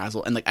 and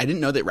Razzle, and like I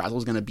didn't know that Razzle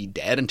was gonna be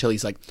dead until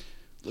he's like,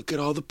 look at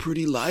all the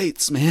pretty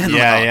lights, man.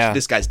 Yeah, like, yeah.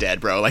 This guy's dead,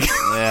 bro. Like,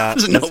 Yeah,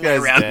 there's no this way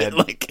guy's around dead. it.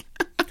 Like,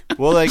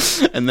 Well, like,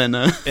 and then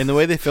in the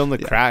way they filmed the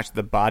crash,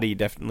 the body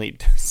definitely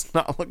does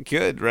not look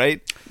good,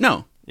 right?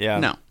 no, Yeah.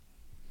 no,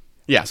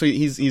 yeah. So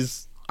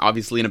he's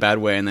obviously in a bad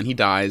way, and then he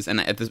dies. And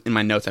in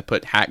my notes, I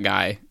put hat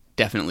guy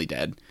definitely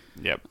dead.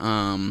 Yep.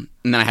 And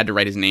then I had to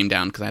write his name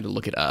down because I had to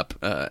look it up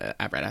right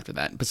after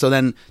that. But so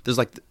then there's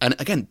like, and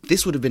again,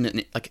 this would have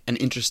been an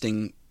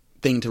interesting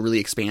thing to really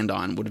expand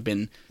on. Would have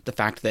been the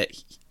fact that,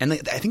 I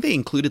think they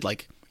included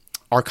like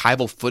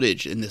archival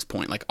footage in this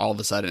point, like all of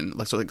a sudden,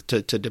 like so like,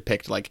 to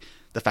depict like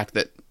the fact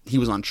that he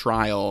was on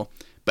trial,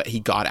 but he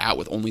got out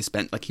with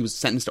he was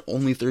sentenced to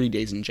only 30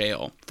 days in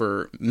jail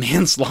for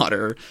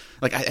manslaughter.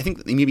 Like I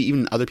think maybe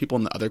even other people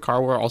in the other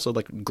car were also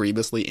like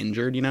grievously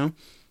injured, you know.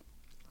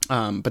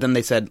 But then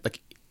they said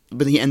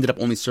but he ended up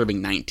only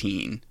serving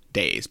 19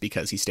 days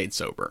because he stayed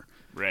sober.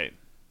 Right.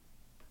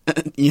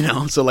 You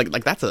know, so like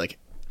that's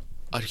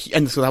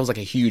and so that was like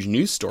a huge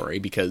news story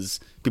because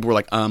people were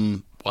like,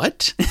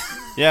 what?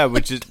 Yeah,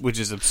 which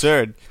is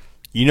absurd.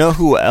 You know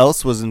who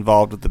else was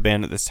involved with the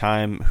band at this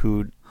time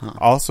who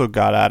also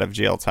got out of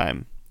jail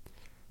time?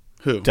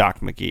 Who? Doc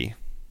McGee.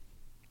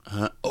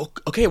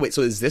 Okay, wait,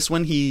 so is this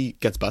when he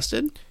gets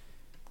busted?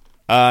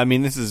 I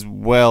mean, this is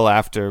well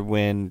after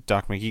when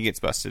Doc McGee gets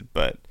busted,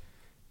 but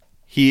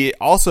he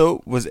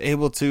also was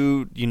able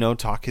to,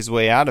 talk his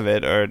way out of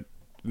it or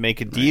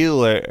make a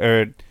deal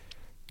or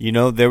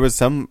there was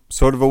some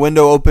sort of a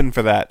window open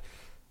for that.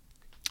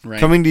 Right.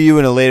 Coming to you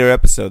in a later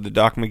episode, the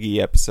Doc McGee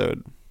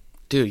episode.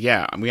 Dude,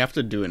 yeah, we have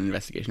to do an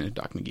investigation of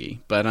Doc McGee.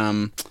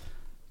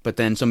 But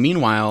then, so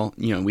meanwhile,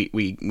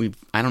 we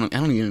I don't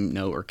even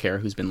know or care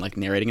who's been like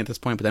narrating at this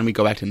point. But then we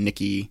go back to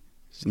Nicky's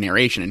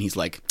narration, and he's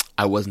like,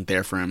 "I wasn't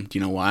there for him. Do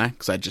you know why?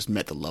 Because I just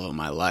met the love of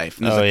my life."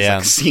 And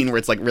there's this scene where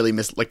it's like really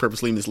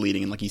purposely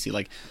misleading, and like you see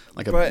like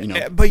a but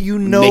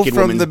naked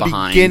from woman's the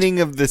behind. beginning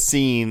of the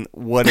scene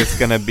what it's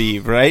gonna be,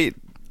 right?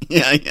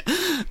 Yeah.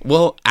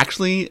 Well,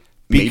 actually,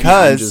 maybe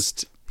because I'm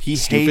just he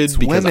stupid hates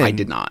because women. I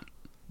did not.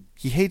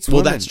 He hates Well,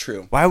 women. that's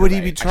true. Why would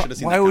You're he right. be? I should've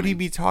seen Why that would he coming.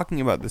 be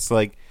talking about this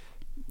like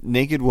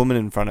naked woman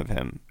in front of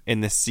him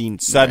in this scene?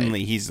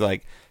 Suddenly, he's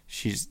like,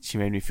 she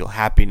made me feel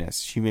happiness.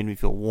 She made me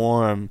feel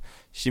warm.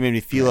 She made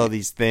me feel all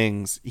these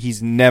things.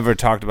 He's never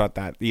talked about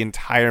that the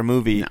entire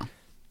movie. No.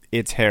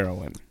 It's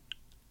heroin.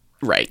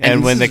 Right.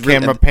 And when the this is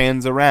camera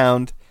pans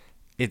around,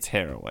 it's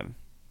heroin.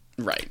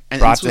 Right. And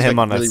Brought this to was, him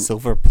like, on a really-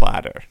 silver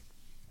platter.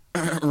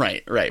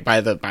 Right.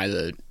 By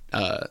the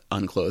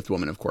unclothed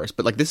woman, of course.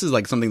 But like this is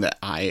like something that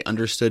I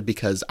understood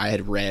because I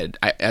had read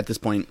at this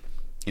point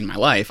in my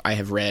life. I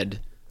have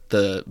read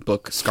the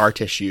book Scar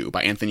Tissue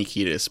by Anthony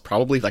Kiedis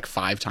probably like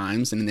 5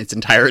 times in its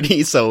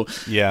entirety. So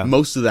Yeah.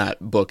 most of that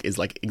book is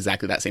like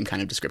exactly that same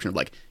kind of description of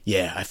like,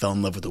 yeah, I fell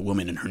in love with a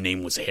woman and her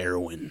name was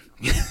heroin.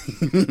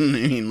 I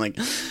mean, like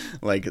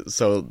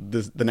so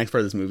the next part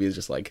of this movie is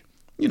just like,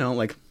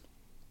 like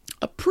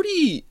a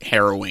pretty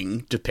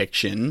harrowing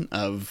depiction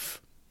of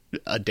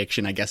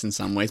addiction, I guess, in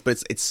some ways,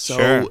 but it's so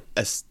Sure.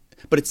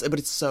 but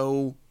it's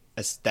so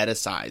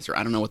aestheticized, or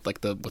I don't know what like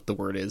what the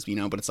word is,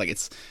 but it's like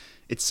it's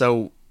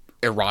so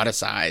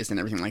eroticized and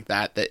everything like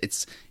that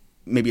it's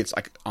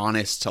like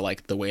honest to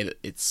like the way that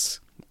it's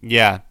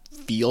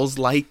feels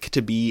like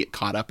to be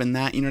caught up in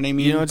that, you know what I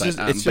mean?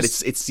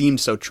 It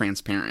seems so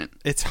transparent.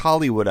 It's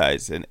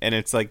Hollywoodized, and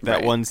it's like that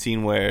Right. one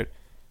scene where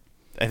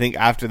I think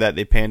after that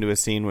they pan to a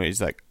scene where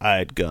he's like,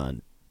 I'd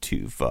gone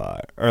too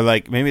far, or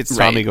like maybe it's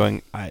Tommy Right.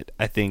 going,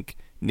 I think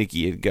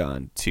Nicky had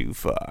gone too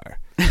far.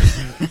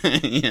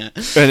 Yeah.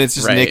 And it's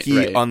just Right, Nicky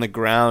right. on the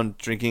ground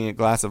drinking a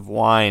glass of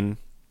wine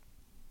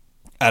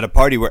at a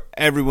party where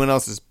everyone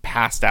else is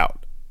passed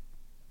out.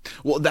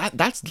 Well,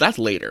 that's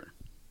later.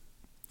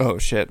 Oh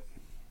shit.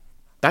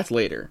 That's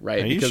later,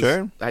 right? Are you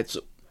sure?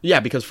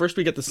 Yeah, because first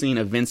we get the scene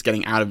of Vince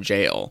getting out of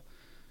jail,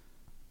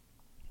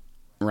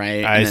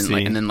 right? I and then,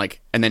 see. And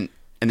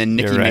then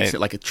Nicky You're makes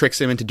right. it tricks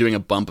him into doing a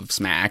bump of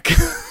smack,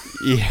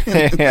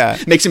 Yeah.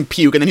 makes him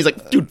puke, and then he's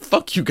like, "Dude,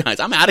 fuck you guys,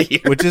 I'm out of here."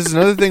 Which is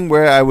another thing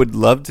where I would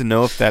love to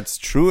know if that's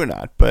true or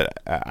not, but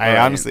I Right.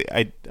 honestly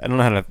I don't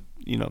know how to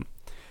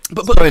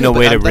but probably no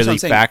way to that's what really I'm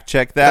saying. fact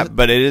check that,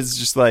 but it is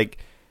just like,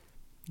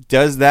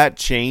 does that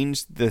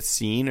change the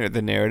scene or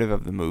the narrative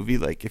of the movie?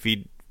 Like if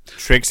he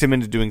tricks him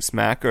into doing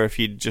smack, or if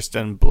he'd just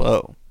done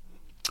blow?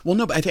 Well,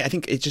 no, but I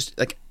think it's just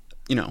like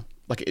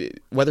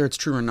whether it's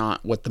true or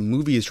not, what the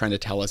movie is trying to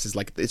tell us is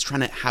like it's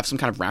trying to have some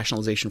kind of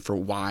rationalization for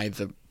why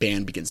the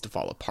band begins to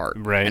fall apart,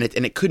 Right.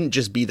 And it couldn't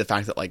just be the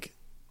fact that like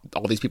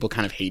all these people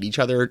kind of hate each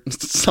other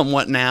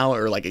somewhat now,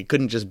 or like it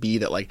couldn't just be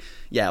that like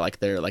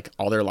they're like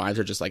all their lives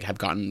are just like have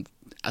gotten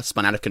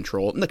spun out of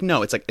control. Like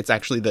no, it's like it's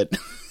actually that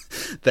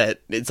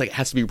that it's like it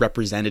has to be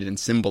represented and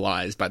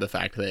symbolized by the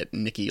fact that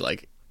Nicky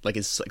like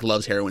is like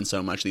loves heroin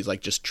so much that he's like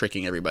just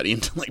tricking everybody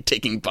into like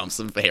taking bumps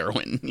of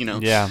heroin,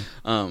 Yeah.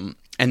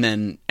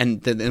 then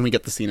we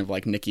get the scene of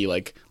like Nicky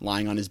like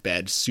lying on his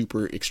bed,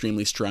 super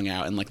extremely strung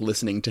out, and like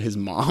listening to his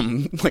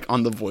mom like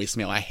on the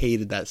voicemail. I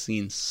hated that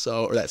sequence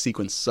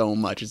so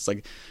much. It's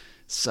like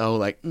so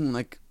like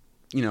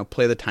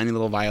play the tiny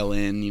little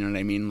violin. You know what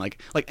I mean?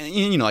 Like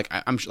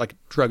I'm like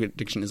drug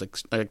addiction is like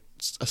a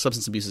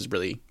substance abuse is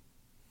really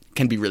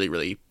can be really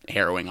really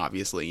harrowing.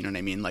 Obviously, you know what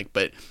I mean? Like,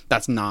 but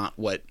that's not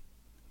what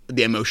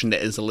the emotion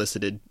that is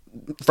elicited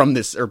from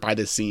this or by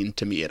this scene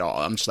to me at all.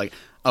 I'm just like,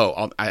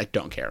 I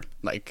don't care.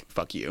 Like,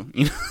 fuck you.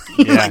 You know?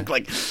 Yeah.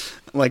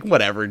 like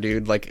whatever,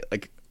 dude.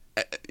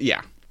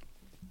 Yeah.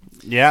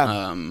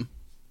 Yeah.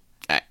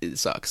 It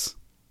sucks.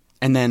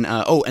 And then,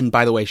 and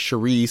by the way,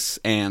 Charisse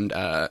and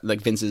like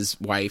Vince's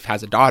wife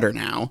has a daughter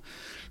now.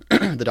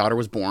 The daughter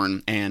was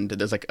born, and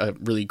there's like a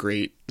really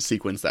great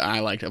sequence that I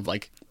liked of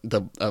like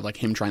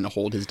him trying to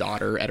hold his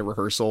daughter at a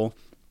rehearsal.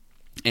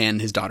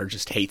 And his daughter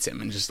just hates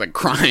him and just like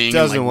crying.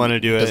 Doesn't and, like, want to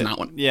do it. Does not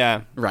want.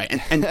 Yeah.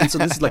 Right. And so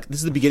this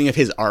is the beginning of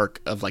his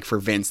arc of like for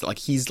Vince that like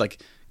he's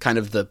like kind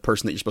of the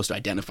person that you're supposed to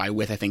identify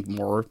with. I think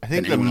more. I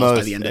think than the anyone most else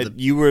by the end of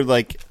the. You were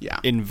like Yeah.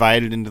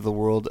 invited into the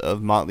world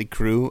of Motley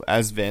Crue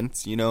as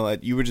Vince. You know,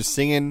 you were just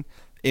singing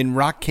in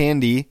Rock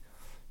Candy.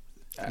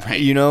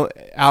 Right. You know,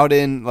 out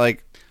in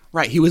like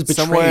Right. He was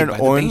betrayed somewhere in by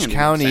the Orange band,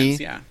 County.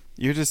 Yeah.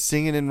 You're just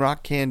singing in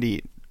Rock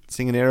Candy,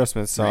 singing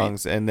Aerosmith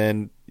songs, and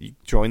then you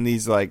join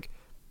these like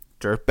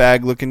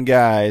dirtbag looking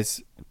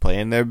guys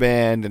playing their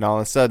band, and all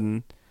of a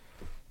sudden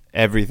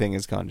everything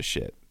has gone to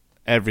shit.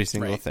 Every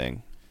single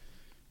thing.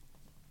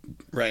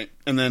 Right.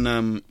 And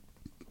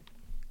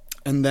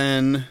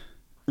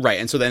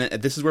so then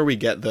this is where we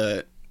get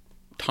the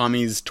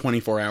Tommy's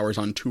 24 hours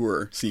on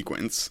tour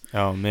sequence.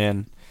 Oh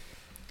man.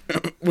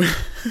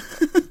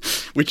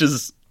 Which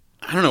is,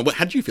 I don't know,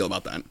 how did you feel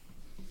about that?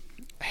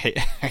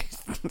 I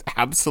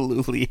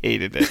absolutely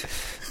hated it.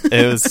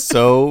 It was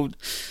so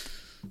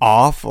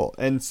awful,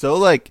 and so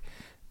like,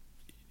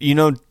 you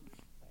know,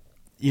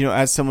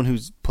 as someone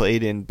who's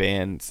played in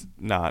bands,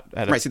 not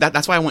at right. See,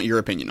 that's why I want your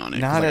opinion on it.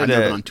 Not like, at I've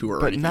never been on tour, or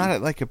but anything. not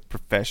at like a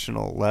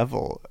professional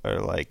level, or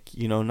like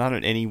not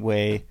in any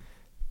way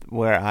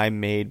where I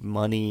made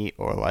money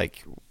or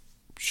like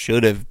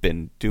should have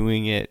been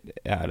doing it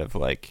out of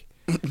like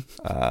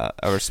a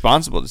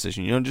responsible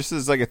decision. Just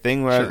as like a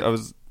thing where Sure. I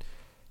was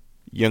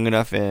young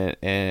enough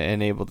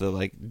and able to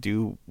like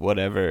do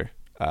whatever,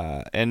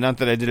 and not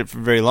that I did it for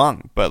very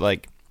long, but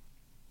like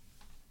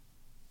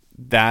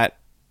that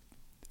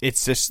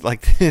it's just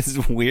like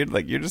this weird,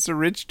 like you're just a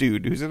rich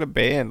dude who's in a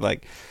band.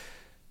 Like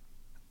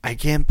I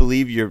can't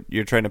believe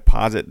you're trying to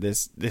posit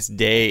this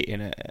day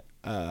in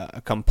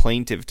a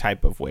complaintive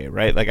type of way,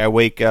 right? Like I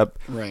wake up,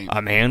 right.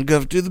 I'm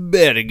handcuffed to the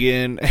bed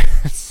again.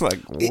 It's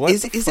like, what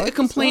is it a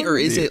complaint, or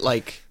is it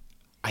like,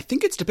 I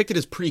think it's depicted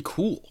as pretty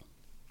cool.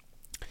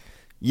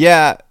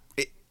 Yeah,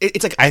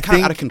 it's like I kind of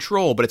think out of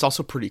control, but it's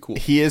also pretty cool.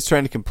 he is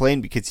trying to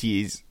complain because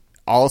he's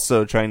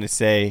also trying to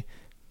say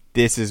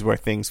this is where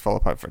things fall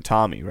apart for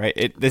Tommy,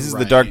 right? This is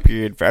the dark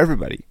period for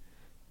everybody.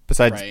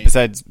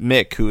 Besides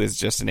Mick, who is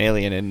just an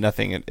alien and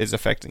nothing is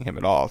affecting him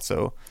at all.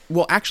 So,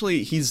 well,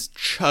 actually, he's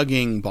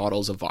chugging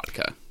bottles of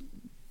vodka,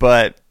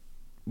 but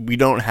we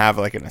don't have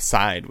like an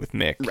aside with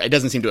Mick. Right, it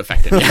doesn't seem to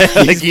affect him.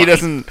 Yeah, like he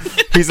doesn't.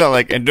 He's not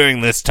like. And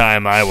during this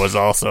time, I was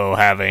also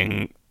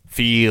having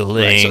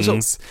feelings.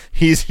 Right, so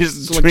he's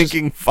just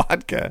drinking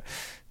vodka.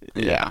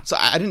 Yeah. So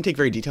I didn't take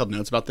very detailed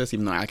notes about this,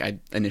 even though I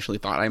initially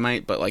thought I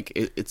might. But like,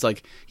 it's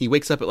like he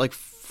wakes up at like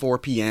 4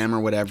 p.m.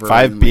 or whatever.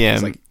 5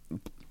 p.m. Like,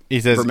 he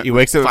says he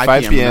wakes up at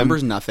 5 p.m.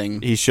 Remembers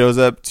nothing. He shows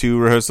up to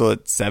rehearsal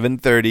at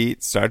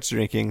 7:30. Starts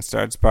drinking.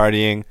 Starts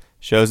partying.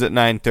 Shows at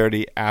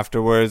 9:30.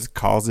 Afterwards,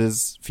 calls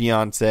his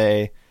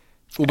fiance.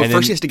 Well, but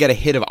first he has to get a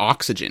hit of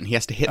oxygen. He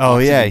has to hit. Oh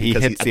oxygen yeah, he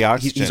hits the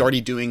oxygen. He's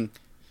already doing.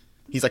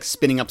 He's like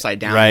spinning upside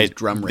down. Right. His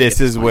drum rig.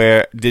 This is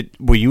where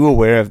were you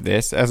aware of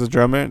this as a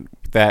drummer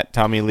that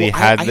Tommy Lee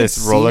had this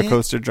roller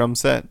coaster drum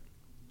set?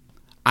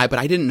 But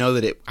I didn't know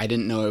that I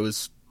didn't know it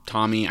was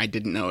Tommy. I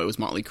didn't know it was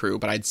Motley Crue.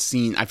 But I've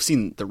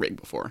seen the rig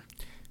before.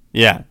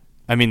 Yeah,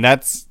 I mean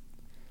that's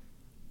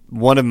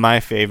one of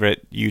my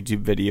favorite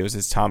YouTube videos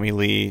is Tommy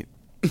Lee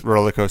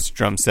roller coaster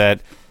drum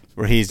set,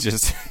 where he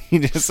just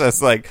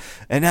says like,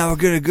 and now we're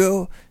gonna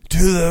go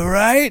to the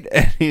right,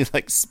 and he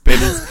like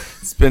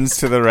spins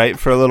to the right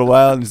for a little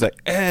while, and he's like,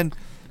 and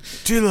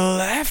to the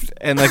left,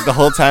 and like the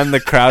whole time the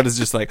crowd is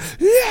just like,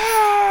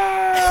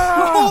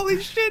 yeah, Holy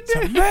shit, dude.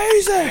 it's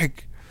amazing.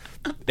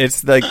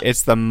 It's like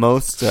it's the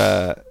most.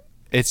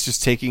 It's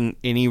just taking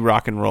any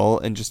rock and roll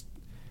and just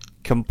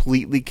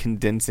completely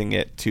condensing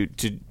it to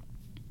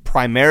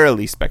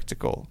primarily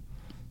spectacle.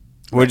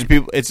 Which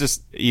people, it's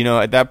just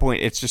at that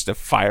point it's just a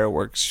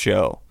fireworks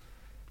show.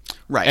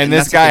 Right. And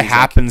this guy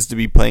happens to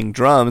be playing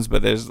drums,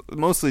 but there's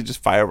mostly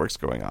just fireworks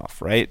going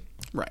off, right?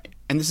 Right.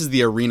 And this is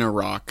the arena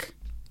rock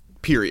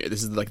period.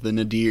 This is like the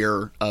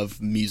nadir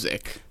of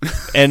music.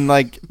 And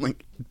like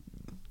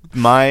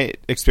my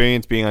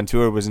experience being on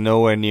tour was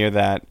nowhere near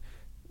that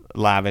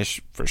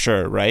lavish for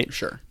sure, right?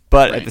 Sure.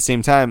 But at the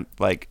same time,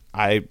 like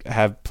I've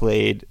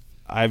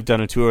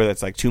done a tour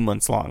that's like 2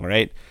 months long,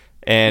 right?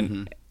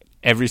 And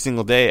every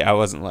single day I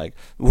wasn't like,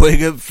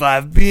 wake up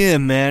 5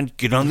 p.m., man,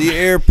 get on the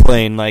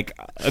airplane. Like,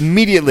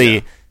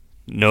 immediately,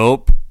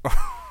 nope.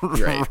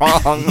 Right.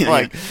 Wrong. Yeah,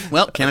 like,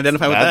 well, can't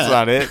identify with that's that.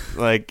 not it.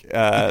 Like,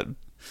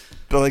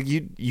 but like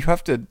you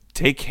have to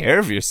take care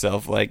of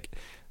yourself. Like,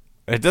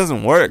 it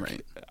doesn't work.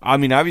 Right. I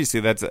mean,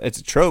 obviously it's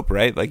a trope,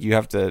 right? Like, you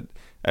have to.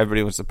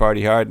 Everybody wants to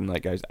party hard, and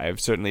like I've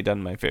certainly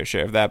done my fair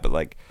share of that. But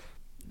like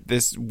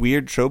this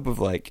weird trope of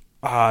like,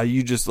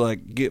 you just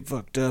like get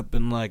fucked up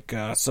and like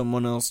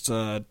someone else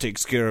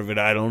takes care of it.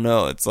 I don't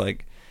know. It's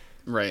like,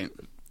 Right.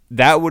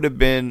 that would have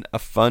been a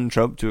fun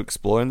trope to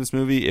explore in this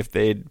movie if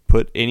they'd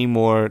put any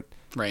more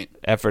Right.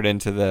 effort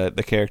into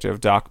the character of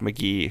Doc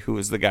McGee, who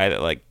was the guy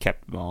that like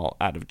kept them all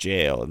out of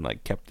jail and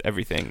like kept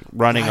everything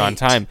running on Right.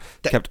 time,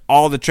 kept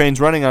all the trains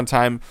running on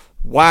time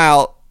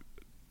while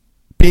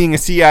being a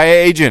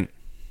CIA agent.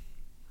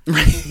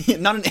 Right.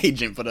 Not an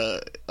agent, but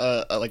a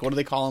like, what do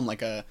they call him?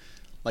 Like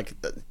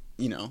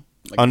you know,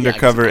 like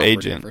Undercover operative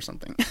agent or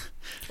something.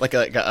 like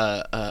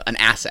an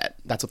asset.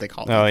 That's what they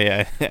call it. Oh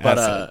yeah,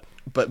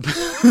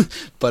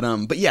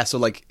 But yeah.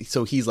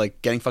 So he's like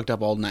getting fucked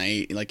up all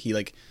night. Like he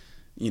like,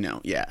 you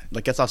know, yeah,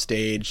 like gets off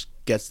stage,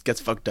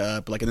 gets fucked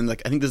up. Like, and then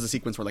like I think there's a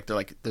sequence where like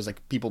there's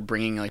like people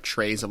bringing like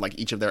trays of like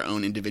each of their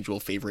own individual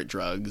favorite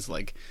drugs.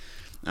 Like,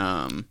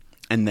 and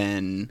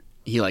then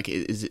he like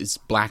is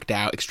blacked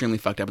out, extremely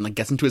fucked up, and like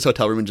gets into his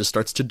hotel room and just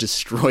starts to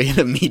destroy it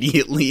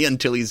immediately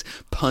until he's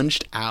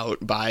punched out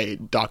by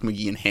Doc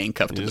McGee and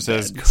handcuffed to the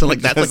says, bed. So like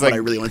that's like what like, I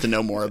really wanted to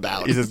know more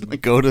about. he says,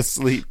 like, go to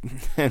sleep,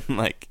 and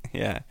like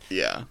yeah,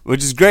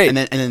 which is great. And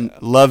then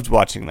loved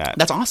watching that.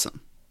 that's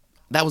awesome.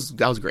 That was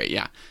great.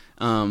 Yeah.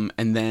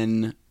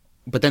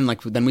 But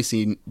then we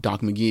see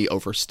Doc McGee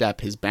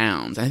overstep his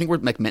bounds. And I think we're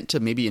like meant to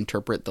maybe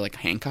interpret the like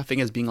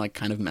handcuffing as being like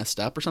kind of messed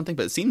up or something,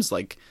 but it seems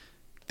like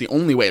the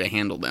only way to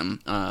handle them.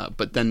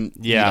 But then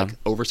he like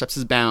oversteps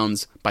his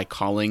bounds by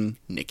calling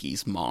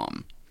Nikki's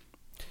mom.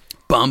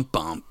 Bum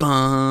bum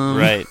bum.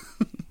 Right.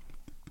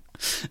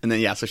 And then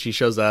yeah, so she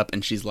shows up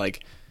and she's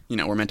like, you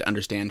know, we're meant to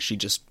understand she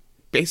just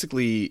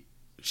basically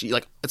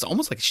it's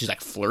almost like she's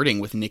like flirting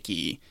with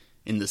Nikki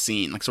in the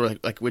scene. Like sort of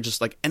like we're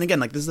just like, and again,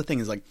 like this is the thing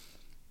is like,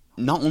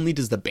 not only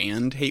does the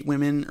band hate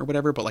women or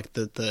whatever, but like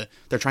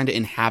they're trying to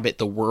inhabit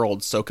the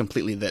world so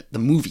completely that the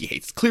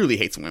movie clearly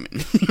hates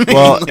women.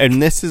 Well,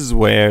 and this is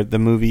where the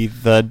movie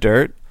The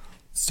Dirt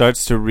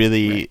starts to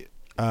really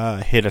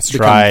hit a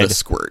stride the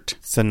squirt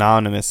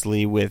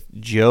synonymously with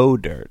Joe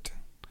Dirt,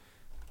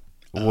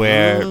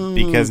 where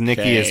because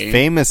Nikki is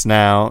famous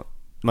now,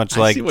 much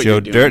like Joe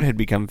Dirt had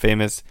become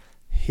famous,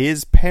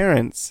 his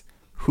parents,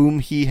 whom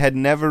he had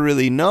never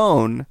really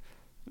known,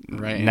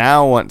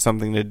 now want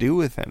something to do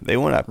with him. They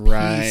want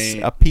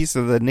a piece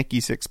of the Nikki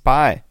Sixx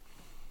pie.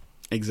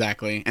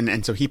 Exactly.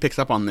 And so he picks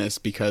up on this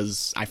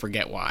because I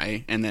forget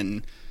why. And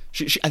then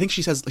I think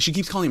she says, she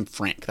keeps calling him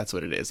Frank. That's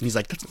what it is. And he's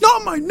like, that's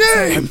not my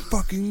name. My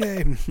fucking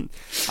name.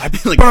 I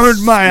like,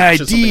 burned my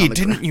ID.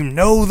 Didn't you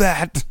know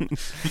that?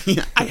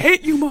 Yeah, I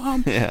hate you,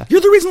 Mom. Yeah.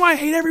 You're the reason why I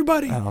hate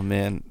everybody. Oh,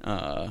 man.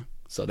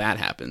 So that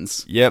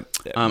happens. Yep.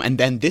 And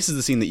then this is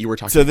the scene that you were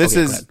talking about.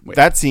 So this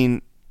that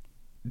scene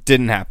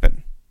didn't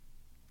happen.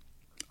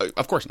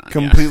 Of course not.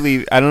 Completely.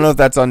 Yeah. I don't know if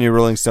that's on your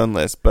Rolling Stone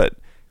list, but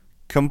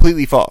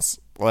completely false.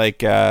 Like,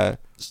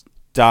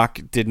 Doc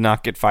did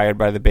not get fired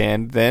by the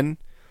band then.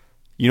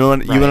 You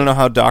want to know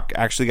how Doc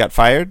actually got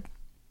fired?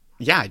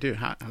 Yeah, I do.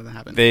 How did that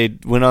happen? They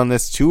went on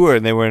this tour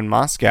and they were in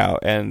Moscow,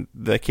 and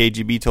the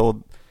KGB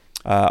told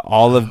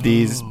all of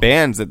these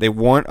bands that they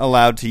weren't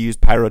allowed to use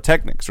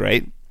pyrotechnics,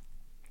 right?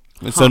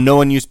 And so no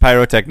one used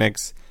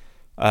pyrotechnics,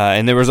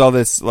 and there was all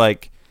this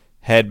like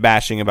head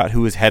bashing about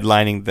who was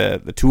headlining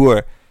the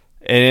tour.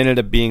 It ended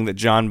up being that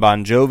John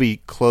Bon Jovi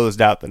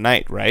closed out the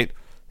night, right?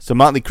 So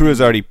Motley Crue has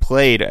already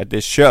played at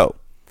this show.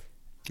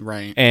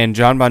 Right. And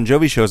John Bon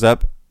Jovi shows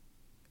up,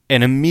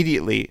 and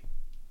immediately,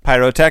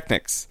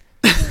 pyrotechnics.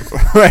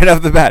 Right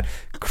off the bat.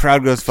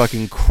 Crowd goes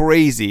fucking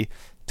crazy.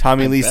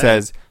 Tommy Lee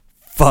says,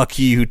 "Fuck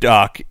you,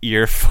 Doc.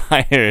 You're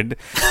fired."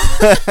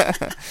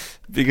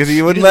 Because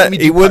he wouldn't let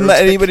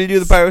anybody do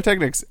the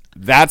pyrotechnics.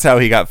 That's how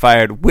he got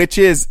fired, which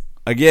is,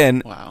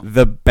 again,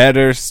 the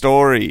better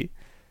story.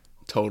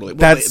 Totally. Well,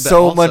 that's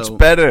so much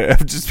better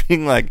of just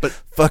being like,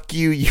 fuck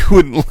you, you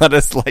wouldn't let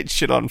us light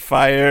shit on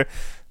fire.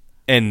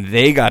 And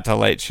they got to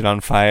light shit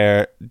on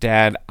fire.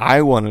 Dad,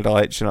 I wanted to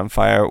light shit on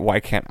fire. Why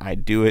can't I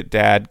do it,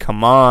 Dad?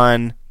 Come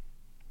on.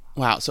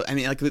 Wow. So, I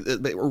mean, like,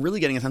 we're really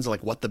getting a sense of,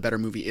 like, what the better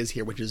movie is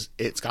here, which is,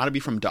 it's got to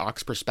be from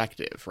Doc's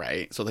perspective,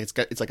 right? So, like,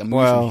 it's like a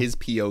movie from his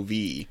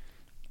POV.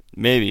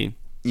 Maybe.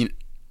 You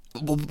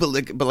know,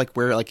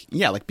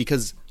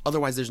 because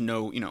otherwise there's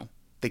no, you know,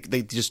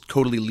 they just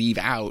totally leave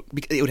out.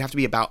 It would have to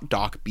be about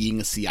Doc being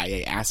a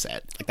CIA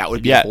asset. Like, that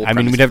would be the whole I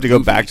mean, we'd have to go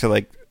back to,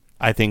 like,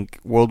 I think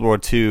World War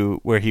II,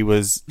 where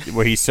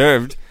he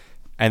served,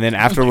 and then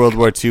after World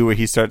War II, where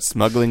he starts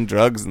smuggling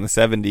drugs in the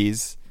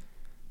 70s.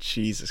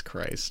 Jesus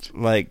Christ!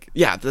 Like,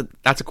 yeah,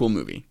 that's a cool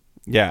movie.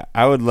 Yeah,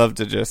 I would love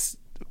to just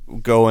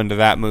go into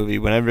that movie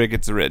whenever it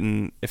gets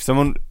written. If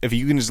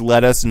you can just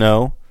let us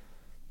know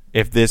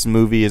if this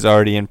movie is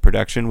already in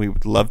production, we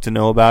would love to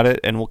know about it,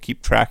 and we'll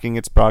keep tracking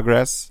its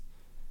progress.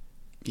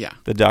 Yeah.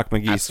 The Doc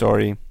McGee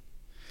story.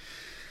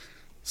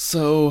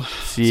 So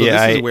this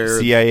is where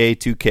CIA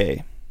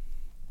 2K.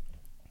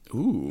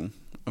 Ooh.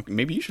 Okay,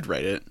 maybe you should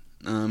write it.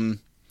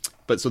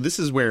 But so this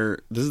is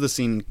the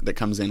scene that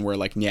comes in where,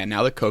 like, yeah,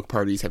 now the coke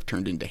parties have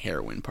turned into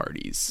heroin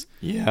parties.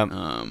 Yeah.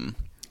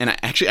 And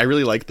I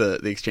really like the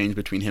exchange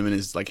between him and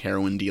his, like,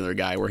 heroin dealer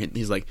guy, where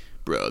he's like,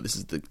 bro, this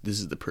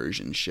is the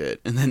Persian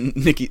shit. And then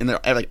Nikki, and they're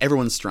like,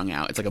 everyone's strung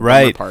out. It's like a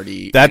bummer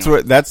party. That's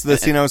that's the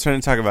scene I was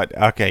trying to talk about.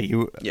 Okay,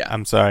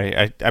 I'm sorry,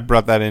 I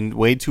brought that in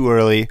way too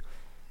early.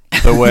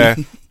 But where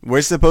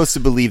we're supposed to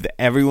believe that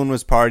everyone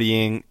was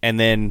partying, and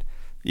then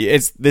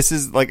this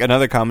is like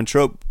another common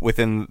trope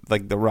within,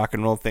 like, the rock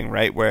and roll thing,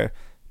 right? Where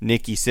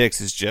Nikki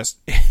Sixx is just,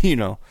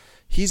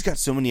 he's got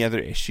so many other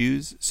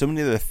issues, so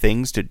many other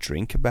things to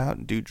drink about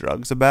and do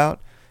drugs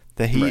about,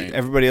 that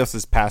everybody else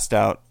is passed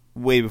out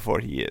way before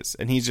he is,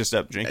 and he's just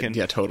up drinking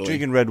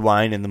drinking red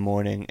wine in the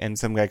morning, and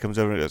some guy comes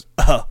over and goes,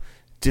 "Oh,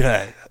 did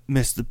I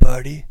miss the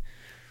party?"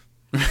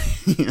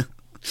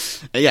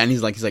 Yeah, and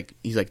he's like,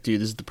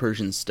 dude, this is the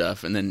Persian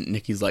stuff. And then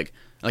Nikki's like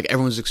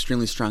everyone's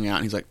extremely strung out,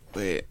 and he's like,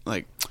 wait,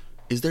 like,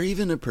 is there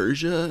even a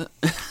Persia?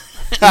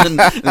 and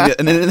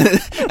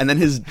then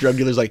his drug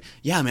dealer's like,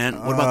 yeah,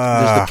 man, what about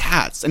there's the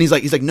cats? And he's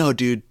like, no,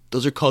 dude,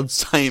 those are called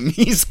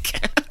Siamese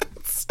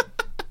cats.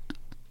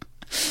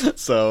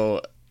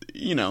 So,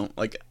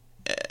 like,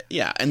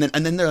 yeah, and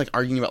then they're like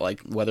arguing about,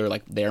 like, whether,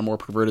 like, they're more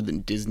perverted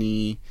than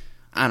Disney.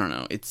 I don't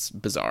know, it's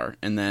bizarre.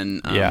 And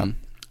then and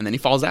then he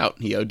falls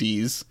out, he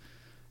ODs.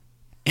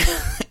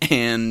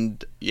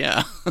 And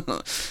yeah.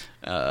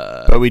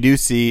 But we do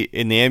see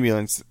in the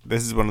ambulance,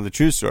 this is one of the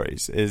true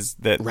stories, is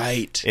that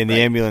the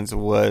ambulance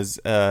was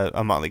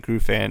a Motley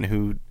Crue fan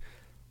who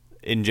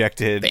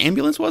injected... The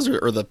ambulance was,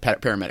 or the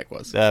paramedic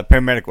was? The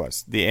paramedic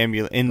was. The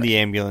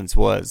ambulance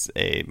was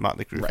a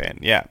Motley Crue fan,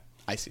 yeah.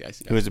 I see.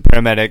 Who was a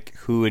paramedic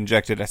who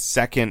injected a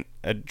second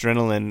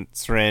adrenaline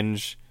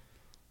syringe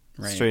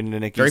straight into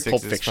Nikki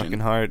Sixx's fucking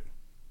heart.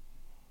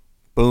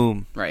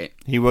 Boom. Right.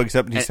 He wakes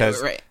up and he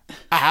says,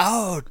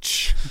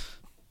 ouch.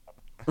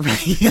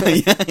 Right.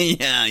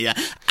 Yeah.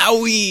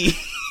 Owie.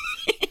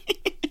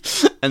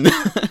 and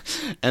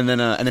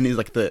then he's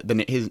like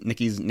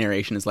Nikki's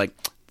narration is like,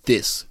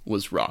 this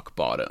was rock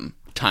bottom.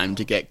 Time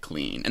to get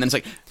clean. And then it's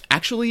like,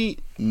 actually,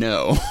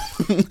 no.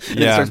 And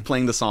it starts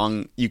playing the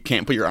song You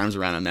Can't Put Your Arms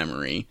Around a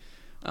Memory.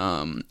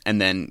 And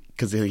then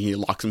because he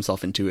locks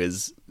himself into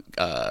his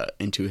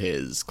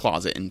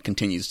closet and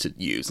continues to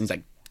use, and he's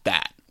like,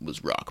 that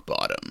was rock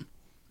bottom.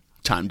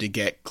 Time to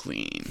get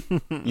clean.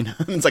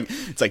 It's like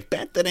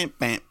bang,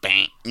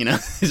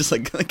 it's just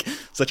like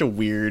such a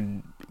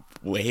weird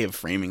way of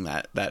framing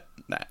that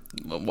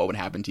what would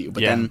happen to you.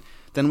 But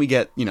then we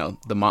get,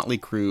 the Motley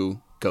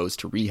Crue goes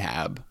to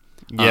rehab.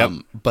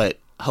 But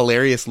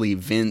hilariously,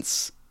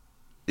 Vince,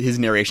 his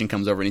narration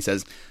comes over and he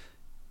says,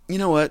 you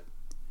know what?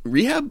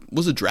 Rehab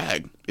was a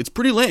drag. It's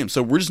pretty lame,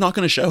 so we're just not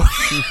going to show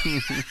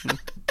it.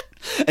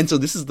 And so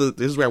this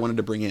is where I wanted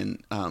to bring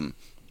in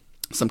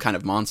Some Kind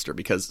of Monster,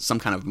 because Some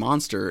Kind of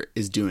Monster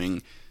is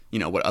doing,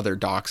 what other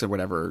docs or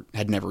whatever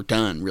had never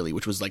done, really,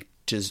 which was like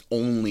just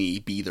only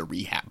be the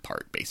rehab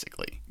part,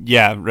 basically.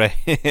 Yeah, right.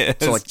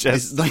 So like,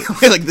 this is only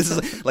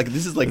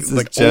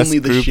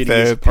the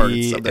shittiest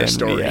parts of their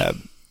story. Rehab.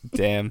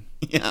 Damn.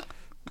 Yeah,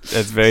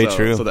 that's very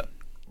true.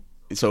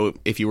 So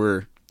if you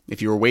were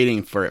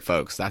waiting for it,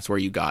 folks, that's where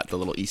you got the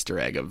little Easter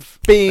egg of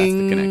Bing. That's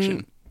the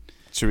connection.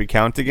 Should we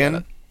count again?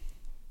 Yeah.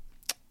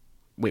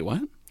 Wait,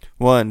 what?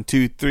 1,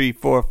 2, 3,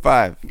 4,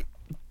 5.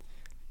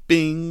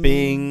 Bing.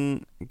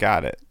 Bing.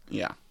 Got it.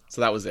 Yeah.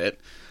 So that was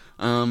it.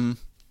 And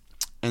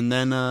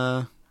then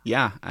they're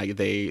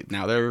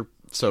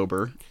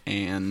sober,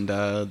 and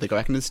they go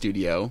back into the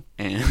studio,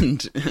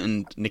 and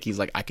Nikki's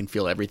like, I can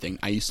feel everything.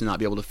 I used to not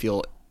be able to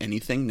feel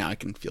anything. Now I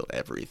can feel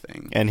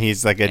everything. And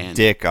he's like a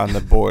dick on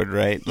the board,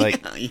 right?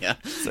 Like, yeah.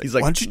 He's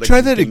like, why don't you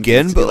try that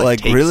again? But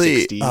like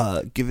really,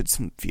 give it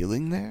some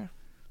feeling there.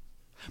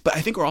 But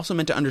I think we're also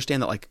meant to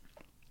understand that, like,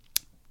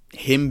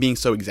 him being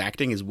so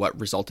exacting is what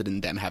resulted in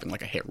them having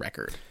like a hit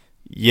record.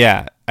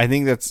 Yeah, I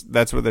think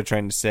that's what they're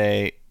trying to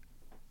say.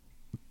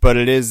 But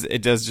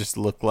it does just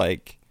look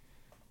like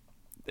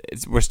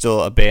we're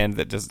still a band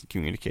that doesn't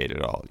communicate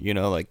at all.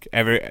 Like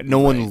no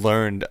one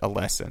learned a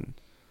lesson.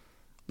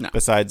 No.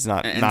 Besides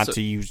not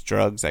to use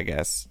drugs, I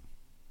guess.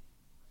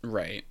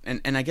 Right.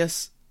 And I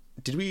guess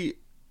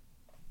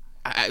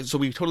so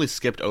we totally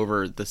skipped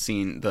over the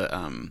scene,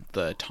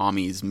 the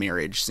Tommy's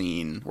marriage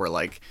scene where,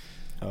 like,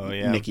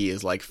 Nikki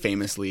is like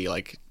famously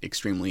like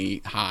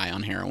extremely high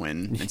on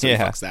heroin, and so he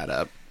fucks that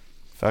up.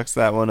 Fucks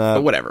that one up.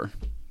 But whatever.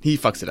 He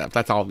fucks it up.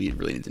 That's all we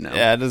really need to know.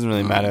 Yeah, it doesn't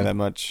really matter that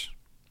much.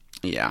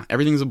 Yeah,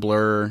 everything's a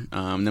blur.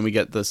 Then we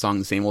get the song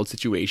 "The Same Old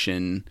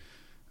Situation."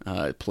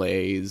 It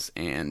plays,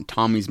 and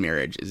Tommy's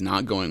marriage is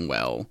not going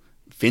well.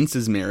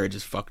 Vince's marriage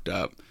is fucked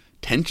up.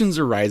 Tensions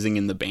are rising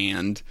in the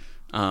band.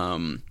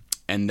 And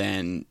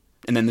then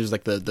there's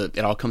like the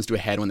it all comes to a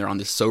head when they're on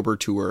this sober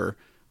tour.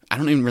 I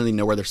don't even really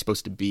know where they're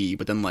supposed to be.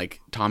 But then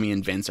like Tommy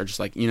and Vince are just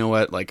like, you know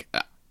what, we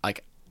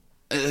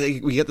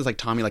get this like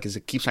Tommy like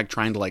keeps like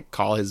trying to like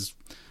call his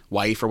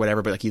wife or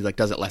whatever, but like he like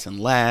does it less and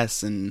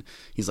less, and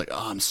he's like,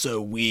 oh, I'm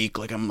so weak,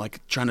 like I'm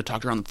like trying to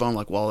talk to her on the phone,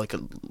 like while like a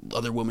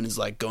other woman is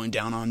like going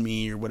down on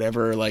me or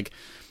whatever, like,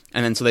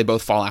 and then so they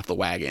both fall off the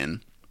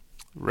wagon,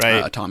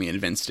 right? Tommy and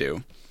Vince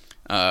do,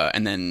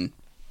 and then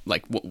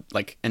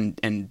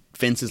and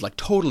Vince is like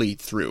totally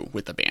through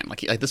with the band,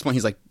 like at this point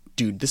he's like,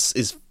 dude, this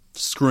is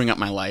screwing up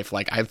my life,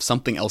 like I have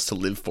something else to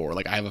live for,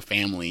 like I have a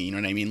family, you know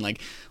what I mean, like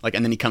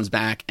and then he comes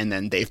back and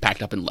then they've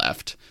packed up and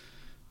left,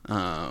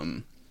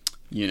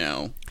 you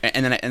know,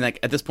 and like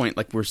at this point,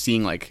 like we're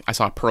seeing like I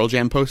saw a Pearl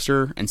Jam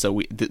poster, and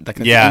so that's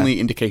the only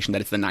indication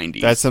that it's the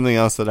 90s. That's something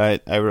else that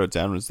I wrote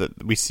down, was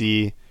that we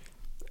see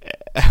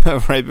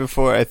right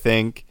before, I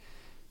think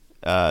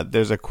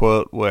there's a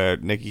quote where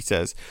Nikki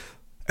says,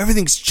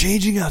 "Everything's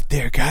changing out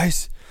there,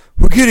 guys.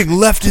 We're getting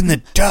left in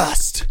the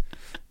dust."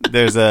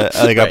 There's a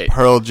right.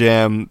 Pearl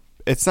Jam.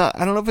 It's not.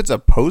 I don't know if it's a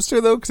poster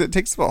though, because it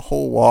takes up a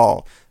whole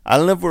wall. I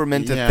don't know if we're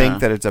meant to think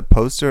that it's a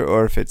poster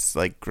or if it's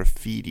like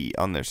graffiti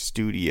on their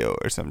studio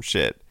or some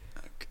shit.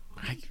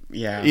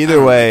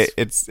 Either way,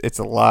 it's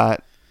a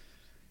lot.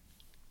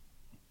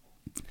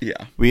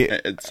 Yeah.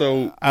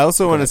 So I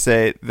also want to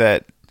say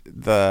that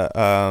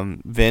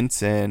the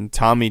Vince and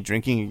Tommy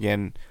drinking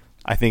again,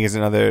 I think, is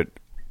another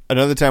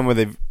time where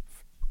they've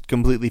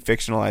completely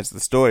fictionalized the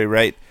story,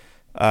 right?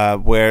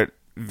 Where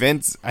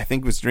Vince, I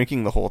think, was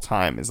drinking the whole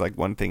time, is like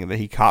one thing that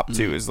he copped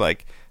to, is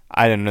like,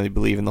 I didn't really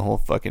believe in the whole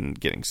fucking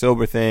getting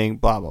sober thing,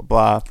 blah, blah,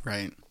 blah.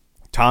 Right.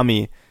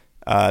 Tommy,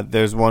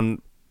 there's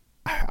one,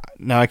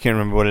 now I can't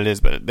remember what it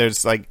is, but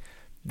there's like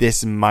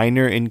this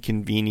minor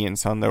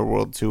inconvenience on their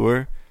world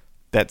tour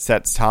that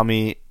sets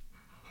Tommy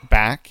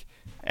back,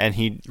 and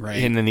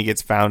and then he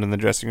gets found in the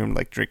dressing room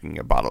like drinking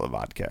a bottle of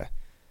vodka.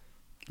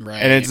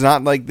 Right. And it's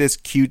not like this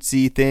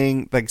cutesy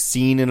thing, like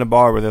scene in a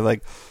bar where they're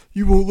like,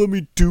 you won't let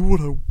me do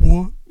what I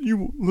want, you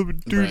won't let me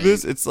do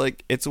this. It's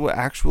like, it's what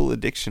actual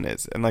addiction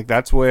is, and like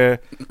that's where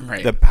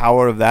the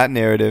power of that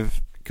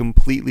narrative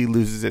completely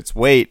loses its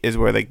weight, is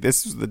where like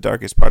this is the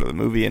darkest part of the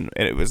movie, and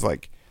it was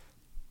like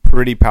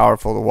pretty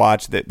powerful to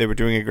watch. That they were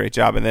doing a great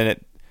job, and then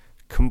it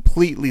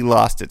completely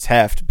lost its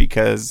heft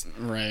because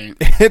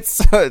it's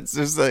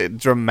just a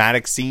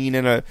dramatic scene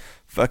in a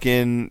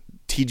fucking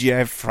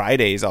TGI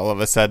Fridays all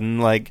of a sudden.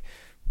 Like,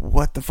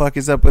 what the fuck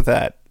is up with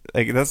that?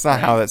 Like, that's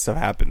not how that stuff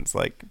happens.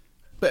 Like,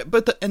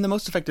 but the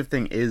most effective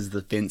thing is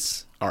the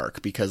Vince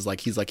arc, because like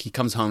he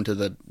comes home to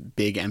the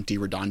big empty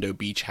Redondo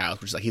Beach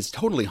house, which is like he's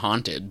totally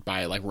haunted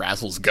by like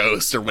Razzle's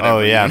ghost or whatever. Oh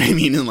yeah, you know what I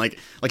mean, and like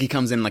he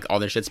comes in, like all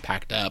their shit's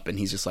packed up, and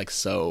he's just like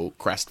so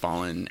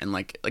crestfallen, and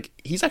like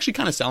he's actually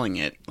kind of selling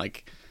it,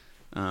 like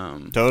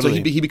totally.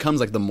 So he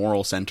becomes like the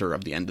moral center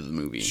of the end of the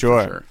movie.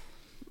 Sure.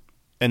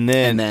 And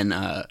then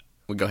well,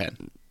 go ahead.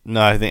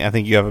 No, I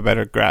think you have a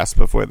better grasp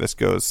of where this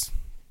goes.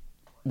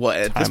 Well,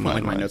 at this point,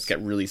 like my notes get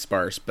really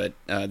sparse, but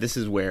this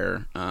is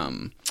where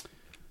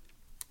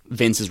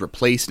Vince is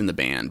replaced in the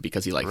band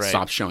because he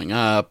stops showing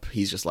up.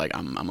 He's just like,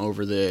 I'm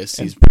over this.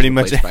 He's pretty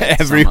much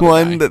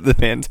everyone that the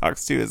band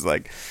talks to is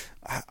like,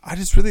 I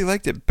just really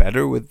liked it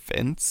better with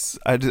Vince.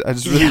 I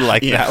just really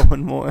like that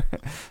one more.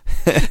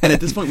 And at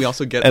this point, we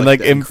also get and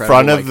like in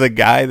front of the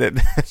guy that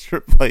has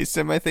replaced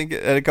him, I think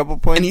at a couple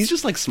points, and he's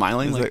just like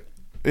smiling, like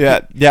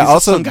yeah.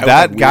 Also,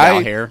 that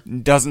guy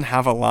doesn't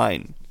have a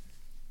line.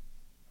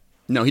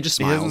 No, he just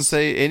smiles. He doesn't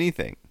say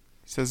anything.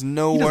 He says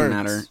no words. Doesn't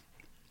matter.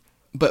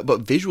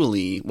 But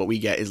visually, what we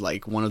get is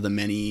like one of the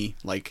many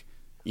like,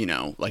 you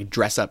know, like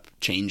dress up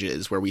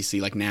changes where we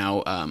see like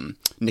now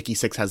Nikki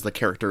Sixx has the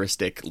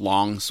characteristic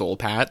long soul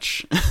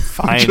patch.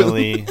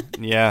 Finally,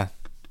 yeah.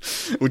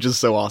 Which is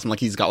so awesome. Like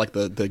he's got like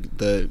the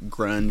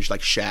grunge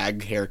like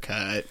shag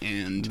haircut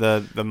and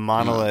the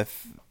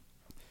monolith.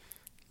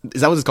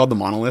 Is that what it's called? The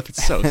monolith?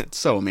 It's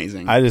so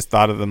amazing. I just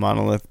thought of the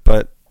monolith,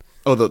 but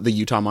the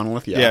Utah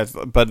monolith, yeah,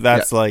 but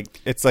that's like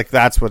it's like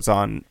that's what's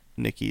on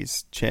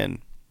Nikki's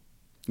chin.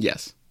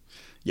 Yes.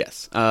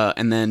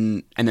 And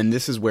then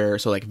this is where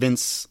like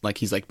Vince, like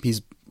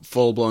he's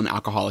full blown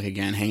alcoholic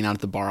again, hanging out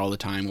at the bar all the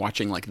time,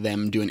 watching like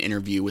them do an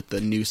interview with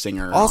the new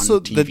singer. Also,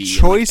 on TV. the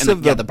choice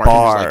of the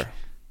bar.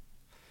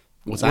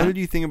 Like, what did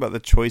you think about the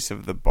choice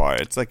of the bar?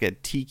 It's like a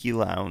tiki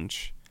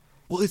lounge.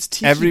 Well, it's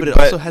tiki, but it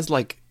also has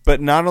like. But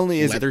not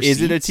only is it a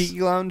seats. tiki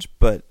lounge,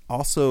 but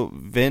also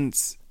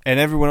Vince and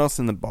everyone else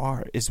in the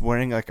bar is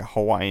wearing like a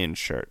Hawaiian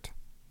shirt.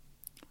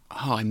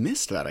 Oh, I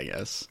missed that, I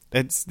guess.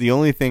 It's the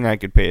only thing I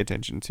could pay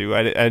attention to.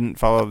 I didn't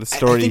follow the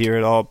story here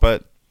at all,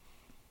 but...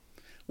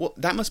 Well,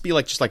 that must be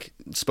like just like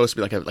supposed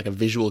to be like a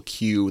visual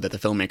cue that the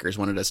filmmakers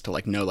wanted us to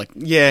like know, like,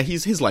 yeah,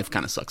 his life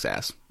kind of sucks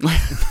ass.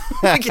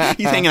 Like,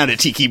 he's hanging out at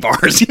tiki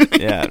bars.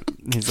 Yeah,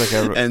 he's like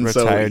a and retired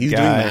so he's guy.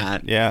 doing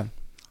that. Yeah.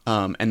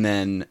 And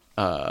then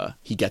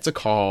he gets a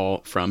call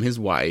from his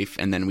wife,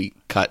 and then we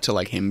cut to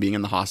like him being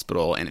in the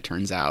hospital, and it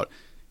turns out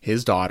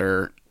his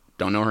daughter,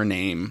 don't know her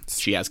name,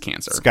 she has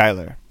cancer.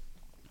 Skylar,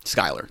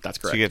 that's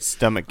correct. She gets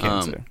stomach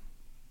cancer.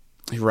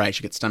 Right,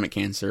 she gets stomach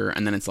cancer,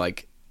 and then it's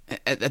like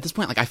at this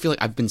point, like I feel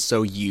like I've been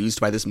so used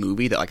by this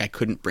movie that like I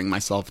couldn't bring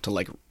myself to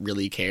like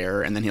really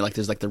care. And then he like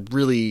there's like the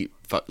really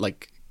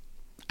like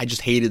I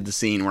just hated the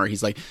scene where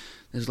he's like,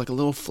 there's like a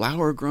little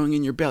flower growing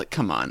in your belly.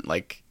 Come on,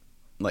 like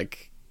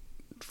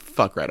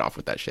fuck right off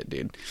with that shit,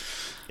 dude.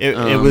 It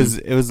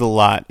was a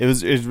lot. It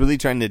was really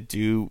trying to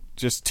do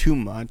just too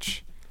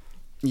much.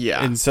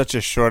 Yeah, in such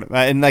a short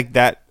and like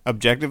that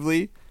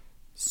objectively,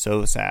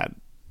 so sad,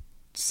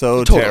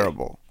 so totally.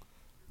 Terrible.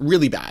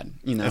 Really bad,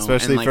 you know,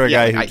 especially like, for a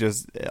guy like who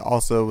just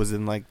also was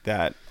in like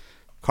that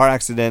car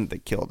accident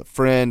that killed a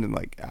friend, and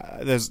like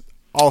there's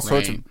all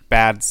sorts of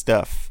bad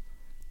stuff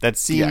that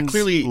seems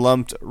clearly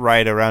lumped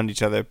right around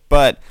each other.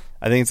 But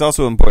I think it's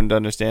also important to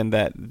understand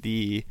that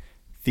the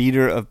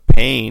Theater of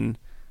Pain,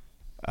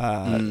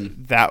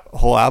 that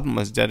whole album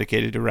was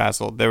dedicated to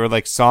Razzle. There were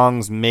like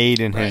songs made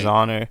in his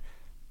honor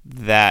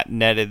that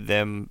netted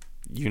them,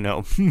 you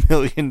know,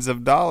 millions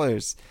of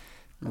dollars.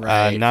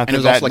 Right. Not and that it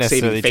was that also, like,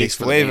 necessarily takes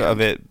away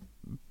of it,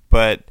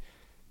 but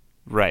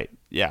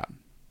yeah.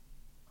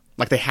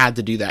 Like they had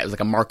to do that. It was like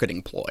a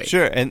marketing ploy.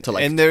 Sure, and to,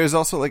 like, and there is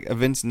also like a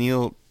Vince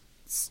Neil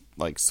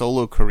like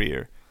solo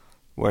career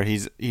where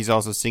he's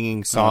also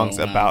singing songs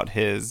about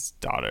his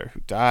daughter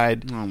who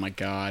died. Oh my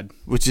god.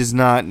 Which is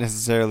not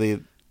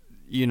necessarily,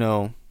 you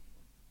know,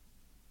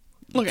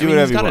 look, I mean,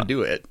 he's got to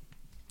do it.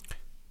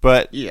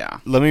 But yeah,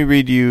 let me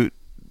read you.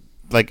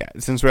 Like,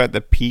 since we're at the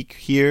peak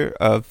here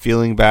of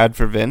feeling bad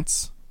for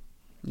Vince,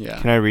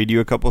 can I read you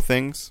a couple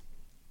things?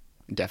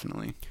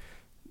 Definitely.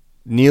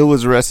 Neil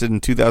was arrested in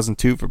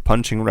 2002 for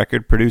punching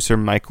record producer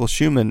Michael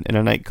Schumann in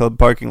a nightclub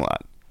parking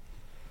lot.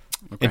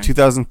 Okay. In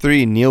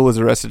 2003, Neil was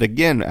arrested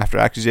again after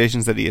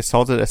accusations that he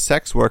assaulted a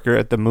sex worker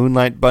at the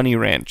Moonlight Bunny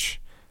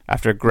Ranch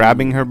after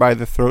grabbing her by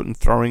the throat and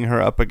throwing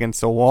her up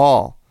against a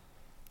wall.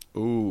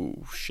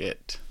 Ooh,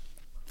 shit.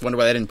 Wonder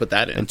why they didn't put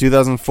that in. In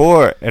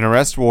 2004, an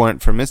arrest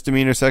warrant for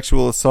misdemeanor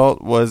sexual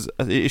assault was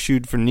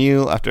issued for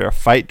Neil after a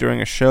fight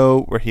during a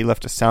show where he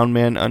left a sound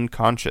man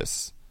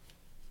unconscious.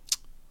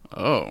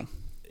 Oh.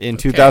 In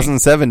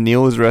 2007,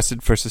 Neil was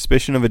arrested for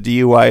suspicion of a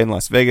DUI in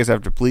Las Vegas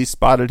after police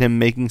spotted him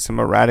making some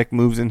erratic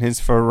moves in his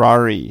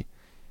Ferrari.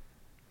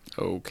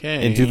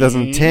 Okay. In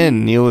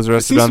 2010, Neil was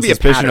arrested on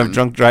suspicion of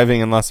drunk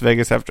driving in Las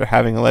Vegas after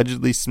having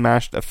allegedly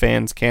smashed a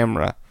fan's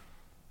camera.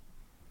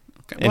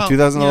 Okay. In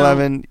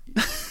 2011...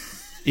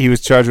 He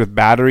was charged with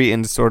battery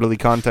and disorderly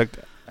conduct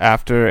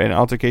after an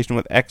altercation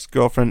with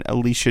ex-girlfriend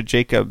Alicia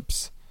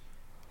Jacobs.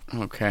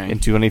 Okay. In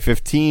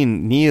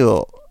 2015,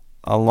 Neil,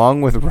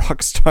 along with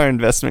Rockstar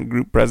Investment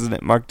Group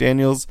President Mark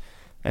Daniels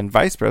and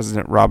Vice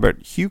President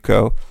Robert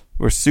Hugo,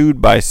 were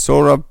sued by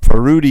Sohrab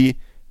Faroudi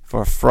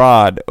for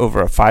fraud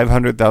over a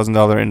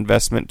 $500,000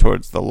 investment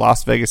towards the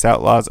Las Vegas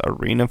Outlaws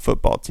arena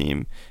football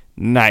team.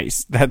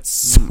 Nice. That's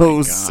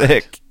so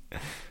sick.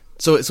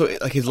 So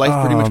like his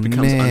life pretty much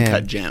becomes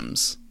Uncut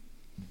Gems.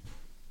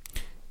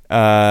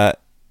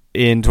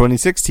 In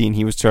 2016,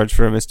 he was charged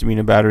for a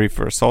misdemeanor battery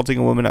for assaulting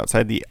a woman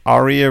outside the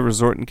Aria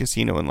Resort and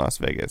Casino in Las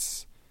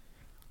Vegas.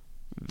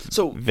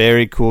 So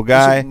very cool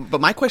guy. But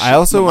my question, I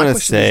also want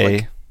to say,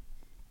 like,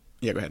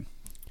 yeah, go ahead.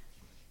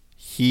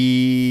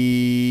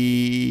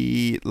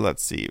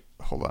 Let's see.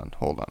 Hold on.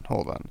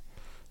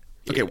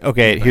 Okay.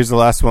 Okay. Here's the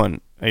last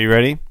one. Are you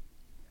ready?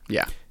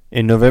 Yeah.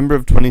 In November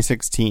of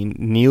 2016,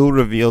 Neil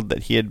revealed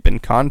that he had been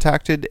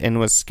contacted and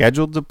was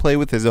scheduled to play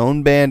with his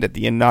own band at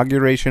the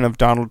inauguration of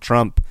Donald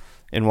Trump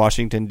in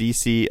Washington,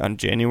 D.C. on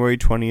January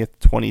 20th,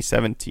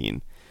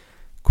 2017.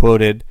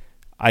 Quoted,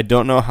 "I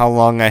don't know how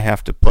long I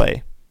have to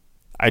play.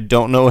 I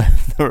don't know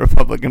if the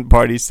Republican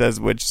Party says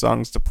which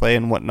songs to play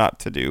and what not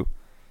to do."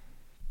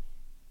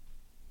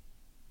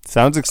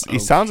 He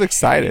sounds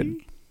excited.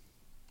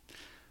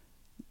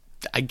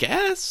 I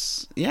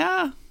guess.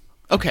 Yeah.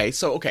 Okay,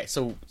 so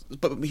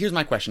but here's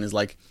my question is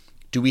like,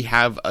 do we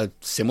have a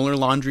similar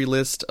laundry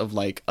list of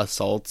like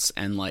assaults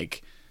and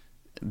like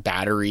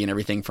battery and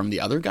everything from the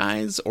other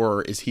guys,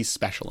 or is he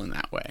special in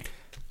that way?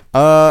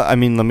 I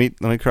mean, let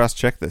me cross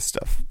check this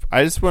stuff.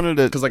 I just wanted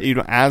to, because like, you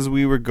know, as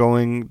we were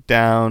going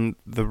down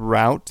the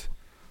route.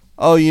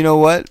 Oh, you know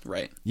what?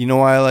 Right. You know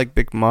why I like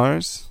Bic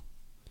Mars?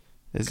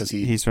 Because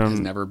he's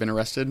never been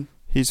arrested.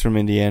 He's from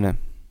Indiana.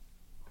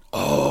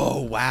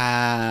 Oh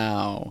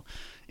wow,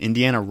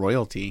 Indiana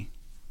royalty.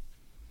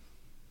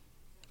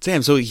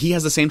 Sam, so he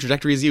has the same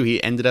trajectory as you.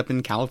 He ended up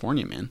in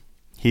California, man.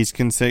 He's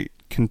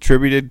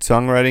contributed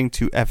songwriting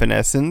to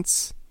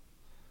Evanescence.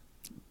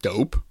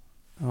 Dope.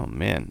 Oh,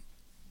 man.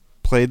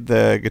 Played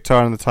the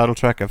guitar on the title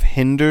track of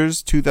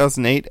Hinder's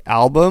 2008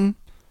 album.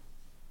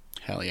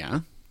 Hell yeah.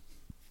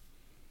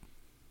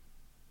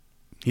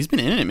 He's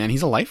been in it, man.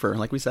 He's a lifer,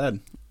 like we said.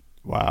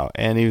 Wow.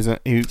 And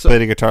he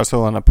played a guitar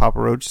solo on a Papa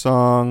Roach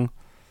song.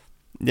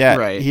 Yeah,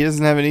 right. He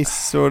doesn't have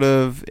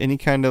any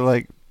kind of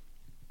like...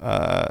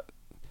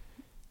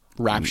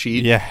 rap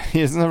sheet. Yeah,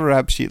 he doesn't have a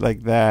rap sheet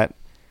like that.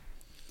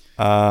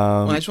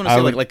 Well, I just want to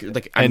say,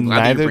 like, I'm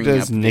glad that you're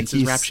bringing up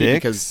Vince's rap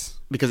sheet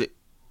because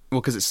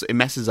it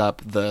messes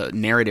up the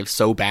narrative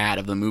so bad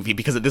of the movie.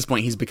 Because at this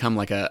point, he's become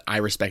like I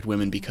respect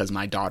women because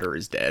my daughter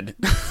is dead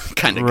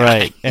kind of guy.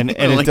 Right, and like,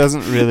 it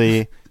doesn't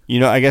really.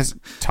 I guess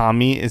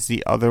Tommy is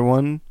the other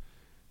one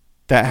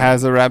that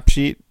has a rap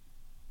sheet.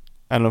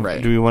 I don't know.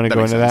 Right. Do we want to That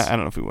go makes into sense. that? I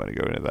don't know if we want to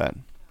go into that.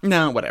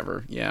 No,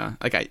 whatever. Yeah,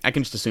 like I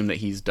can just assume that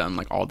he's done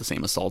like all the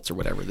same assaults or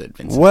whatever that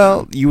Vince.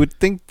 Well, you would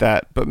think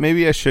that, but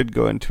maybe I should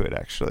go into it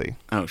actually.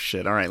 Oh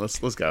shit! All right, let's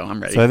go.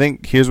 I'm ready. So I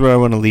think here's where I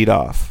want to lead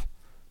off.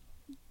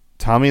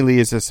 Tommy Lee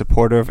is a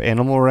supporter of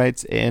animal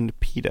rights and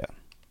PETA.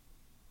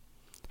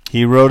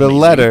 He wrote Amazing. a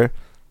letter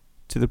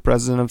to the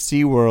president of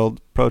SeaWorld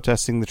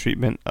protesting the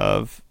treatment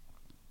of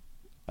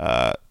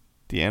the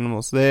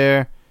animals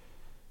there.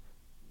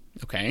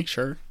 Okay,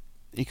 sure.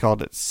 He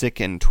called it sick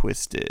and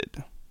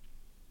twisted.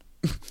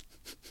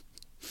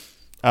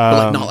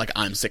 But like, not like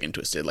I'm sick and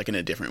twisted, like in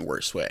a different,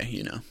 worse way,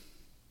 you know.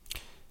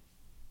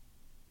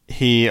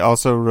 He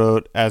also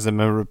wrote as a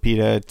member of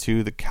PETA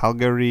to the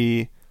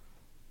Calgary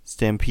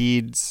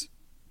Stampedes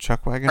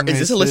truck wagon Is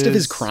this a list of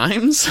his races.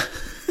 crimes?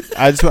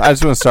 I just want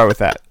to start with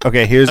that.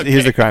 Okay, here's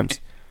the crimes.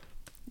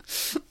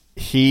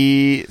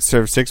 He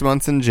served 6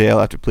 months in jail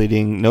after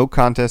pleading no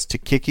contest to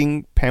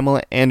kicking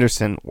Pamela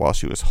Anderson while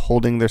she was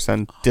holding their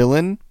son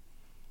Dylan.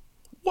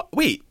 What?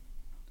 Wait.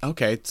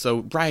 Okay,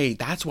 so right,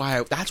 that's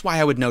why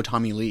I would know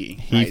Tommy Lee.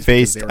 He right, because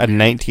faced they a were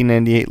married.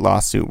 1998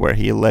 lawsuit where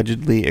he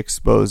allegedly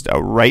exposed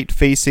a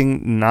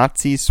right-facing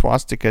Nazi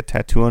swastika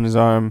tattoo on his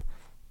arm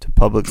to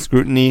public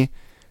scrutiny.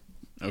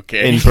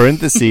 Okay. In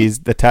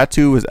parentheses, the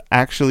tattoo was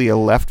actually a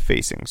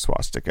left-facing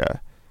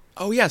swastika.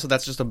 Oh yeah, so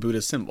that's just a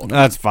Buddhist symbol.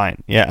 That's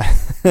fine. Yeah.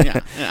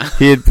 Yeah.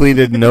 He had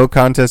pleaded no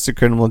contest to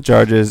criminal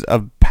charges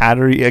of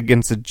battery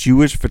against a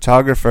Jewish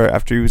photographer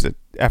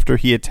after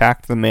he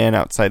attacked the man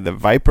outside the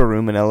Viper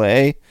Room in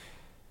L.A.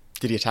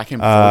 Did he attack him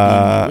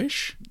for being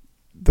Jewish?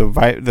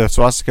 The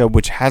swastika,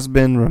 which has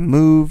been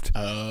removed,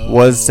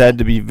 was said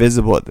to be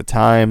visible at the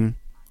time.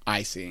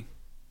 I see.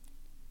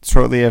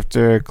 Shortly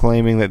after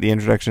claiming that the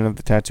introduction of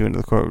the tattoo into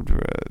the court,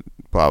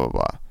 blah blah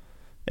blah.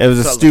 It was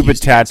a So, like, stupid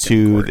used against him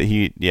in tattoo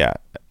court.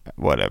 that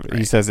whatever. He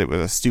Right. says it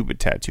was a stupid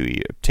tattoo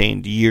he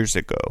obtained years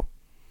ago.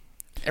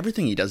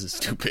 Everything he does is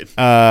stupid.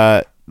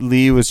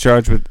 Lee was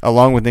charged with,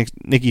 along with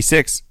Nikki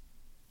Sixx,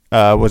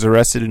 was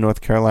arrested in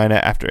North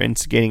Carolina after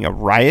instigating a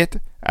riot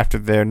after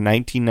their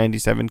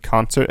 1997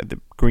 concert at the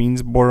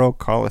Greensboro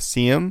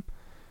Coliseum.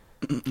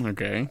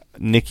 Okay.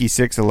 Nikki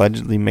Sixx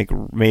allegedly made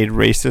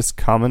racist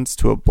comments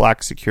to a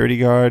black security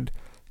guard,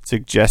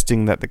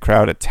 suggesting that the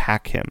crowd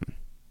attack him.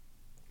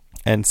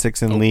 And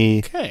Sixx and Lee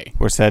Okay.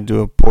 were said to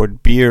have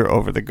poured beer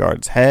over the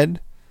guard's head.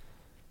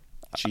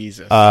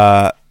 Jesus.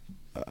 A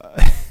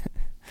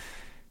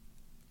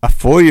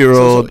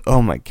 4-year-old. So-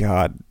 Oh my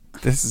god,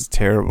 this is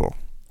terrible.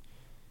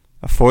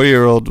 A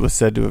 4-year-old was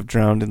said to have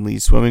drowned in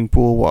Lee's swimming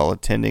pool while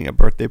attending a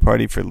birthday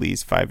party for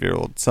Lee's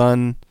 5-year-old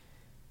son.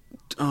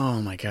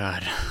 Oh my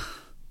god.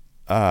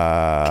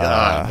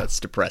 God, that's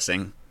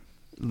depressing.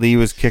 Lee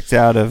was kicked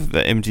out of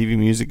the MTV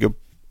Music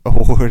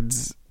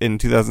Awards in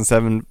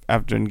 2007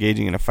 after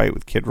engaging in a fight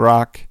with Kid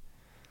Rock.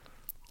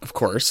 Of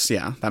course,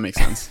 yeah, that makes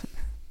sense.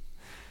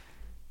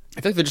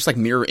 I feel like they're just like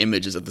mirror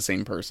images of the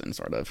same person,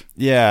 sort of.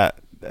 Yeah,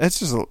 that's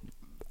just.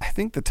 I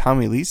think the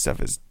Tommy Lee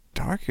stuff is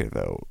darker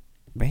though.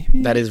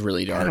 Maybe That is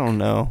really dark. I don't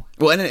know.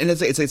 Well, and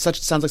it's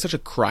sounds like such a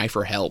cry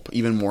for help,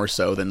 even more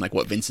so than like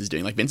what Vince is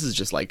doing. Like Vince is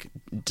just like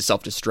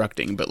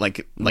self-destructing, but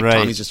like Right.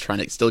 Tommy's just trying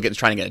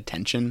to get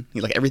attention.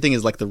 Everything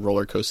is like the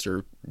roller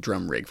coaster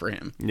drum rig for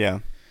him. Yeah.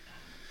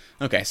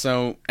 Okay,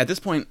 so at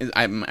this point,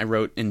 I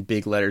wrote in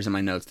big letters in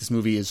my notes, this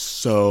movie is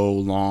so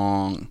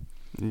long.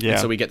 Yeah. And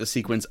so we get the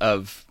sequence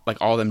of like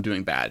all of them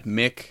doing bad.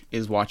 Mick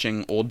is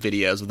watching old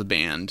videos of the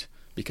band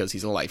because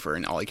he's a lifer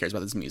and all he cares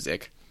about is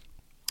music.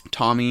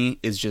 Tommy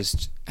is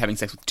just having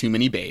sex with too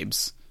many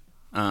babes.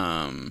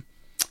 And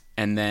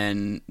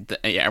then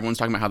everyone's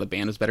talking about how the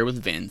band was better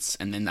with Vince,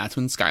 and then that's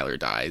when Skylar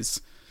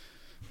dies.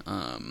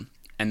 And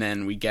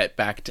then we get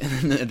back to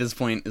at this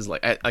point is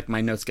like my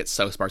notes get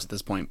so sparse at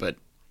this point, but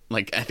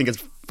like I think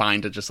it's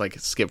fine to just like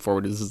skip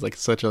forward. This is like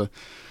such a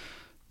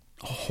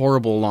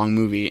horrible long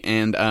movie,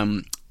 and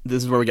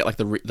this is where we get like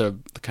the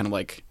kind of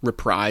like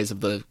reprise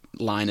of the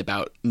line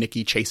about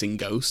Nikki chasing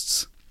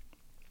ghosts.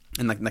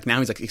 And like now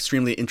he's like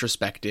extremely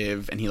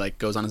introspective, and he like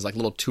goes on his like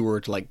little tour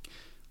to like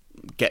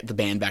get the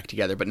band back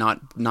together, but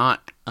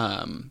not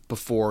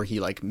before he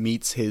like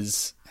meets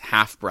his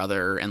half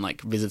brother and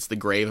like visits the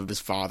grave of his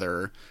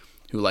father,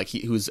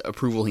 whose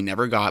approval he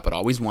never got but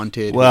always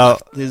wanted. Well,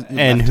 who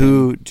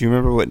do left you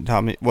remember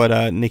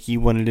what Nikki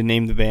wanted to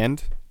name the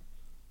band?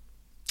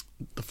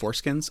 the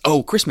Foreskins?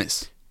 Oh,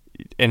 Christmas.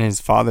 And his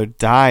father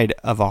died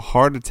of a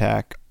heart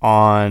attack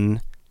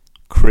on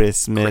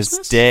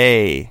Christmas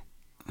Day.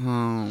 Oh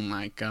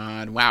my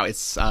god! Wow,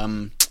 it's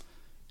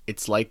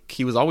like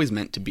he was always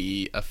meant to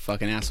be a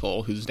fucking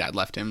asshole whose dad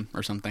left him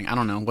or something. I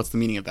don't know. What's the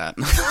meaning of that?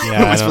 Yeah, What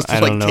am I supposed to I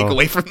don't take know.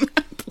 away from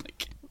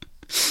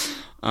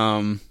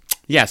that?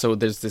 Yeah. So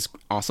there's this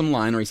awesome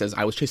line where he says,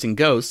 "I was chasing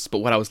ghosts, but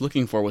what I was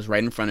looking for was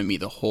right in front of me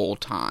the whole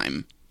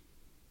time."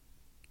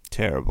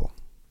 Terrible.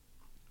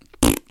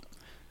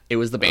 It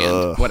was the band.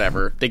 Ugh.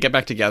 Whatever. They get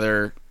back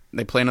together.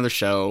 They play another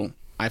show.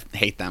 I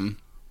hate them.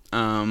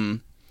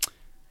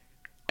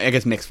 I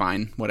guess Mick's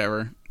fine,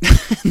 whatever.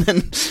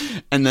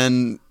 and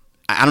then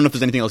I don't know if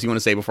there's anything else you want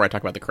to say before I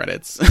talk about the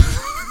credits.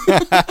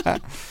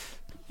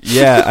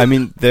 Yeah, I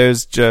mean,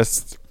 there's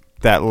just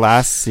that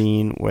last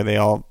scene where they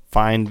all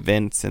find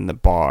Vince in the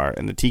bar,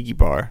 in the tiki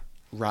bar,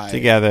 right,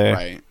 together,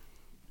 right,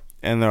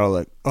 and they're all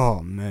like, "Oh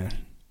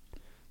man,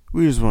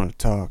 we just want to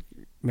talk,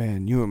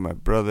 man. You are my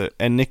brother."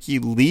 And Nikki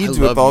leads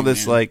with all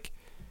this man. Like,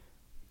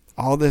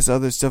 all this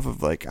other stuff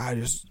of like,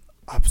 I'm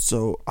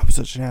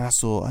such an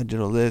asshole. I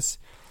did all this.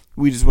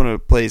 We just want to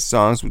play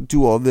songs. We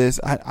do all this.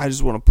 I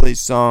just want to play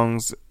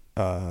songs.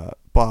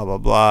 Blah blah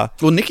blah.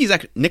 Well, Nikki's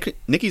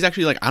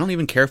actually like, I don't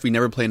even care if we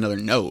never play another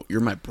note.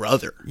 You're my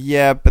brother.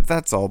 Yeah, but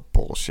that's all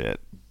bullshit.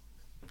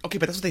 Okay,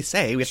 but that's what they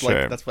say. We have to,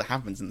 like, that's what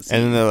happens in the scene.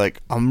 And then they're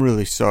like, "I'm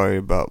really sorry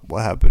about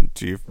what happened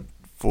to your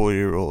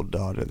 4-year-old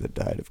daughter that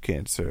died of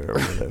cancer or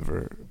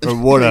whatever, or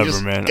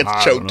whatever, man."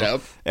 Gets choked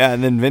up. Yeah,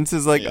 and then Vince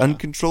is like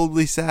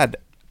uncontrollably sad,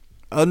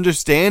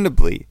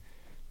 understandably,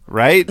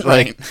 right?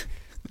 Like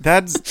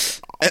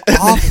that's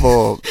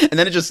awful. And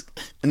then it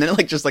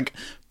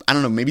I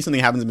don't know, maybe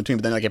something happens in between,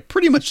 but then like it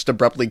pretty much just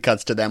abruptly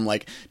cuts to them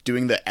like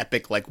doing the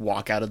epic like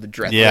walk out of the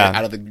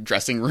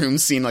dressing room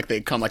scene. Like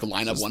they come like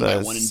line up just one by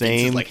one, and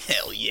Vince is like,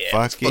 "Hell yeah,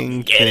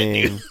 fucking get thing."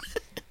 It, dude.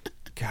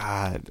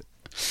 God.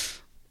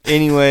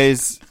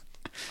 Anyways,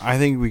 I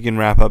think we can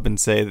wrap up and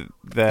say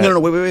that. No,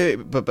 wait.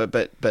 But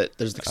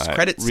there's this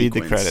credit sequence. Read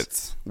the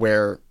credits.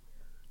 Where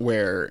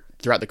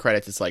throughout the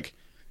credits it's like,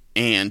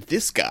 and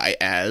this guy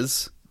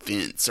as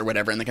Vince or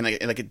whatever, and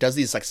like it does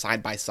these like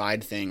side by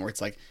side thing where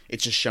it's like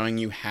it's just showing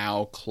you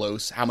how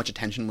much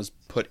attention was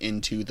put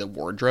into the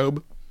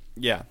wardrobe.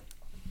 Yeah,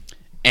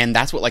 and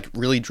that's what like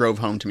really drove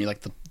home to me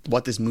like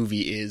what this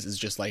movie is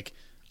just like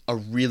a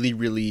really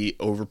really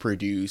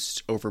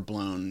overproduced,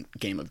 overblown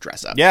game of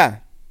dress up. Yeah,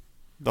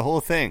 the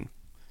whole thing.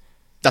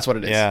 That's what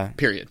it is. Yeah,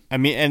 period. I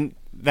mean, and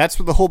that's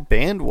what the whole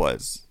band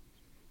was.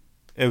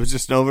 It was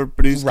just an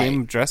overproduced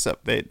game of dress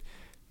up.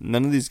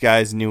 None of these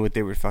guys knew what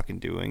they were fucking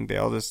doing. They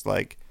all just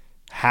like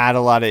had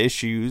a lot of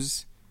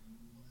issues.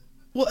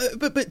 Well,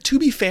 but to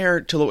be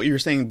fair to what you were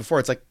saying before,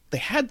 it's like they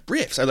had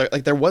riffs.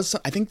 Like there was,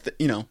 I think that,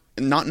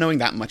 not knowing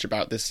that much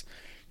about this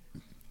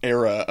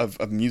era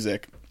of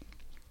music,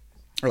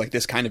 or like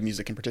this kind of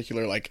music in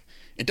particular, like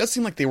it does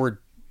seem like they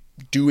were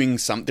doing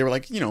some. They were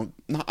like, not,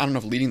 I don't know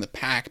if leading the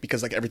pack,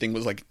 because like everything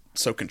was like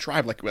so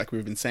contrived, like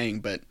we've been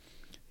saying, but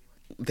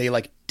they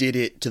like did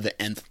it to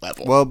the nth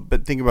level. Well,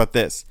 but think about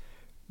this.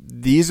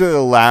 This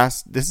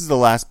is the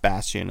last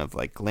bastion of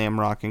like glam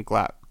rock and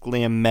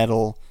glam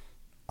metal,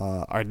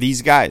 are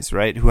these guys,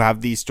 right? Who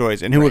have these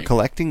stories and who are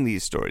collecting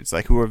these stories,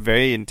 like who are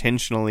very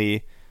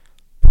intentionally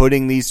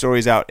putting these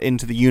stories out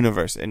into the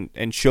universe and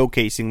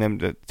showcasing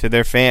them to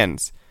their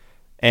fans.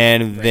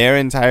 And their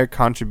entire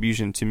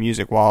contribution to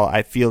music, while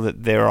I feel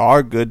that there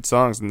are good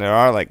songs and there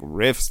are like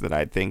riffs that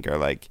I think are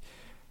like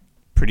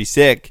pretty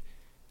sick,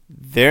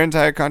 their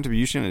entire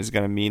contribution is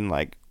going to mean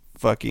like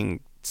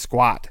fucking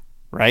squat,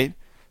 right?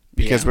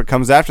 Because what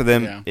comes after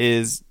them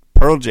is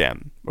Pearl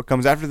Jam. What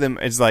comes after them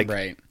is like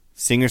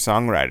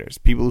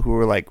singer-songwriters, people who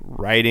are like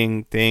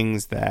writing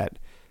things that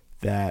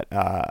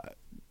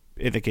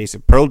in the case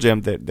of Pearl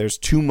Jam, that there's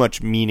too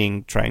much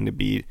meaning trying to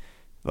be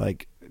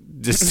like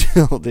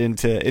distilled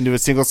into a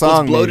single song.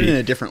 Well, it's bloated in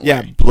a different way.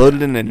 Yeah,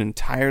 bloated in an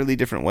entirely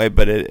different way,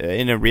 but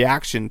in a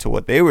reaction to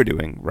what they were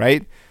doing,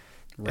 right?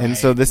 And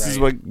so this is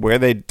where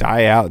they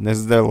die out, and this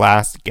is their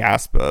last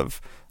gasp of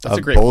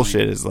bullshit.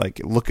 Point. Is like,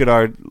 look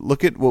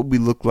at what we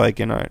look like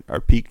in our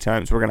peak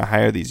times. We're gonna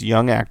hire these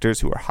young actors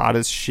who are hot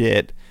as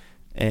shit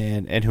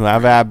and who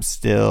have abs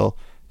still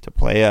to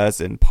play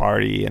us and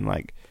party and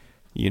like,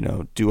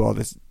 do all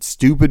this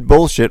stupid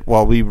bullshit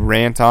while we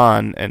rant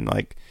on and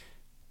like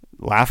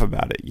laugh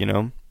about it,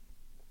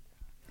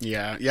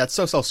 Yeah, it's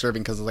so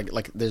self-serving because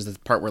like there's this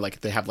part where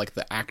like they have like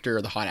the actor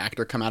or the hot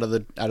actor come out of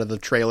the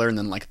trailer, and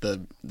then like the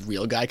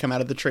real guy come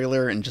out of the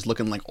trailer and just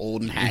looking like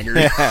old and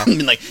haggard,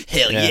 and like,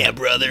 hell yeah,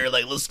 brother,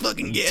 like let's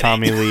fucking get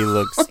Tommy it. Lee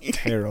looks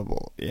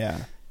terrible.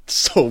 Yeah,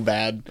 so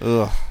bad.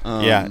 Ugh.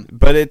 Yeah,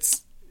 but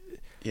it's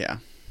yeah.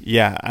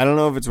 I don't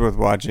know if it's worth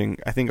watching.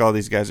 I think all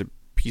these guys are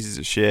pieces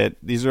of shit.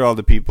 These are all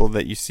the people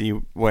that you see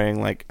wearing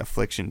like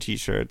Affliction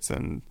t-shirts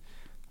and.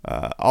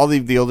 All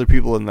the older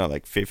people in their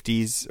like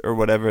 50s or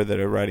whatever that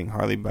are riding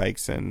Harley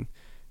bikes and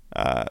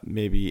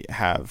maybe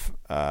have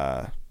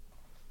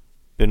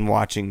been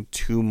watching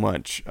too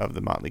much of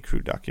the Motley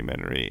Crue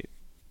documentary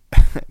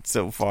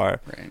so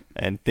far,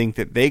 and think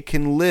that they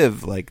can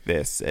live like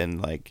this and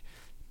like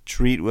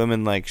treat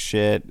women like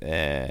shit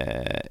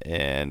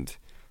and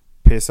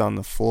piss on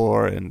the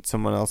floor, and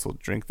someone else will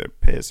drink their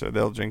piss or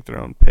they'll drink their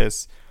own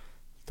piss.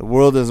 The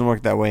world doesn't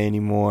work that way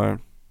anymore.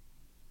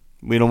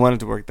 We don't want it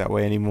to work that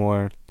way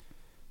anymore.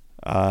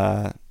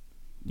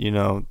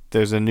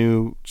 There's a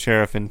new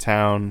sheriff in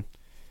town,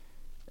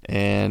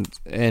 and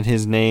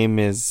his name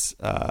is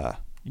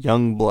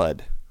Youngblood.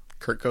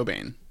 Kurt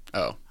Cobain.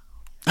 Oh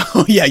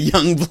yeah,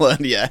 Youngblood.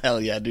 Yeah, hell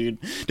yeah, dude.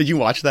 Did you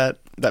watch that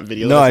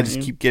video? No, I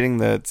just keep getting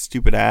the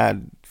stupid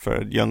ad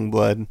for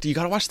Youngblood. You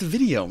gotta watch the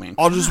video, man.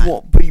 I just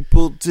want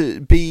people to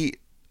be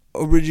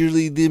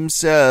originally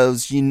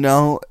themselves, and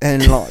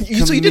like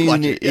So you did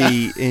watch community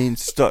it, yeah. and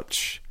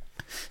such.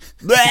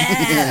 But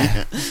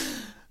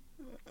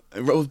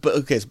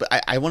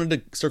I wanted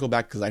to circle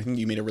back because I think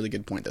you made a really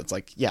good point. That's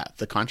like, yeah,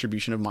 the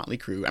contribution of Motley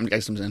Crue. I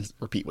guess I'm going to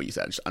repeat what you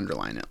said, just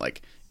underline it.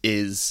 Like,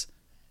 is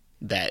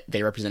that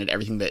they represented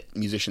everything that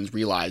musicians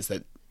realized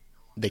that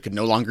they could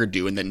no longer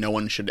do, and that no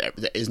one should,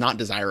 that is not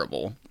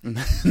desirable, and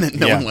that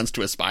no one wants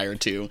to aspire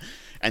to,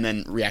 and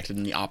then reacted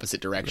in the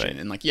opposite direction. Right.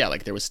 And like, yeah,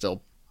 like there was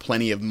still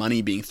plenty of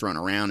money being thrown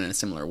around in a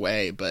similar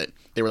way, but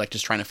they were like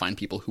just trying to find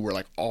people who were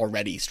like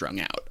already strung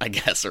out, I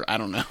guess, or I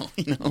don't know.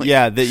 Like,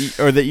 yeah,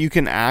 that you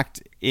can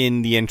act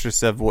in the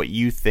interest of what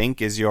you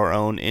think is your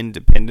own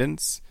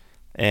independence,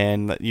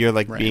 and you're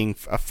like being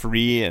a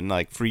free and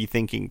like free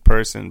thinking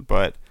person,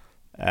 but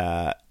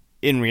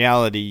in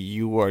reality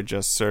you are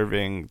just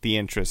serving the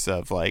interests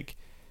of like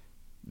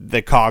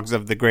the cogs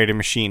of the greater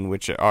machine,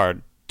 which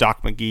are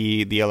Doc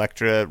McGee, the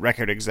Elektra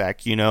record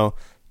exec,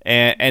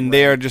 and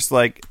they are just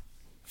like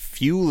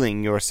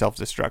fueling your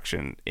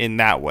self-destruction in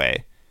that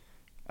way,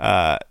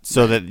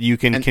 so that you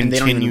can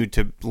continue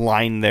to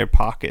line their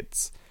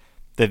pockets.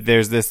 That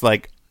there's this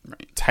like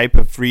type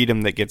of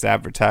freedom that gets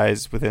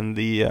advertised within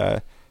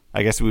the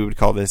I guess we would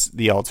call this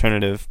the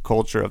alternative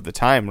culture of the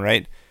time,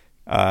 right?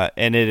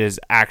 And it is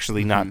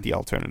actually not the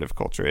alternative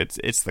culture.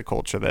 It's the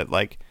culture that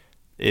like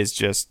is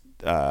just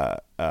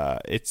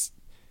it's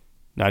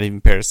not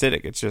even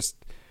parasitic. It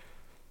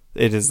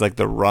is like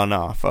the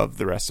runoff of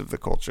the rest of the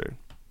culture.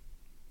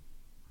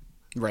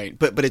 Right,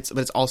 but it's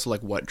also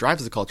like what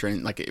drives the culture,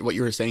 and like what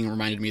you were saying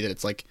reminded me that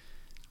it's like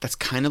that's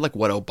kind of like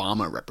what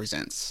Obama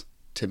represents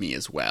to me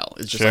as well.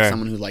 It's just like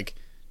someone who like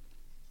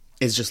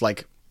is just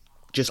like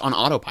just on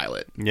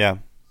autopilot. Yeah,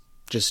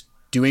 just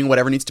doing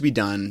whatever needs to be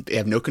done. They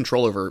have no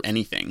control over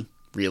anything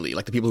really.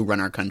 Like the people who run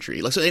our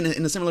country. Like so in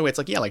a similar way, it's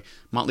like like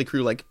Motley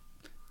Crue, like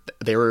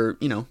they were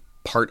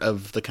part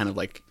of the kind of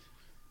like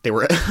they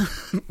were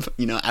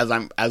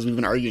as we've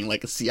been arguing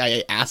like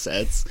CIA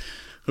assets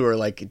who are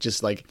like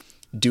just like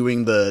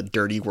doing the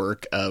dirty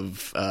work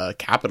of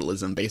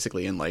capitalism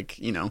basically, and like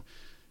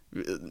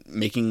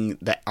making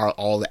that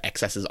all the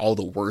excesses, all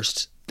the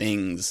worst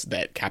things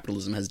that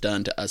capitalism has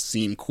done to us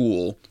seem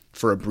cool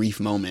for a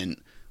brief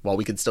moment, while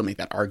we could still make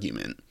that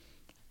argument,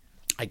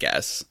 I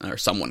guess, or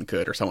someone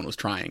could, or someone was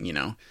trying,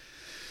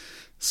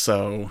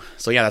 so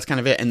yeah, that's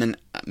kind of it. And then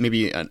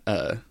maybe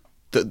I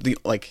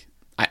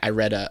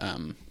read a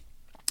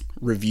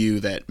review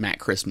that Matt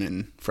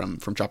Christman from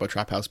Chapo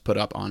Trap House put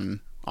up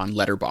on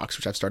Letterboxd,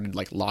 which I've started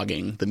like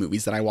logging the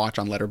movies that I watch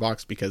on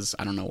Letterboxd because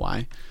I don't know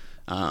why.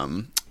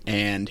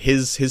 And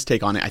his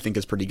take on it I think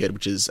is pretty good,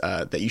 which is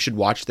that you should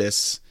watch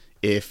this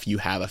if you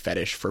have a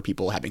fetish for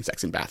people having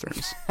sex in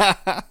bathrooms.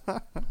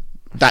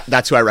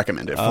 That's who I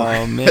recommend it for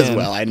as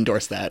well. I'd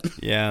endorse that.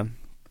 Yeah,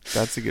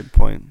 that's a good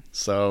point.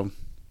 So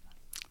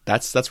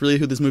that's really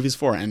who this movie's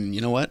for, and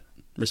you know what?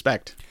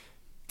 Respect.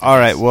 All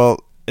right.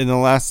 Well, in the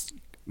last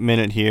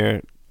minute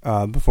here,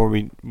 before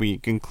we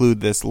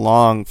conclude this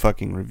long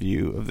fucking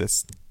review of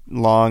this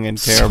long and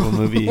terrible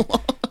movie,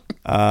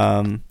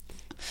 I'm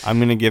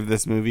gonna give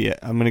this movie.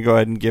 I'm gonna go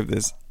ahead and give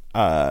this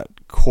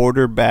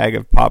quarter bag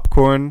of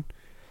popcorn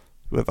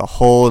with a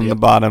hole in the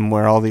bottom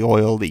where all the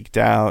oil leaked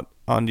out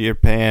onto your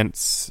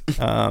pants.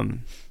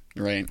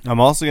 Right. I'm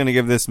also gonna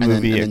give this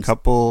movie a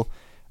couple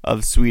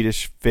of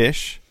Swedish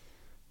fish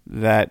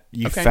that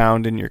you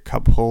found in your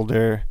cup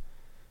holder.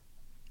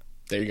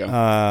 There you go.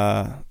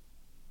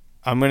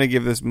 I'm gonna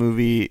give this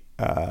movie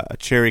a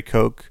cherry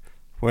Coke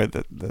where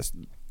the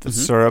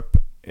syrup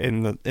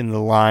in the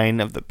line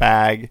of the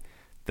bag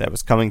that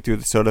was coming through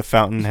the soda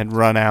fountain had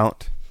run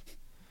out,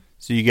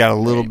 so you got a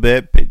little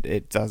bit, but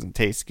it doesn't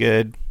taste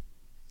good.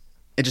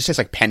 It just tastes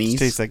like pennies. It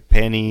tastes like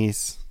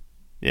pennies.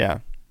 Yeah.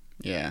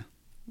 Yeah.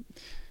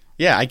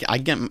 I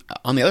get.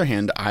 On the other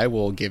hand, I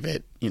will give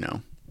it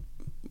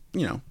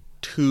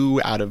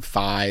 2 out of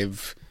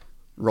 5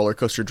 roller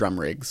coaster drum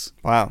rigs.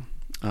 Wow.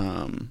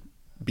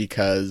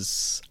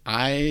 Because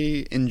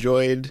I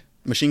enjoyed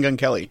Machine Gun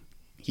Kelly.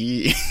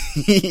 I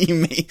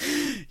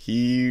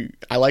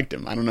liked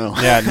him. I don't know.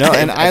 Yeah, no,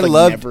 and I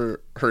love.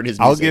 Never heard his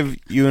music. I'll give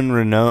Ewan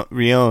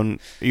Rion.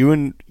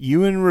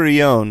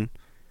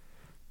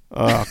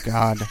 Oh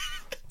God,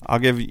 I'll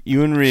give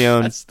Ewan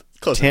Rion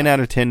 10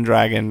 out of 10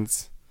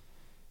 dragons.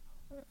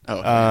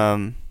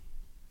 Oh.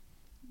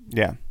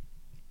 Yeah.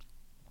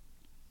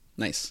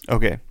 Nice.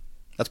 Okay.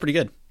 That's pretty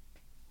good.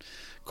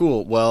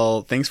 Cool.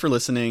 Well, thanks for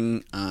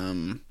listening.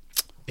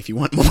 If you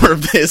want more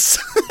of this,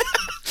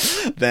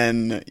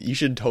 then you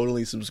should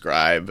totally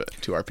subscribe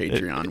to our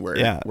Patreon,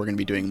 where we're going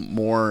to be doing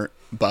more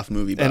Buff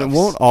movie buffs. And it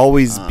won't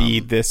always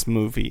be this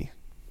movie.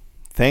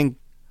 Thank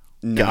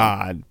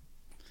God.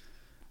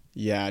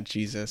 Yeah,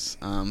 Jesus.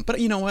 But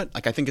you know what?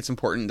 Like, I think it's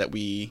important that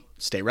we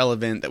stay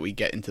relevant, that we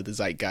get into the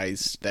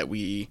zeitgeist, that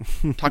we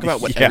talk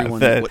about what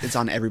what is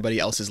on everybody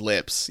else's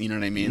lips. You know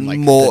what I mean? Like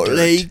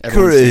Motley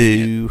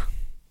Crue.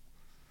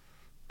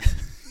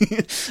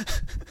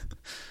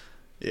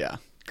 Yeah,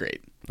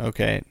 great.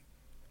 Okay.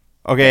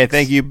 Thanks.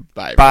 Thank you.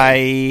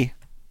 Bye.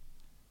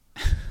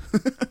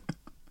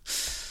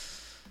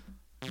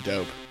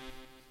 dope.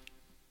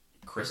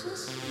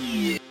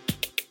 Christmas?